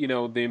highlighted, you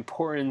know, the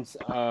importance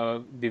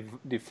of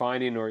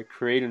defining or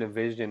creating a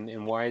vision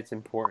and why it's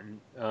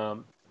important.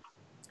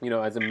 You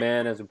know, as a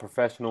man, as a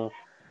professional,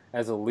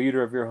 as a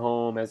leader of your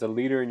home, as a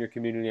leader in your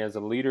community, as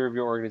a leader of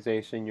your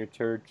organization, your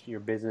church,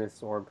 your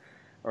business, or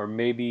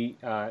maybe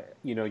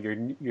you know,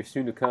 your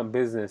soon-to-come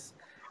business.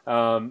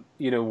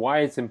 You know, why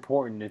it's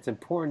important. It's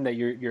important that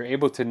you're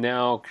able to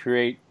now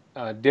create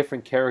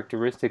different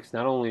characteristics,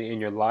 not only in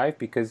your life,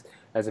 because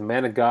as a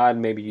man of God,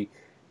 maybe,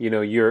 you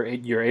know,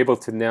 you're able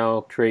to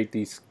now create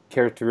these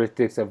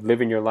characteristics of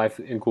living your life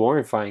and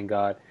glorifying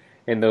God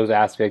in those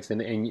aspects, and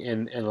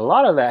a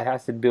lot of that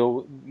has to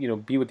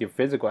be with your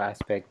physical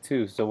aspect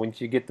too. So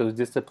once you get those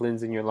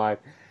disciplines in your life,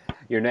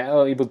 you're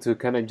now able to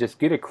kind of just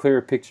get a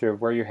clearer picture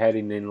of where you're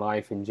heading in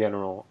life in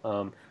general,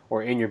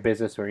 or in your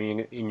business or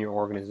in your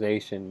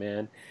organization,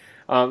 man.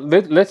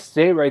 Let's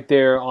stay right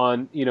there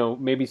on, you know,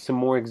 maybe some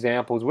more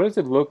examples. What does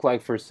it look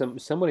like for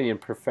somebody in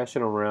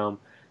professional realm?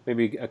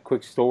 Maybe a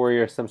quick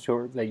story or some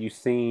sort that you've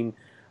seen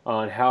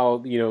on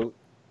how, you know,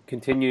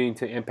 continuing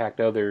to impact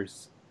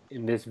others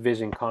in this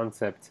vision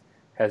concept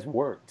has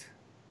worked.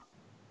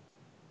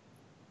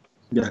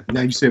 Yeah.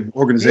 Now you said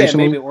organizationally. Yeah,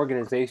 maybe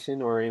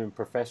organization or even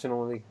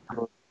professionally.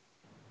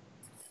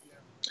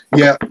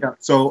 Yeah.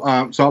 So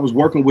I was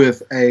working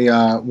with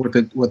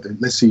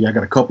let's see, I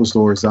got a couple of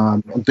stories.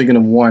 I'm thinking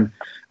of one.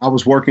 I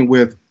was working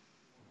with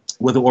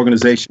an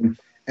organization,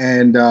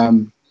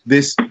 and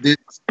this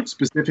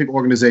specific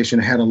organization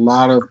had a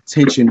lot of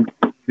tension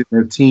in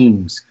their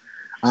teams.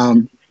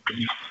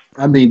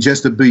 I mean,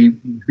 just to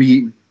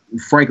be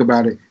frank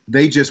about it,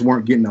 they just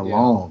weren't getting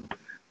along.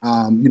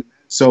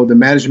 So the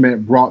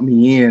management brought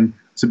me in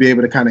to be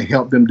able to kind of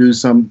help them do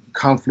some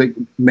conflict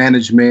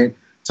management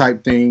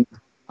type thing,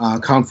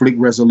 conflict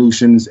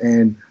resolutions.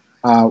 And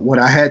what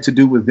I had to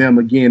do with them,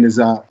 again, is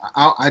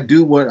I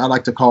do what I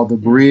like to call the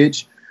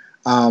bridge.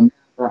 I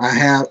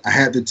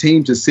had the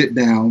team to sit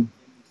down,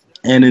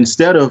 and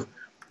instead of,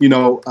 you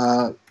know,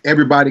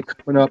 everybody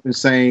coming up and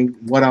saying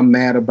what I'm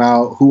mad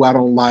about, who I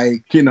don't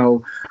like, you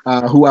know,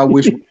 who I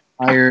wish was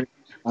fired,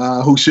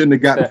 who shouldn't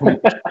have gotten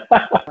promoted.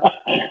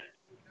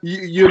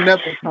 You'll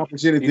never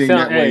accomplish anything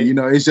that way. You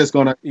know, it's just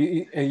gonna.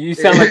 You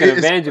sound like an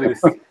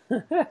evangelist.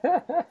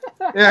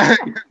 Yeah.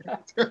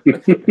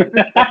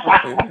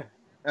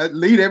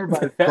 Lead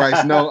everybody to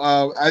Christ. No,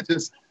 I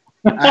sit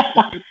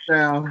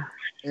down,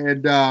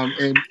 and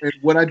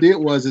what I did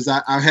was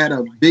I had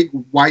a big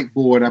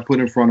whiteboard I put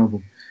in front of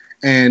them,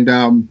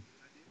 and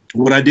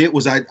what I did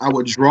was I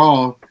would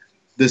draw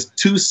the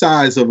two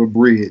sides of a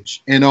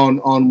bridge, and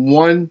on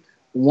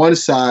one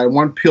side,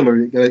 one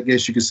pillar, I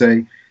guess you could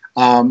say,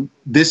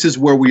 this is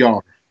where we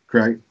are,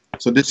 correct?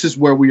 So this is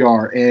where we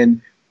are,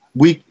 and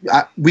we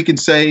can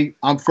say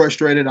I'm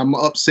frustrated, I'm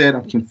upset,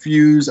 I'm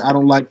confused, I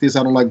don't like this,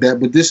 I don't like that,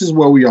 but this is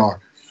where we are.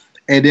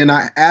 And then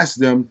I asked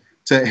them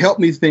to help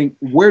me think,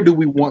 where do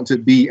we want to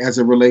be as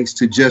it relates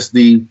to just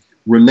the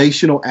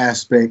relational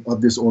aspect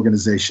of this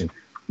organization?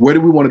 Where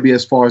do we want to be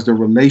as far as the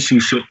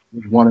relationship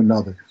with one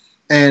another?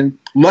 And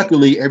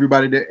luckily,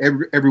 everyone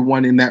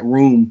in that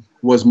room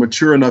was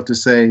mature enough to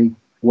say,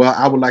 well,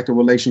 I would like the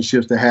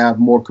relationships to have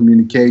more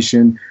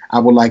communication. I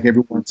would like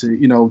everyone to,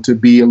 you know, to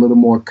be a little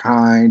more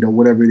kind or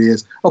whatever it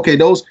is. Okay,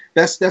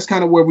 that's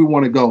kind of where we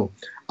want to go.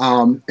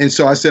 And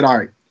so I said, all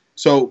right,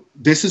 so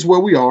this is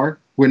where we are.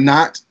 We're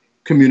not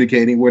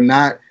communicating. We're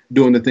not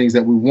doing the things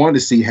that we want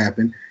to see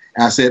happen.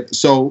 I said,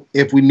 so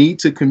if we need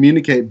to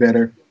communicate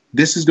better,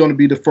 this is going to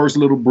be the first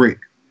little brick,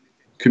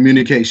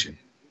 communication.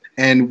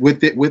 And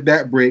with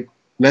that brick,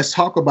 let's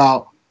talk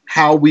about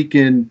how we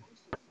can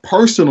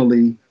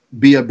personally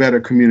be a better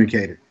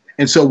communicator.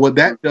 And so what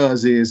that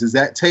does is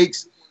that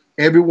takes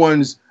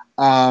everyone's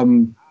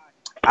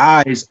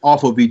eyes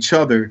off of each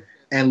other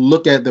and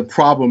look at the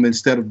problem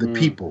instead of the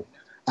people.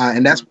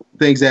 And that's one of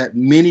the things that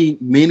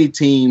many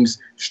teams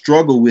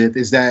struggle with,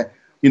 is that,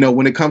 you know,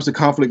 when it comes to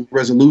conflict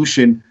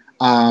resolution,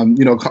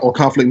 you know, or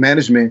conflict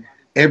management,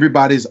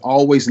 everybody's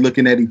always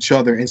looking at each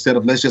other instead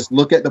of let's just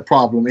look at the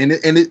problem. And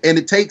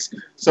it takes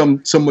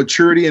some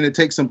maturity, and it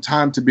takes some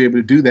time to be able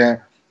to do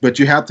that. But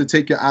you have to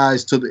take your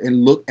eyes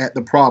and look at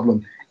the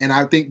problem. And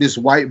I think this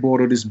whiteboard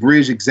or this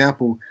bridge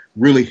example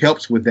really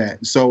helps with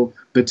that. So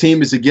the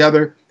team is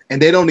together,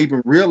 and they don't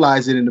even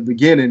realize it in the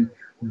beginning.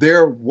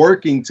 They're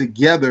working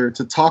together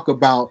to talk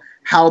about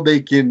how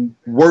they can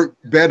work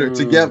better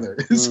together.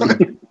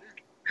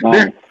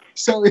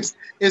 So it's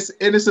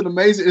an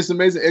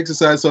amazing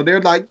exercise. So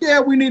they're like, yeah,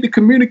 we need to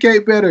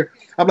communicate better.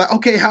 I'm like,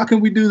 okay, how can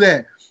we do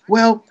that?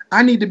 Well,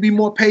 I need to be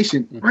more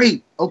patient.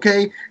 Great.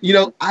 Okay. You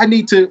know, I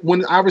need to,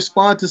 when I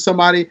respond to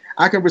somebody,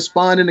 I can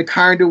respond in a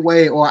kinder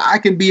way, or I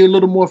can be a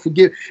little more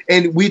forgiving.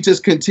 And we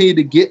just continue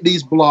to get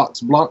these blocks,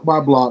 block by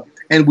block,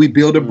 and we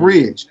build a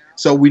bridge.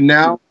 So we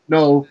now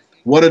know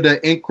what are the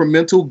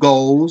incremental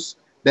goals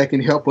that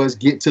can help us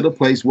get to the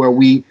place where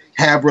we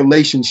have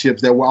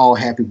relationships that we're all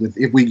happy with,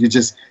 if we could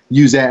just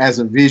use that as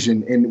a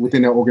vision and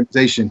within our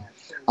organization.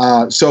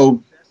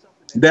 So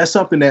that's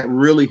something that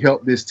really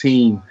helped this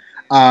team.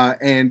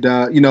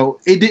 You know,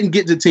 it didn't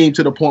get the team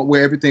to the point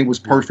where everything was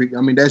perfect.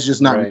 I mean, that's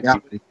just not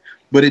reality.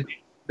 But it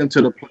got them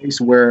to the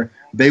place where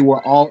they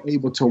were all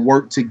able to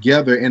work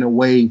together in a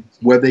way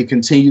where they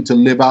continued to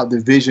live out the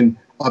vision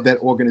of that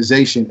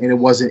organization, and it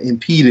wasn't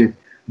impeded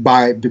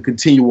by the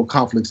continual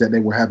conflicts that they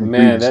were having.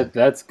 Man,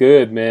 that's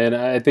good, man.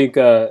 I think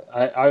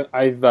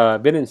I've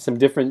been in some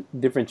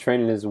different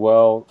training as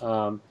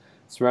well,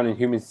 surrounding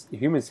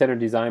human-centered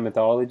design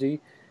methodology,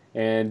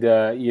 and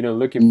you know,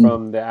 looking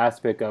from the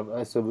aspect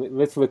of so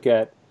let's look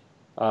at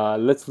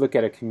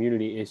a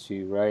community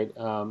issue, right?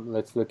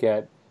 Let's look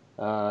at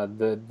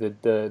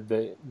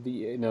the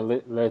you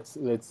know, let's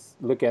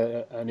look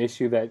at an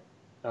issue that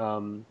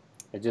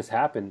that just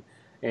happened.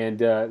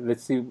 And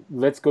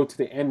let's go to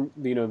the end,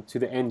 you know, to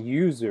the end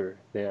user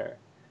there,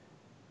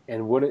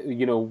 and what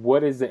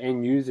is the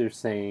end user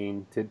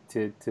saying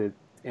to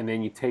and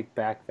then you take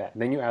back that,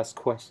 and then you ask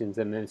questions,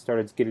 and then it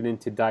starts getting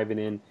into diving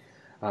in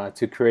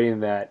to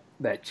creating that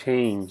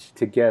change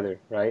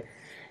together, right?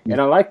 And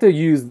I like to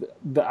use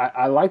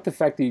I like the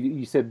fact that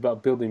you said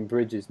about building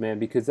bridges, man,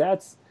 because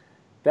that's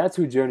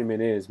who Journeyman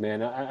is,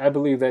 man. I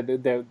believe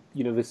that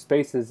you know, the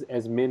spaces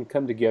as men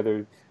come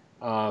together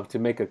to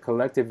make a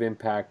collective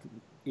impact,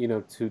 you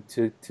know,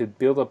 to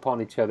build upon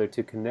each other,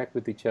 to connect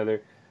with each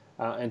other,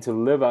 and to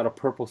live out a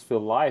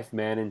purpose-filled life,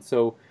 man. And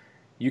so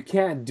you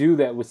can't do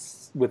that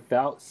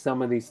without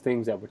some of these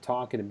things that we're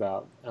talking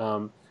about.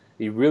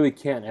 You really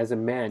can't. As a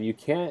man, you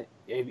can't,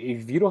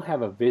 if you don't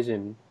have a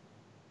vision,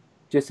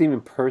 just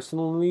even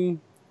personally,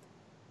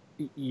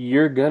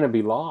 you're going to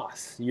be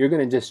lost. You're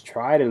going to just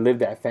try to live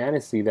that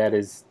fantasy that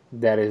is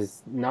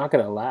not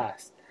going to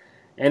last.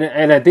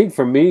 And I think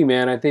for me,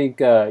 man, I think,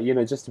 you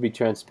know, just to be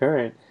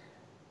transparent,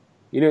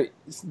 you know,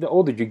 the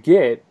older you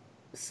get,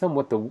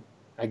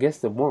 I guess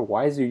the more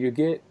wiser you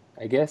get,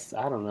 I guess.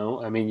 I don't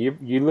know. I mean,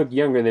 you look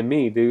younger than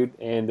me, dude,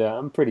 and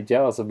I'm pretty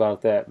jealous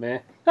about that,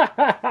 man.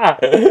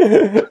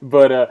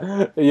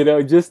 But you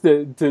know, just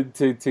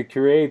to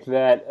create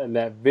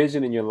that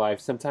vision in your life,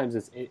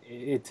 sometimes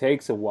it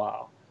takes a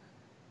while.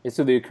 And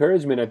so the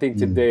encouragement, I think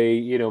today,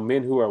 you know,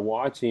 men who are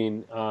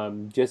watching,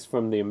 just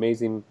from the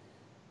amazing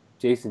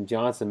Jason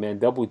Johnson, man,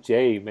 Double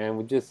J, man,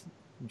 with just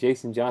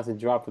Jason Johnson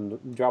dropping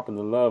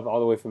the love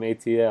all the way from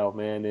ATL,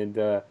 man,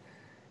 and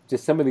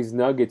just some of these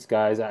nuggets,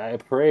 guys. I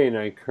pray and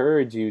I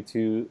encourage you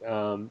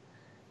to,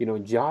 you know,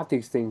 jot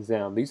these things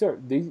down.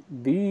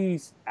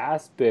 These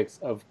aspects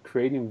of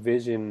creating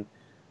vision,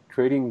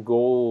 creating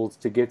goals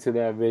to get to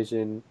that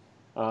vision,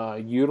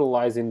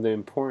 utilizing the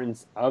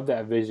importance of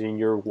that vision,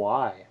 your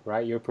why,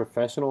 right? Your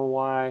professional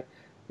why,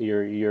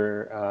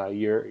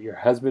 your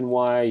husband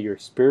why, your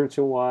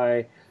spiritual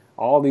why.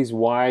 All these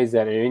whys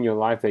that are in your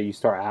life that you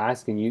start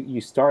asking,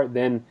 you start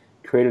then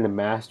creating a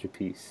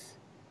masterpiece.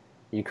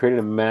 You created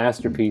a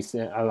masterpiece,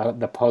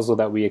 the puzzle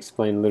that we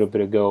explained a little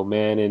bit ago,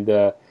 man. And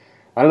I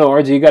don't know,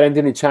 RJ, you got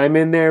anything to chime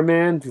in there,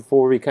 man,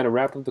 before we kind of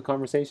wrap up the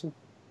conversation?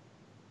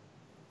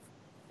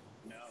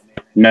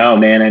 No,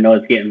 man, I know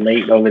it's getting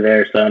late over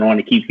there, so I don't want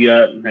to keep you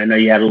up. I know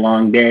you had a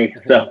long day.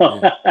 So,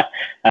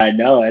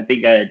 no, I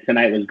think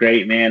tonight was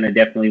great, man. I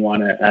definitely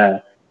want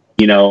to,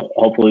 you know,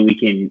 hopefully we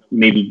can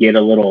maybe get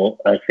a little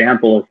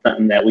sample of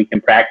something that we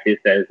can practice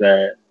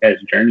as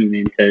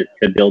journeymen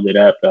to build it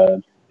up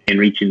and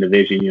reaching the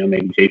vision. You know,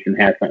 maybe Jason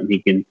has something he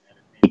can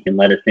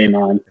let us in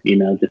on, you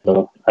know, just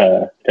to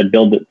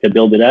build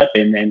it up,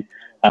 and then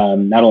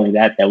not only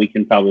that we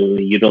can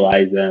probably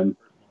utilize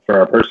for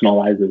our personal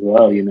lives as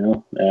well. You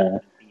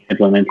know,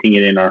 implementing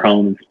it in our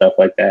home and stuff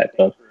like that.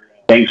 So,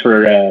 thanks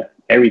for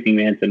everything,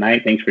 man,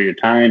 tonight. Thanks for your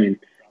time and,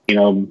 you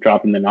know,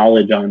 dropping the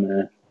knowledge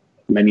on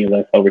many of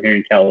us over here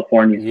in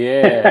California.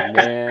 Yeah,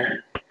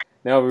 man.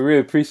 No, we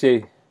really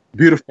appreciate it.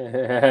 Beautiful.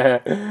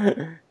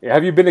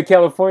 Have you been to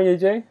California,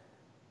 Jay?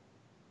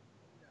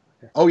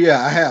 Oh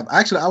yeah, I have.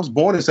 Actually, I was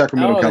born in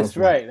Sacramento,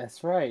 California.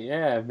 That's right.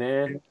 Yeah,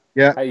 man.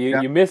 Yeah.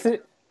 You miss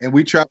it? And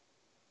we traveled.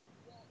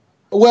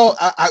 Well,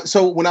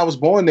 so when I was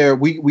born there,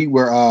 we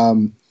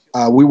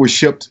were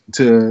shipped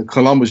to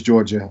Columbus,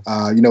 Georgia.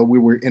 You know, we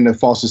were in the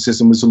foster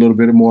system. It's a little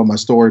bit more of my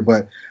story,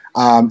 but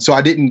so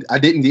I didn't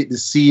get to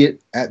see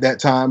it at that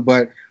time.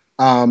 But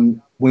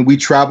when we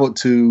traveled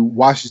to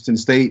Washington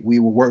State, we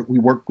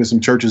worked with some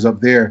churches up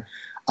there,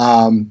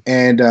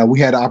 and we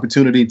had the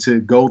opportunity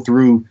to go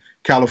through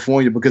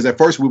California, because at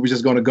first we were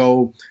just going to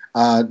go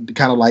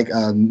kind of like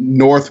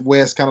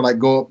northwest, kind of like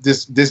go up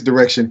this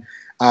direction,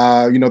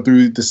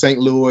 through the St.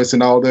 Louis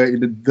and all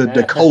the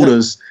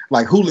Dakotas,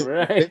 like who lives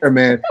Right. there,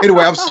 man.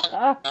 Anyway, I'm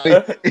sorry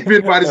if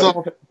anybody's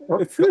on.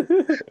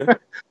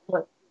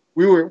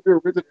 We were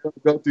originally going to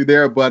go through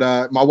there,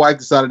 but my wife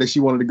decided that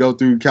she wanted to go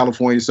through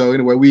California. So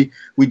anyway,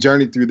 we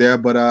journeyed through there,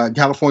 but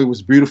California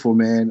was beautiful,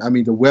 man. I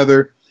mean, the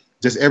weather,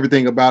 just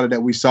everything about it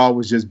that we saw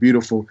was just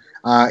beautiful.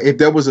 If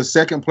there was a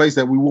second place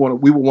that we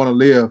would want to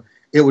live,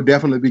 it would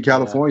definitely be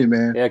California,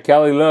 man. Yeah,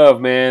 Cali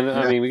love, man. Yeah.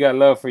 I mean, we got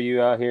love for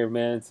you out here,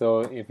 man. So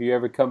if you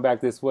ever come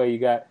back this way, you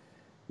got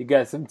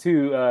some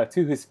two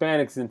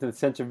Hispanics into the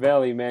Central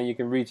Valley, man. You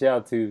can reach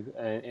out to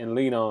and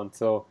lean on.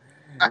 So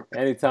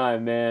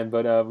anytime, man.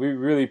 But we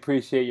really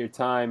appreciate your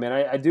time, and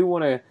I do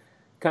want to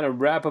kind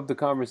of wrap up the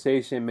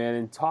conversation, man,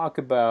 and talk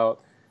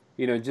about,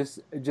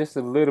 just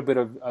a little bit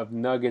of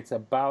nuggets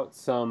about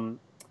some,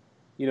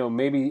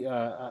 maybe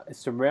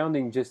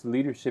surrounding just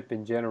leadership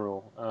in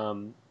general.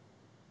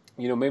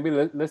 Maybe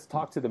let's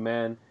talk to the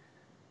man,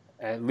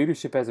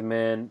 leadership as a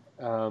man.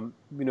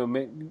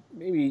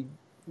 Maybe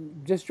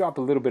just drop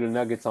a little bit of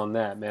nuggets on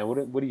that, man.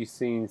 What are you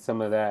seeing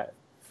some of that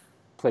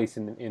place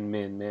in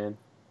men, man?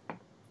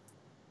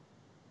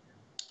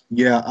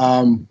 Yeah.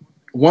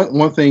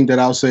 One thing that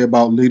I'll say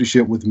about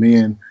leadership with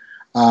men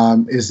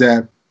is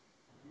that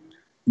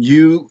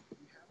you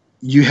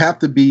have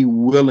to be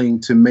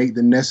willing to make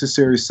the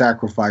necessary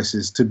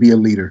sacrifices to be a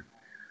leader.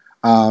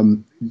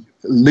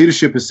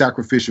 Leadership is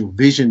sacrificial.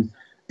 Vision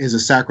is a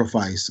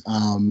sacrifice.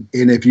 And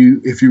if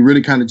you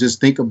really kind of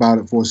just think about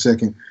it for a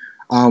second,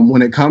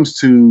 when it comes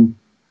to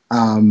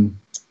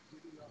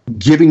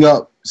giving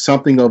up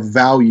something of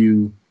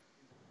value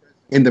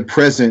in the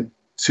present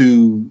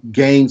to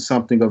gain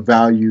something of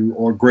value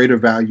or greater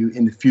value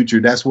in the future,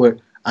 that's what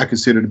I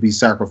consider to be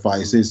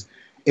sacrifice. Is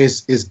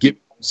giving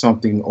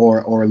something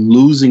or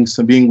losing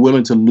some, being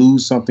willing to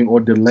lose something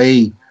or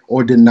delay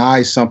or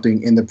deny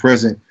something in the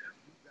present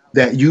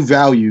that you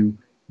value,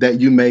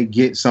 that you may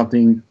get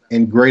something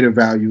in greater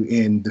value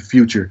in the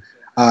future.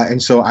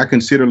 And so I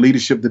consider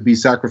leadership to be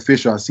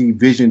sacrificial. I see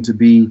vision to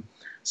be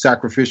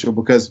sacrificial,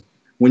 because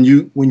when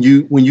you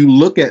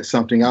look at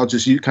something, I'll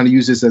just kind of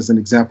use this as an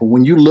example.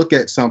 When you look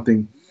at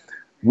something,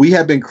 we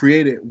have been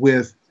created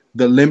with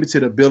the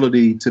limited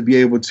ability to be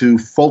able to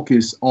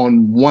focus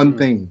on one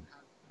thing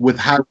with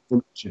high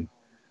resolution.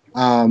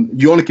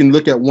 You only can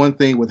look at one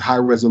thing with high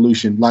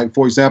resolution. Like,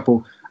 for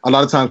example, a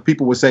lot of times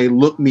people would say,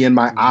 look me in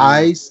my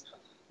eyes,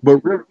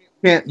 but really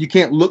you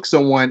can't look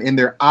someone in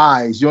their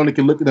eyes. You only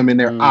can look at them in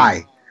their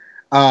eye.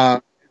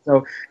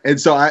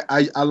 So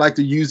I like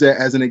to use that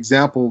as an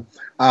example.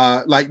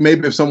 Like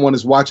maybe if someone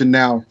is watching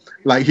now,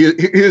 like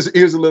here's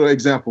a little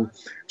example.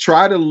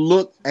 Try to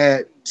look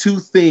at two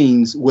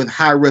things with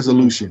high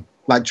resolution.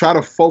 Like try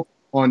to focus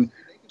on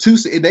two.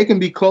 They can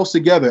be close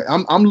together.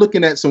 I'm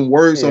looking at some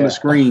words on the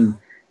screen,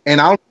 and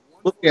I'll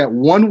look at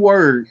one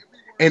word,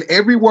 and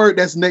every word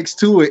that's next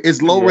to it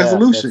is low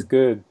resolution. That's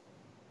good.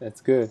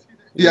 That's good.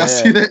 Yeah, I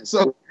see that.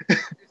 So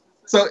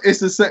it's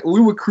the same. We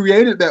were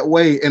created that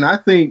way, and I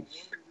think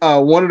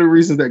one of the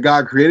reasons that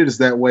God created us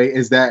that way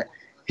is that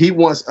He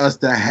wants us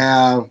to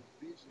have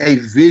a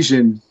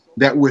vision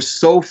that we're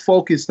so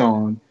focused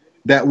on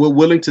that we're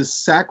willing to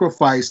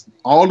sacrifice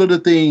all of the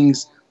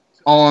things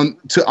on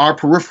to our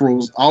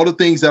peripherals, all the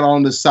things that are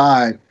on the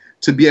side,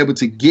 to be able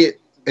to get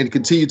and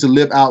continue to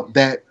live out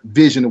that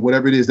vision of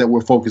whatever it is that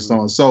we're focused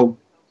on. So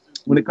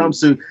when it comes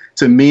to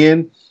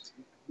men,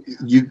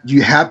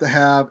 you have to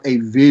have a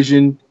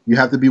vision. You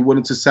have to be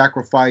willing to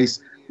sacrifice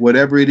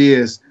whatever it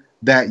is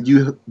that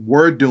you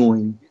were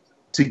doing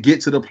to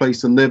get to the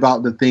place to live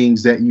out the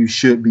things that you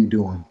should be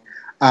doing.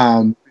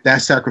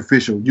 That's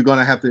sacrificial. You're going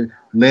to have to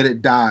let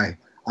it die.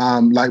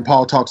 Like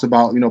Paul talks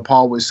about,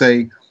 Paul would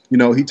say,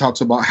 he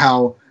talks about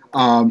how,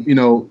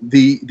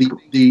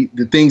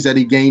 the things that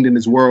he gained in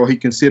this world, he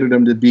considered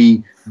them to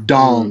be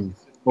dung,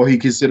 or he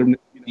considered them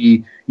to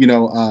be,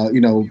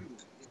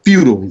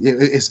 futile.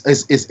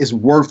 It's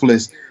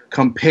worthless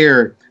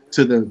compared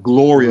to the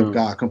glory of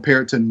God,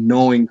 compared to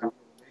knowing,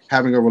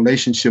 having a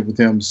relationship with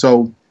Him.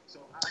 So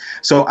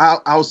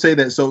I'll say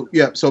that.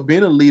 So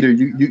being a leader,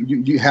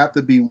 you have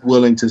to be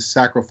willing to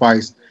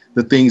sacrifice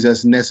the things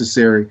that's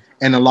necessary,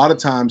 and a lot of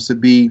times to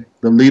be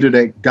the leader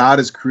that God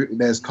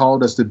has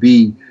called us to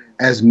be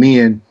as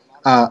men.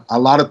 A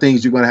lot of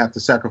things you're going to have to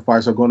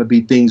sacrifice are going to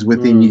be things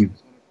within you.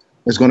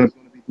 It's going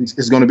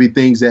to be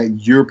things that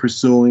you're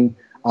pursuing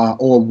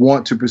or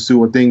want to pursue,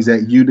 or things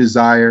that you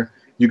desire.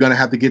 You're going to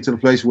have to get to the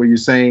place where you're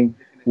saying,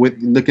 with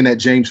looking at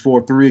James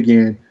 4:3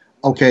 again,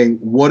 okay,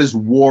 what is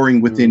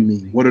warring within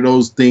me? What are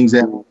those things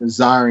that I'm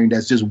desiring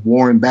that's just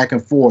warring back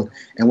and forth?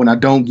 And when I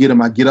don't get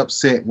them, I get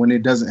upset. When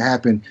it doesn't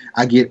happen,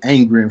 I get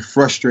angry and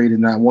frustrated,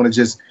 and I want to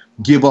just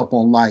give up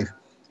on life.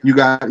 You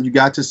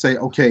got to say,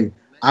 okay,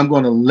 I'm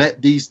going to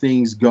let these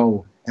things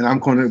go, and I'm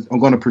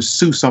going to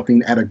pursue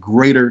something at a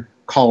greater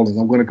calling.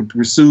 I'm going to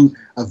pursue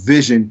a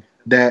vision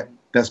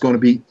that's going to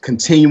be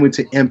continuing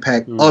to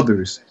impact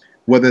others,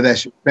 whether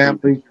that's your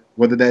family,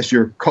 whether that's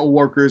your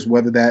coworkers,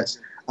 whether that's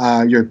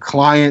your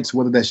clients,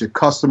 whether that's your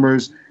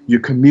customers, your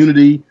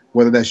community,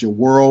 whether that's your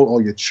world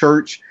or your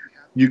church.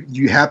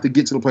 You have to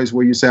get to the place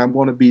where you say, I'm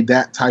going to be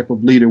that type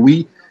of leader.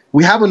 We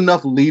have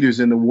enough leaders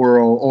in the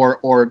world,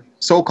 or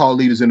so-called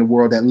leaders in the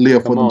world, that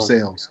live for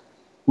themselves.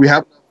 We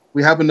have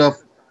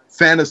enough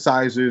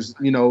fantasizers,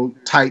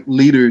 type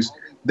leaders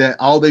that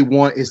all they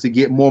want is to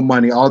get more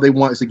money. All they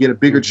want is to get a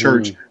bigger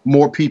church,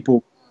 more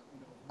people,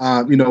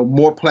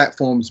 more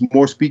platforms,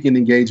 more speaking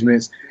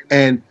engagements,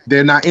 and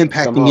they're not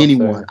impacting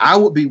anyone. Sir. I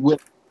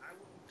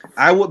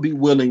would be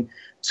willing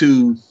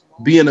to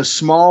be in a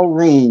small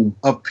room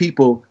of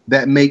people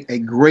that make a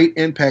great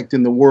impact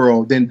in the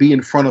world than be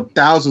in front of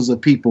thousands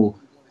of people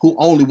who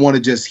only want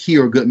to just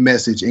hear a good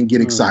message and get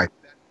excited.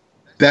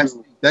 That's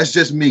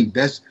just me.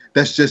 That's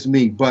just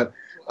me. But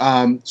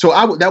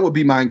so that would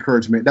be my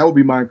encouragement. That would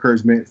be my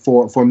encouragement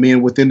for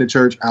men within the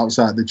church,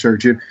 outside the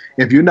church.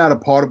 If you're not a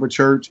part of a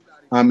church,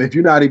 if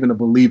you're not even a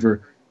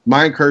believer,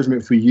 my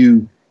encouragement for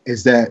you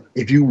is that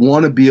if you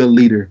want to be a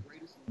leader,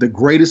 the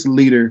greatest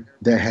leader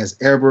that has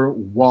ever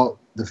walked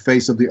the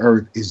face of the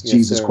earth is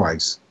Jesus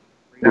Christ.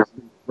 That's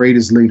the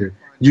greatest leader.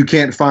 You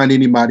can't find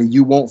anybody,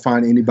 you won't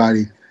find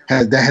anybody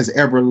that has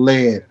ever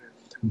led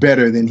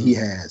better than he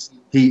has.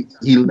 He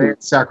led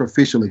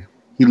sacrificially.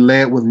 He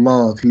led with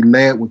love. He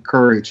led with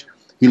courage.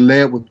 He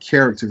led with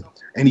character.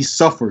 And he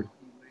suffered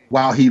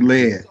while he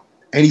led.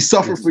 And he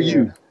suffered for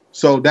you.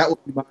 So that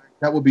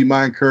would be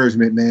my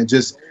encouragement, man.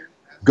 Just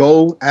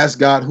go ask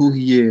God who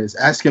he is.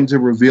 Ask him to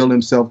reveal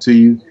himself to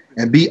you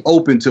and be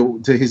open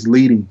to his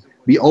leading.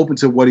 Be open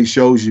to what he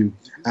shows you.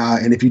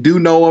 And if you do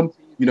know him,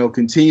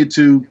 continue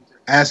to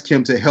ask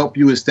him to help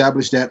you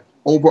establish that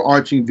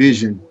overarching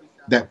vision,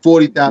 that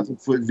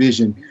 40,000-foot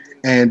vision,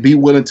 and be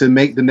willing to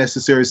make the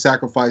necessary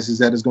sacrifices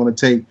that it's going to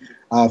take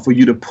for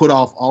you to put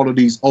off all of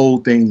these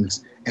old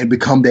things and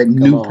become that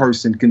new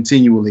person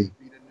continually.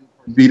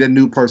 Be the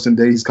new person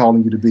that he's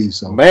calling you to be.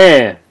 So,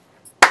 man,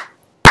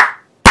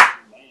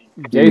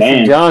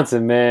 Jason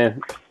Johnson,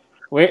 man.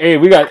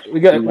 We got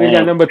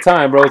number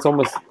time, bro. It's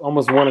almost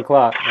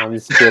 1:00. I'm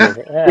just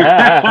kidding.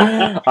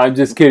 I'm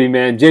just kidding,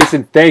 man.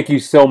 Jason, thank you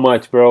so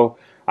much, bro.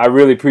 I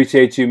really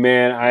appreciate you,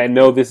 man. I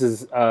know this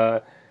is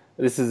a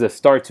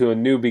start to a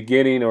new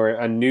beginning or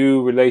a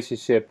new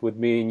relationship with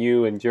me and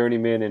you and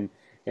Journeyman and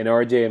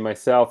RJ and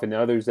myself and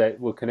others that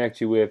we'll connect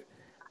you with.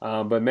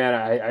 But man,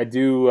 I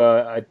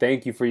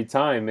thank you for your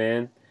time,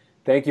 man.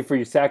 Thank you for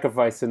your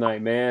sacrifice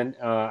tonight, man.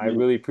 I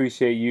really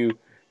appreciate you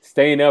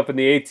staying up in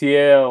the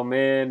ATL,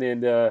 man,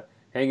 and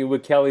hanging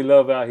with Kelly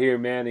Love out here,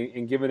 man,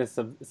 and giving us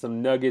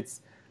some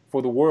nuggets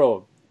for the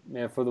world,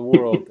 man, for the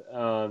world.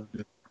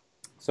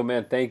 So,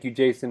 man, thank you,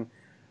 Jason.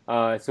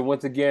 So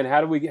once again,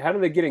 how do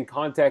they get in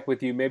contact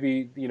with you?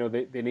 Maybe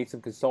they need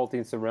some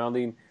consulting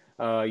surrounding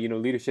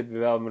leadership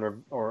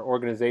development or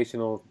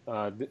organizational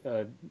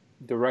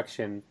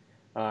direction.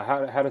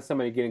 How does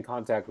somebody get in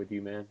contact with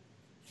you, man?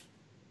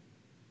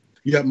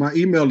 Yeah, my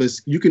email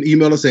is, you can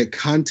email us at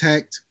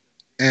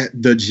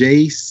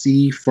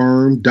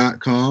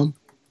contact@thejcfirm.com,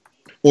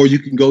 or you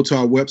can go to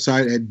our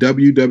website at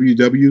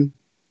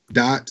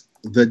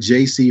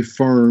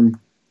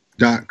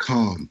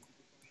www.thejcfirm.com.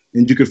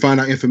 And you can find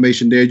our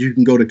information there. You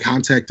can go to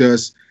contact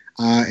us,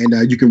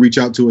 and you can reach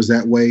out to us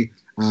that way.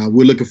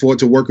 We're looking forward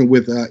to working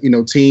with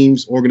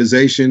teams,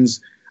 organizations.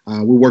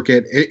 We work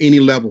at any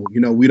level.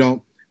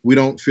 We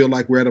don't feel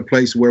like we're at a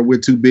place where we're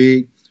too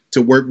big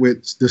to work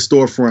with the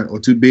storefront or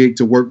too big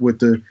to work with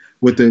the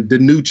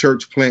new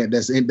church plant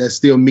that's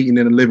still meeting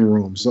in the living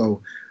room.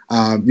 So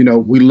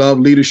we love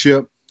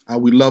leadership.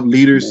 We love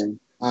leaders.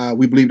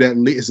 We believe that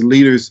it's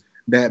leaders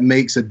that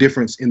makes a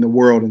difference in the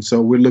world, and so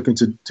we're looking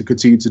to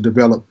continue to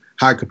develop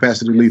high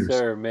capacity leaders. Yes,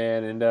 sir,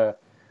 man. And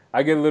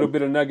I get a little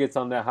bit of nuggets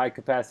on that high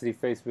capacity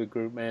Facebook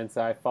group, man.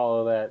 So I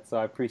follow that. So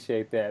I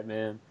appreciate that,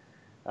 man.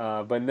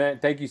 But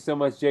thank you so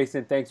much,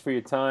 Jason. Thanks for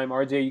your time.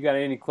 RJ, you got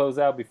any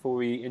closeout before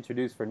we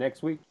introduce for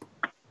next week?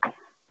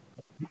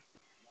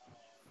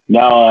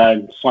 No, I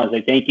just want to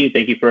say thank you.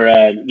 Thank you for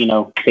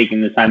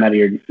taking the time out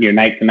of your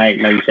night tonight.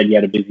 I know you said you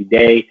had a busy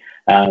day.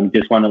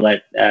 Just want to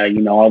let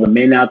all the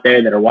men out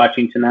there that are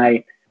watching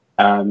tonight.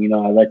 I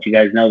let you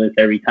guys know this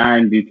every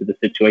time due to the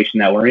situation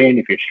that we're in.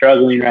 If you're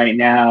struggling right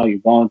now, you're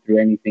going through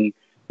anything,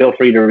 feel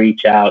free to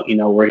reach out.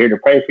 We're here to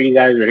pray for you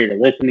guys. We're here to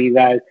listen to you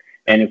guys.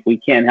 And if we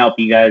can't help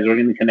you guys, we're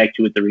going to connect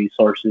you with the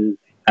resources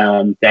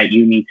that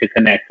you need to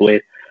connect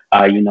with.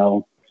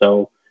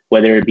 So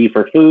whether it be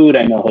for food,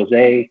 I know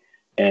Jose.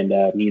 And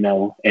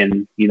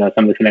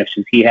some of the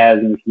connections he has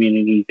in the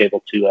community, he's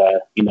able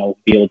to, be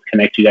able to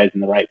connect you guys in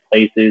the right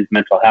places,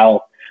 mental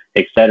health,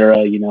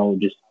 etc.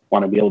 Just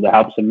want to be able to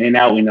help some men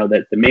out. We know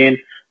that the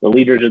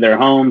leaders of their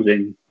homes,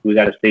 and we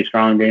got to stay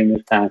strong during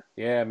this time.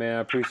 Yeah, man, I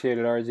appreciate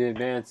it, RJ,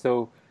 man.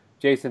 So,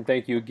 Jason,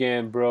 thank you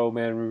again, bro,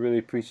 man. We really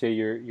appreciate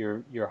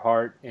your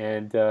heart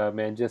and,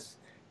 man, just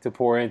to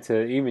pour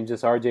into even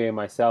just RJ and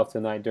myself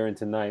during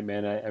tonight,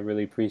 man. I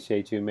really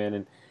appreciate you,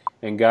 man.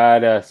 And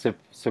God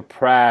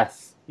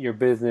surpass your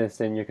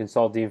business and your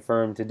consulting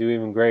firm to do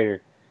even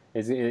greater.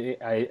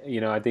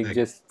 I think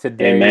just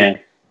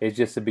today is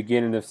just the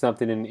beginning of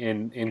something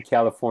in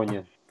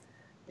California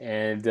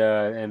and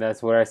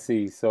that's what I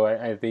see. So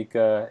I think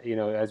you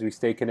know, as we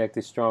stay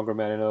connected stronger,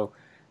 man, I know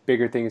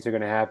bigger things are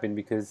going to happen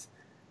because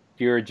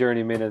you're a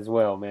journeyman as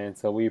well, man.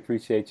 So we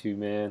appreciate you,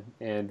 man.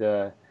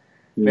 And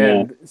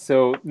man,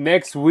 so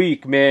next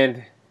week,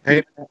 man.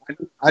 Hey,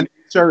 I need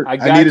a shirt. I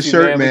need a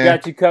shirt, man. We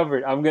got you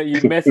covered.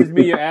 You message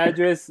me your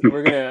address.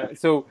 We're gonna.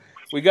 So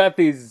we got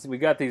these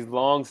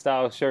long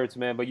style shirts,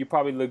 man. But you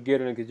probably look good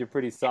in them because you're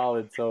pretty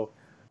solid. So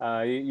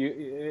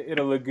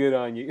it'll look good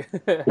on you.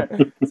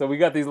 So we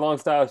got these long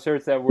style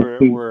shirts that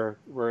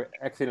we're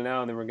exiting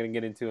out, and then we're gonna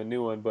get into a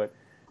new one. But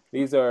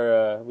these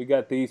are we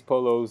got these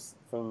polos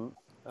from.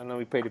 I know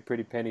we paid a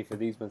pretty penny for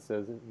these ones.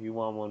 So if you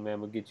want one, man,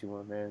 we'll get you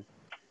one, man.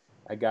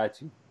 I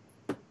got you.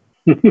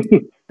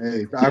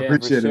 Hey, I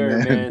appreciate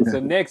it, man. So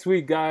next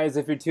week, guys,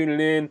 if you're tuning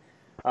in,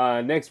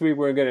 next week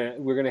we're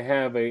gonna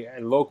have a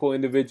local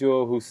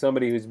individual who's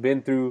somebody who's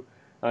been through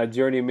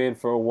Journeyman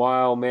for a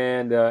while,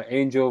 man.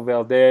 Angel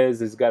Valdez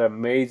has got an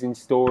amazing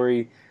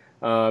story,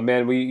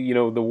 man.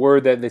 The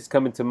word that's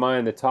coming to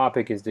mind, the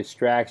topic is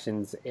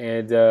distractions,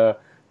 and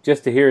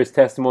just to hear his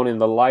testimony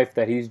and the life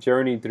that he's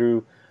journeyed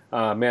through,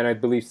 man, I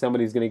believe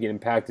somebody's gonna get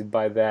impacted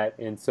by that,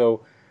 and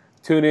so.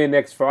 Tune in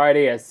next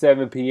Friday at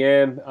 7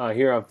 p.m.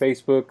 Here on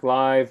Facebook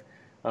Live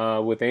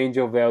with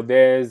Angel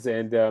Valdez.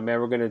 And, man,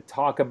 we're going to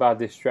talk about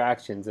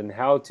distractions and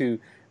how to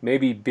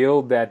maybe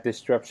build that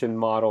disruption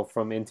model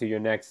from into your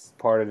next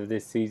part of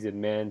this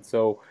season, man.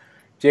 So,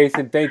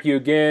 Jason, thank you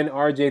again.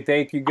 RJ,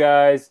 thank you,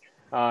 guys.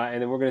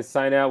 And then we're going to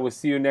sign out. We'll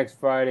see you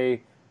next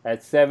Friday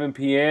at 7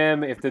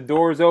 p.m. If the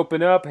doors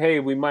open up, hey,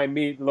 we might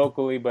meet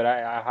locally, but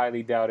I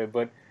highly doubt it.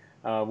 But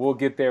we'll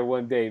get there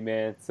one day,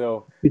 man.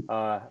 So,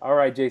 all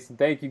right, Jason.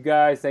 Thank you,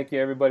 guys. Thank you,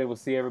 everybody. We'll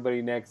see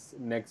everybody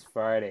next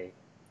Friday.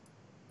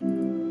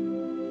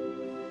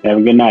 Have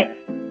a good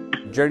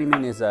night.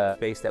 Journeyman is a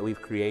space that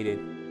we've created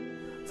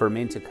for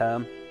men to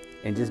come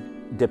and just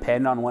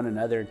depend on one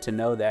another, to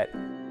know that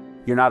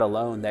you're not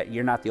alone, that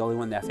you're not the only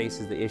one that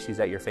faces the issues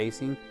that you're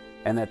facing,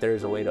 and that there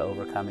is a way to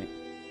overcome it.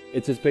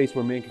 It's a space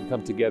where men can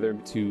come together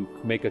to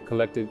make a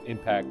collective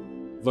impact,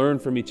 learn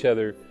from each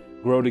other,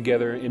 grow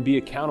together, and be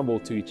accountable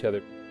to each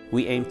other.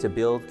 We aim to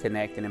build,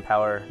 connect, and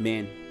empower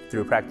men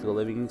through practical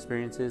living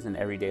experiences and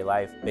everyday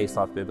life based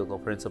off biblical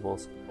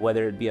principles.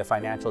 Whether it be a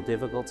financial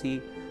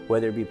difficulty,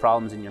 whether it be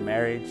problems in your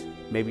marriage,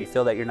 maybe you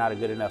feel that you're not a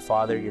good enough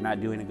father, you're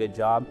not doing a good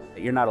job,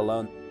 you're not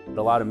alone.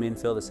 A lot of men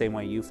feel the same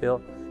way you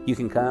feel. You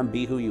can come,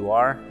 be who you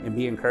are, and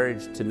be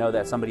encouraged to know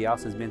that somebody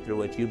else has been through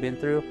what you've been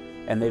through,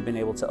 and they've been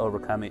able to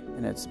overcome it.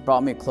 And it's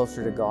brought me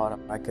closer to God.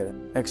 I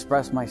could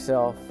express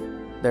myself.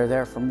 They're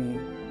there for me.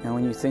 And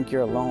when you think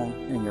you're alone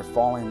and you're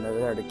falling, they're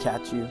there to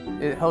catch you.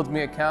 It holds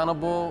me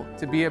accountable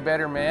to be a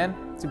better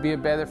man, to be a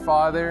better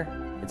father.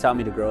 It's helped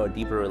me to grow a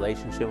deeper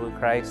relationship with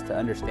Christ, to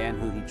understand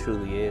who He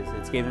truly is.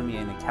 It's given me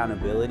an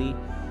accountability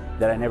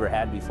that I never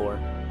had before.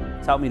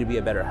 It's helped me to be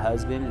a better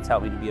husband. It's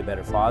helped me to be a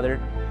better father.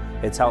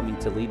 It's helped me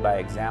to lead by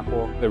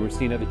example. That we're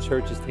seeing other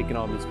churches taking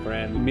on this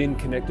brand, men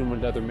connecting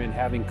with other men,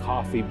 having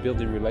coffee,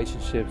 building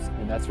relationships,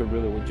 and that's what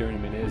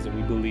Journeyman is, and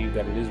we believe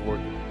that it is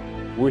working.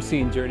 We're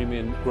seeing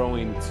Journeyman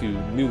growing to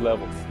new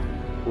levels.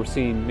 We're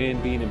seeing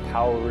men being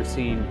empowered. We're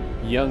seeing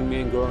young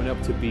men growing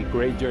up to be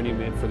great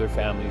journeymen for their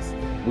families.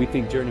 We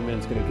think Journeyman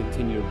is going to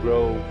continue to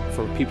grow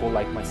for people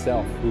like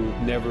myself who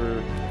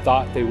never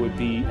thought they would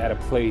be at a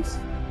place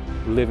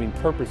living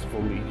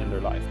purposefully in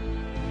their life.